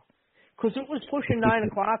of Raw. Because it was pushing 9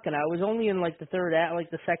 o'clock and I was only in like the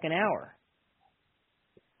second hour.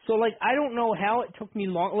 So like I don't know how it took me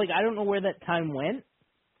long. Like I don't know where that time went.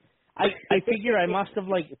 I figure I must have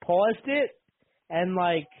like paused it and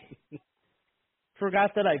like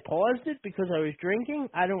forgot that I paused it because I was drinking.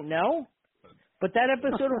 I don't know. But that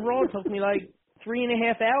episode of Raw took me like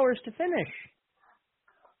 3.5 hours to finish.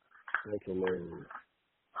 That's hilarious.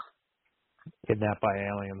 Kidnapped by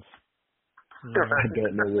aliens. I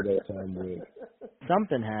don't know where that time went.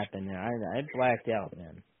 Something happened there. I blacked out,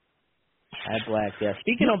 man. I blacked out.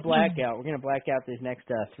 Speaking of blackout, we're gonna black out these next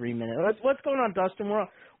 3 minutes. What's going on, Dustin? We're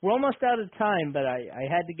almost out of time, but I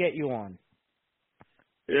had to get you on.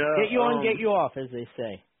 Yeah. Get you on, get you off, as they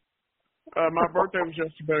say. My birthday was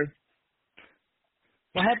yesterday.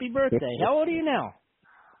 Well, happy birthday. How old are you now?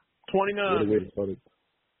 29.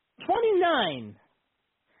 29.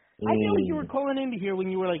 I knew you were calling into here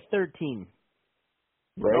when you were like 13.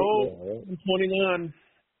 Right? No, I'm 29.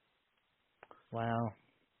 Wow.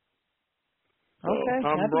 So, okay,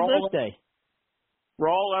 happy birthday.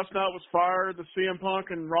 Raw last night was fire. The CM Punk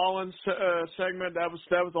and Rollins segment, that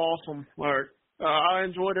was awesome. Like, I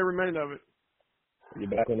enjoyed every minute of it. You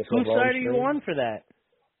back on the Whose side are you on for that?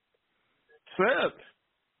 Seth.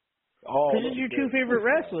 This is your two favorite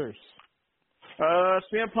wrestlers.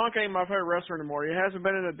 CM Punk ain't my favorite wrestler anymore. He hasn't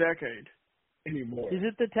been in a decade anymore. Is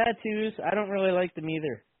it the tattoos? I don't really like them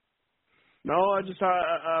either. No, I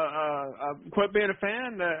quit being a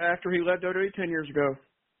fan after he left WWE 10 years ago.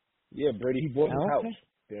 Yeah, Brady, he bought his house.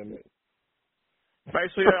 Damn it.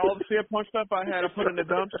 Basically, all the CM Punk stuff I had, I put in the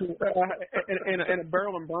dumpster in a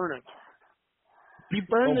barrel and burn it. You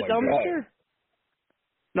burned the dumpster? God.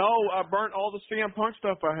 No, I burnt all the CM Punk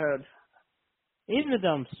stuff I had. In the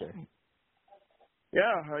dumpster?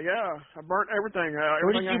 Yeah. I burnt everything.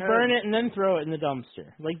 Or did you burn it and then throw it in the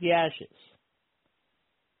dumpster, like the ashes?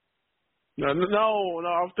 No. I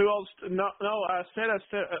was through all. No. I said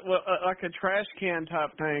like a trash can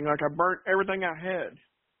type thing. Like I burnt everything I had.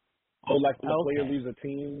 Oh, like when the player leaves a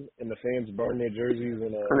team and the fans burn their jerseys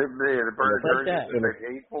and they burn their jerseys and they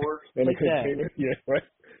ate for in like a container. Yeah, right.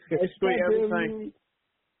 Basically everything.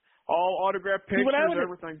 All autographed pictures,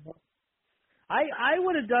 everything. I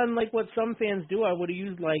would have done like what some fans do. I would have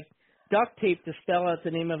used like duct tape to spell out the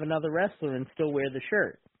name of another wrestler and still wear the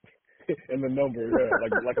shirt. And the number,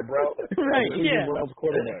 like a Brown, right? Like yeah, Brown's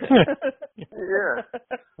quarterback. That's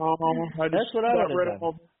what I would have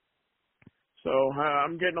done. So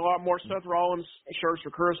I'm getting a lot more Seth Rollins shirts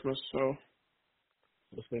for Christmas. So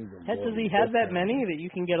does he have that many that you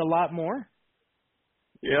can get a lot more?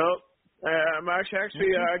 Yep. I'm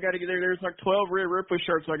actually I got to get there. There's like 12 Rhea Ripley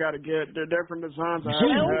shirts I got to get. They're different designs.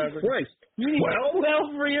 Jesus Christ! You need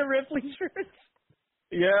 12 Rhea Ripley shirts?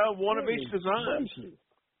 Yeah, one of each design.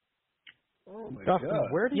 Oh my Dustin,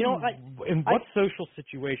 God! Where do in what social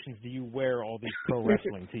situations do you wear all these pro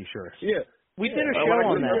wrestling T-shirts? Yeah, we did a show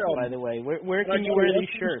on that, by the way. Where can you wear these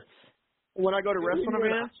shirts? When I go to wrestling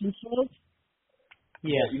events.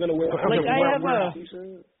 Yeah, you're gonna wear. Like I have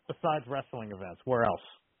besides wrestling events, where else?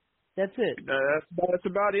 That's it. That's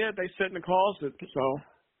about it. They sit in the closet. So,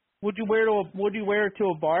 would you wear it to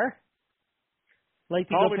a bar? Like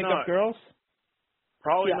to Probably go pick not. up girls?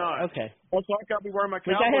 Probably not. Okay. Also, I got to be wearing my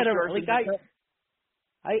Cowboys jersey.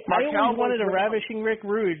 I always wanted a Ravishing Rick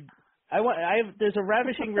Rude. There's a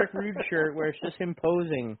Ravishing Rick Rude shirt where it's just him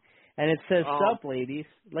posing, and it says "Sup, ladies."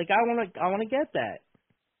 Like I want to get that.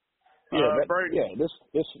 Brady. There's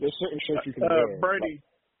certain shirts you can wear. Brady.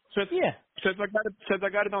 Since I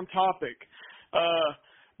got it on topic,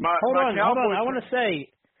 hold on. I want to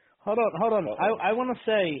say, hold on. I want to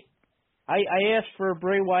say, I asked for a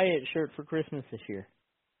Bray Wyatt shirt for Christmas this year.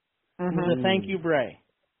 It was a thank you, Bray.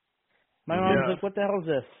 My mom's like, what the hell is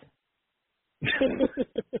this?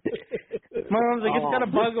 My mom's like, it's got a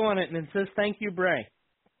bug on it, and it says thank you, Bray.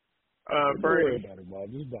 Brady. Don't worry about it,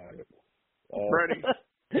 Bob. Just buy it. Brady.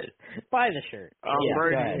 Buy the shirt.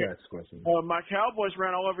 Brady. My Cowboys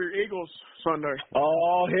ran all over your Eagles Sunday.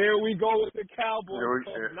 Oh, here we go with the Cowboys.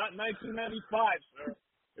 Not 1995, sir.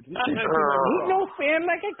 It's not 1995. Ain't no fan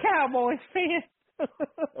like a Cowboys fan.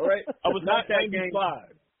 All right. I was not at that game.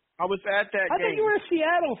 I was at that game. I thought you were a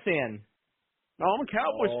Seattle fan. No, I'm a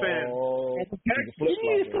Cowboys fan. Didn't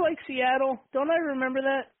you used to like Seattle? Don't I remember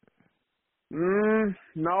that?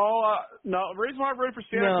 No. The reason why I rooted for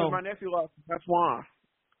Seattle is my nephew left. That's why.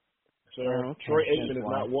 Sir, Troy Aikman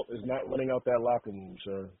is not running out that locker room,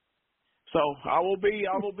 sir. So I will be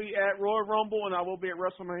at Royal Rumble and I will be at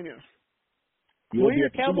WrestleMania. Wear your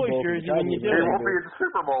Cowboys jersey when you do it. You won't be at the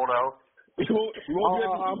Super Bowl, though. You won't be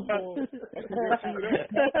at the Super Bowl.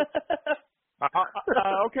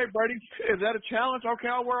 Okay, Brady, is that a challenge? Okay,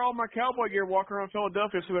 I'll wear all my cowboy gear, walk around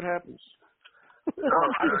Philadelphia, see what happens.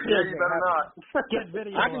 Yeah, you better not. Get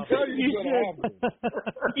video. I can tell you what's going to happen.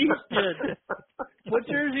 You should. What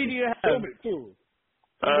jersey do you have? Film it, too.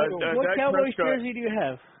 What Dak Cowboys Prescott. jersey do you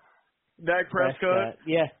have? Dak Prescott.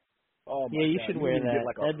 Yeah. Oh yeah, you God. should wear that.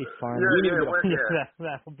 That'd be fun.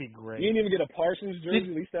 That would be great. You didn't even get a Parsons jersey.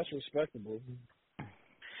 At least that's respectable.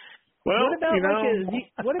 Well,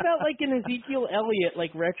 what about like an Ezekiel Elliott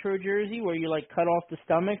like retro jersey where you like cut off the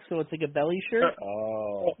stomach so it's like a belly shirt?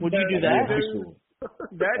 Would you do that?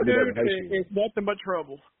 That dude is nothing but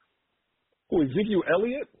trouble. Who, Ezekiel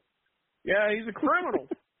Elliott? Yeah, he's a criminal.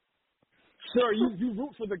 Sir, you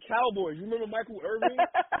root for the Cowboys. You remember Michael Irvin?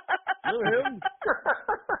 Remember him?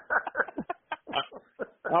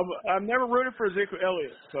 I've never rooted for Ezekiel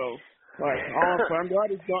Elliott, so honestly, I'm glad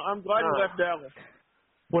he left Dallas.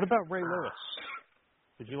 What about Ray Lewis?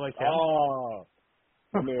 Did you like him? Oh,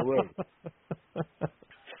 I mean, Ray.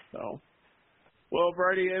 So, well,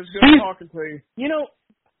 Brady, it was good talking to you. You know,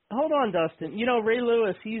 hold on, Dustin. You know, Ray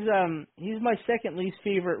Lewis, he's my second least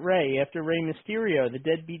favorite Ray after Rey Mysterio, the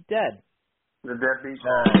Deadbeat Dead. The Deadbeat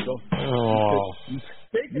Dead.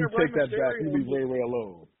 You take that back. You leave Ray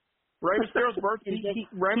alone. Rey Mysterio's birthday. Was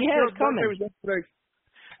yesterday.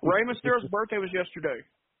 Rey Mysterio's birthday was yesterday.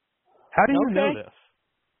 How do you know this?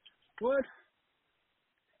 What?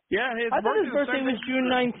 Yeah, I thought his birthday was June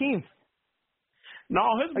 19th.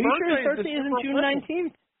 No, his birthday. Are you sure his birthday isn't June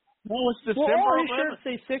 19th? No, it's December 11th. Well, all his shirts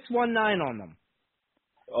say 619 on them.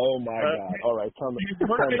 Oh my God! All right, time to put the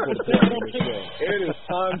plug on the show. It is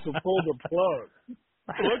time to pull the plug.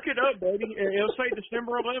 Look it up, baby. It'll say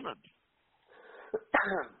December 11th.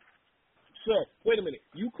 Sir, wait a minute.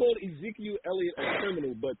 You called Ezekiel Elliott a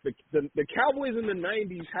criminal, but the Cowboys in the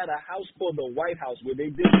 90s had a house called the White House where they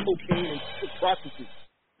did cocaine and prostitutes.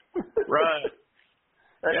 Right.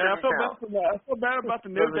 Yeah, I feel bad about the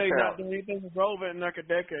New Day not doing anything relevant in like a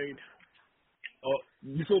decade. Oh,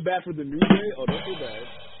 you feel bad for the New Day? Oh, don't feel bad.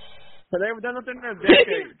 But they haven't done nothing in a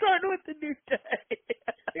decade. Starting with the New Day.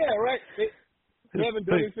 Yeah, right. They haven't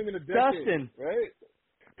done anything in a decade.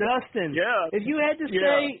 Dustin. Yeah. If you had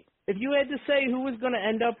to say who was going to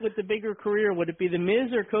end up with the bigger career, would it be The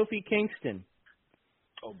Miz or Kofi Kingston?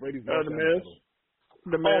 Oh, Brady's lost The that Miz. battle.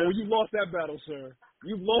 The Miz. Oh, well, you lost that battle, sir.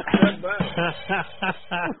 You've lost that battle.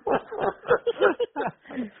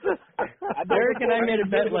 Eric and I made a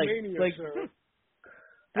bet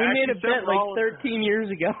we made a bet like 13 years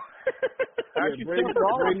ago. Actually, Brady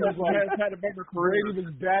has had a better career. Brady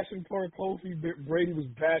was bashing poor Kofi. Brady was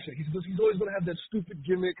bashing. He's always going to have that stupid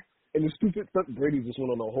gimmick and the stupid stuff. Brady just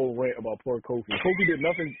went on a whole rant about poor Kofi. Kofi did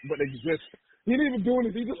nothing but exist. He didn't even do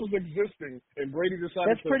anything. He just was existing. And Brady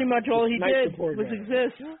decided That's pretty much all he did was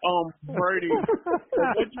exist. Brady,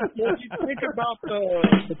 what do you think about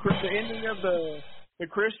the ending of the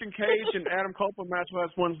Christian Cage and Adam Copeland match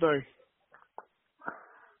last Wednesday?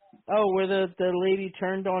 Oh, where the lady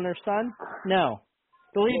turned on her son? No.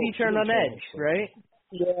 The lady turned on Edge, right?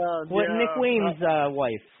 Yeah. Nick Wayne's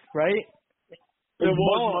wife, right? It was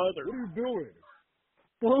mother. What are you doing?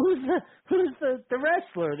 Well, who's the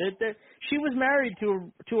wrestler? She was married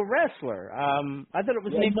to a wrestler. I thought it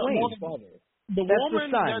was Nick Wayne. The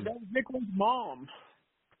woman that was Nick Wayne's mom.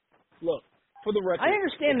 Look, for the record, I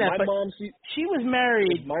understand that, but mom, she was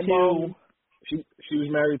married my to. Mom, she was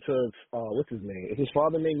married to what's his name? Is his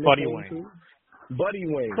father named Buddy Nick Wayne? Too? Buddy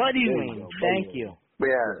Wayne. Buddy Wayne. Thank you.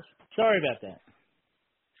 Yeah. Sorry about that.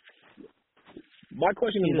 My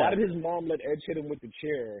question is, why did his mom let Edge hit him with the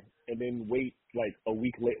chair and then wait like a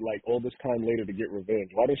week late, like all this time later to get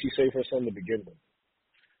revenge? Why didn't she save her son to begin with?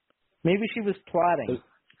 Maybe she was plotting.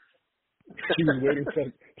 She was waiting for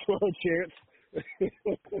her chance.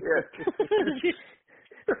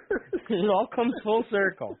 It all comes full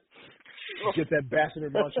circle. Get that bastard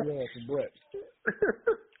in Montreal from Brett.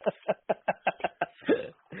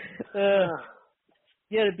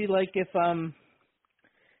 Yeah, it'd be like if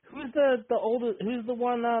who's the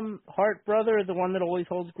one Hart brother, the one that always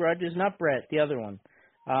holds grudges? Not Brett, the other one.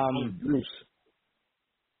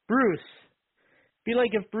 Bruce. Be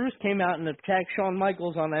like if Bruce came out and attacked Shawn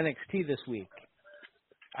Michaels on NXT this week.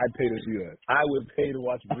 I'd pay to see that. I would pay to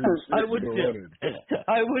watch Bruce. I would too.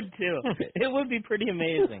 I would too. It would be pretty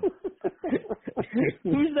amazing.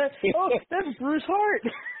 Who's that? Oh, that's Bruce Hart.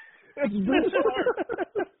 That's Bruce Hart.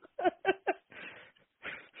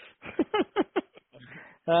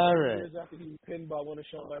 All right. Years after he was pinned by one of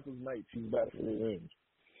Shawn Michaels' knights, he's back for revenge.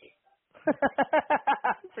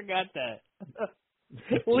 I forgot that.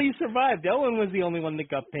 Well, he survived. Owen was the only one that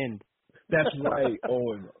got pinned. That's right,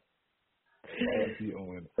 Owen.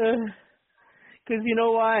 Owen. Because you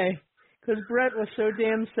know why? Because Brett was so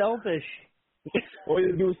damn selfish. All you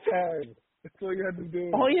had to do was tag. That's all you had to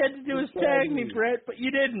do. All you had to do was tag me, Brett, but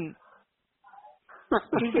you didn't.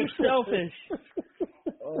 You're selfish.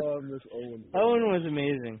 Oh, I miss Owen. Owen was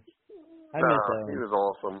amazing. I miss Owen. He was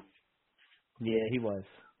awesome. Yeah, he was.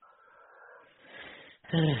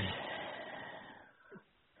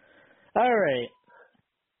 All right.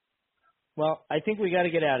 Well, I think we got to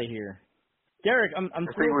get out of here. Derek, I'm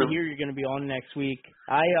thrilled to hear you're going to be on next week.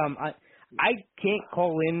 I can't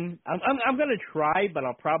call in. I'm going to try, but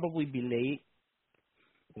I'll probably be late.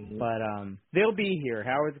 Mm-hmm. But they'll be here.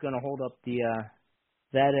 Howard's going to hold up the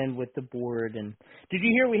that end with the board. And did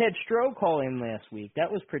you hear we had Stro call in last week?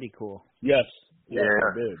 That was pretty cool. Yes. Yeah,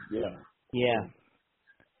 I did. Yeah. Yeah.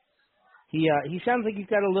 He sounds like he's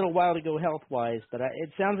got a little while to go health-wise, but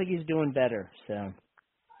it sounds like he's doing better. So.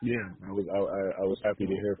 Yeah, I was happy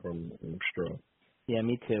to hear from Stro. Yeah,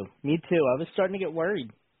 me too. Me too. I was starting to get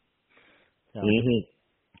worried. So. Mm-hmm.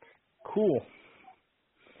 Cool.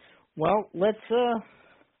 Well, let's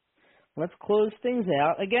close things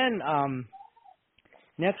out again.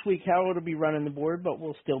 Next week, Howard will be running the board, but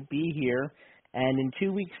we'll still be here. And in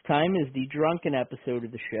 2 weeks' time is the drunken episode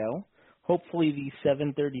of the show. Hopefully, the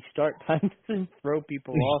 7:30 start time doesn't throw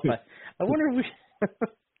people off. I wonder if we.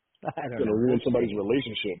 I don't know. It's gonna ruin somebody's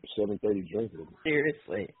relationship. 7:30 drinking.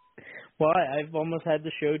 Seriously. Well, I've almost had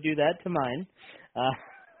the show do that to mine.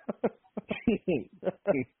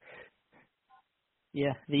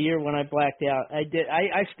 Yeah, the year when I blacked out, I did.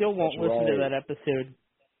 I still won't listen to that episode.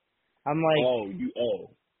 I'm like,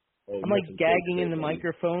 I'm like gagging in the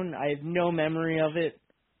microphone. I have no memory of it.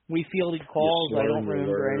 We fielded calls. I don't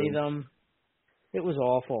remember any of them. It was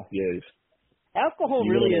awful. Yes. Alcohol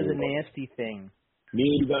really is a nasty thing. Me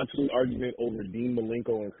and you got into an argument over Dean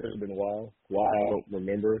Malenko and Chris Benoit. Why I don't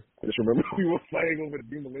remember. I just remember we were fighting over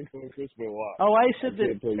Dean Malenko and Chris Benoit. Oh, I said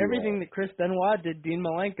that everything that Chris Benoit did, Dean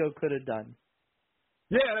Malenko could have done.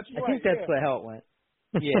 Yeah, that's right. I think that's how it went.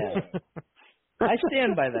 Yeah. I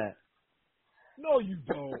stand by that. No, you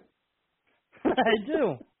don't. I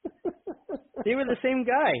do. They were the same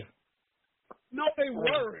guy. No, they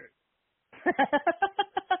weren't.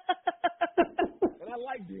 And I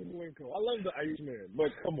like Dean Malenko. I love the Iceman,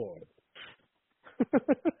 but come on.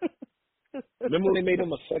 Remember when they made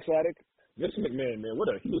him a sex addict? Vince McMahon, man,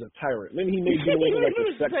 he was a tyrant. Then he made Dean Malenko like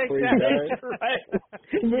a sex crazy guy. Right.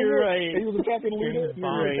 You're right. He was attacking Lita.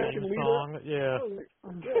 Yeah.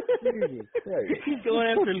 He's going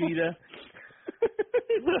after Lita.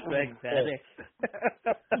 Sex addict.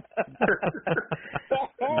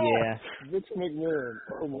 Yeah. Vince McMahon.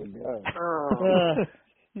 Oh my God.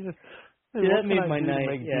 That made my night.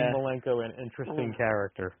 Make Dean Malenko an interesting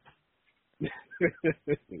character.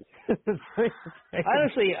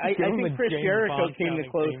 Honestly, I think Chris Jericho came the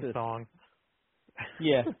closest.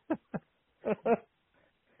 Yeah.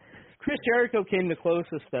 Chris Jericho came the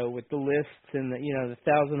closest though, with the lists and the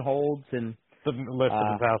 1,000 holds and the list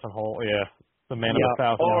of 1,000 holds. Yeah, the man of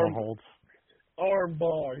 1,000 holds. Arm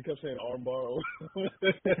bar. He kept saying arm bar.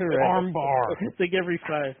 Arm bar. It's like every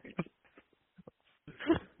 5.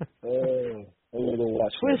 Oh, I want to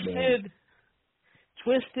watch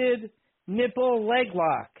Twisted nipple leg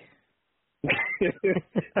lock.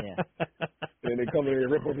 Yeah. And they come in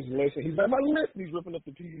and rip up his list, and he's like, my list. And he's ripping up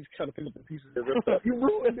the pieces. He's trying to pick up the pieces they ripped up. You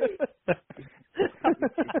ruined it.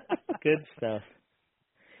 Good stuff.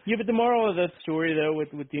 Yeah, but the moral of that story, though, with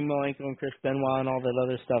Dean Malenko and Chris Benoit and all that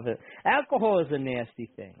other stuff, alcohol is a nasty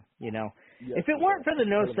thing, Yes, if it weren't for the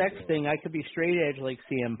no sex thing, I could be straight edge like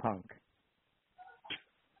CM Punk.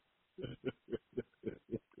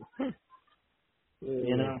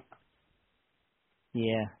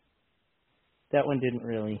 Yeah. That one didn't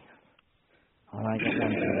really Oh, I got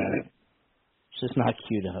one for that. It's just not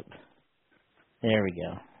queued up. There we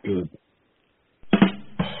go. Good.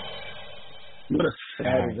 What a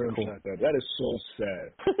sad rim shot that is so sad.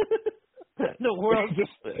 the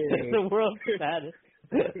world's saddest.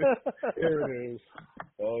 There it is.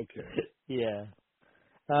 Okay. Yeah.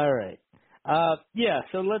 All right.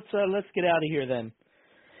 So let's get out of here then.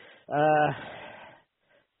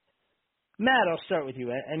 Matt, I'll start with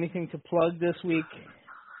you. Anything to plug this week?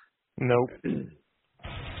 Nope.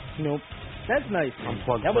 Nope. That's nice.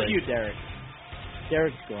 Unplugged. How about you, Derek?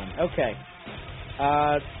 Derek's gone. Okay.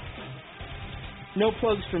 No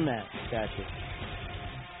plugs for Matt. Gotcha.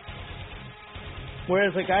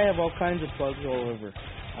 Whereas, like, I have all kinds of plugs all over.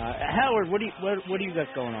 Howard, what do you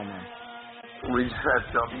got going on, man? We just had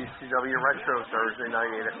WCW Retro Thursday night,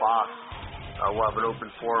 8 o'clock. We'll have an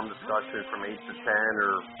open forum discussion from 8 to 10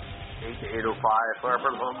 or 8 to 8:05.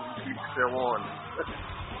 Whoever keeps still on.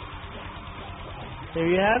 There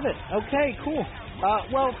you have it. Okay, cool.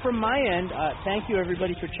 Well, from my end, thank you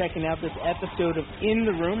everybody for checking out this episode of In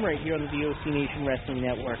the Room right here on the VOC Nation Wrestling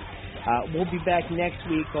Network. We'll be back next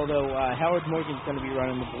week, although Howard Morgan's going to be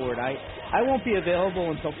running the board. I won't be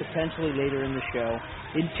available until potentially later in the show.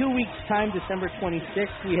 In 2 weeks' time, December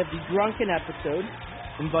 26th, we have the Drunken episode.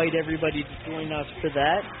 Invite everybody to join us for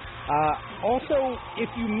that. Also, if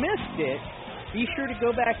you missed it, be sure to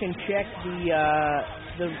go back and check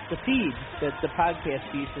the feed, the podcast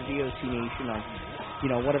feed for VOC Nation on,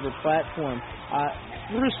 whatever platform.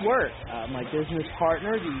 Bruce Wirt, my business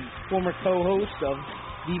partner, the former co-host of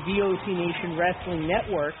the VOC Nation Wrestling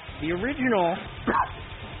Network, the original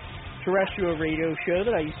terrestrial radio show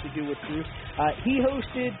that I used to do with Bruce. He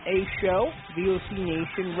hosted a show, VOC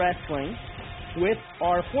Nation Wrestling, with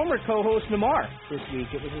our former co-host Namar this week.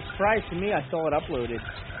 It was a surprise to me. I saw it uploaded.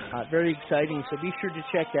 Very exciting, so be sure to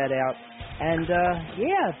check that out. And,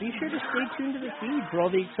 be sure to stay tuned to the feed for all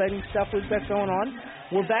the exciting stuff we've got going on.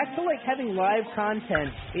 We're back to, having live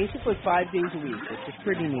content basically 5 days a week, which is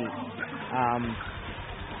pretty neat.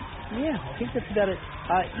 I think that's about it.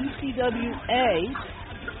 ECWA,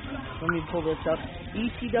 let me pull this up.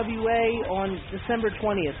 ECWA on December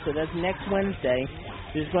 20th, so that's next Wednesday.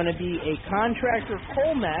 There's going to be a contractor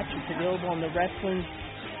pole match. It's available on the wrestling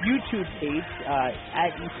YouTube page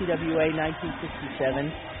at ECWA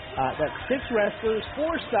 1967. That's 6 wrestlers,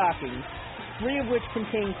 4 stockings, 3 of which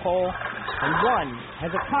contain coal, and 1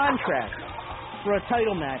 has a contract for a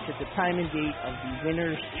title match at the time and date of the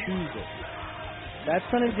winner's choosing. That's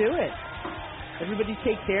going to do it. Everybody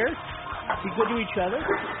take care. Be good to each other.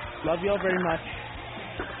 Love you all very much.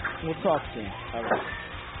 We'll talk soon. All right.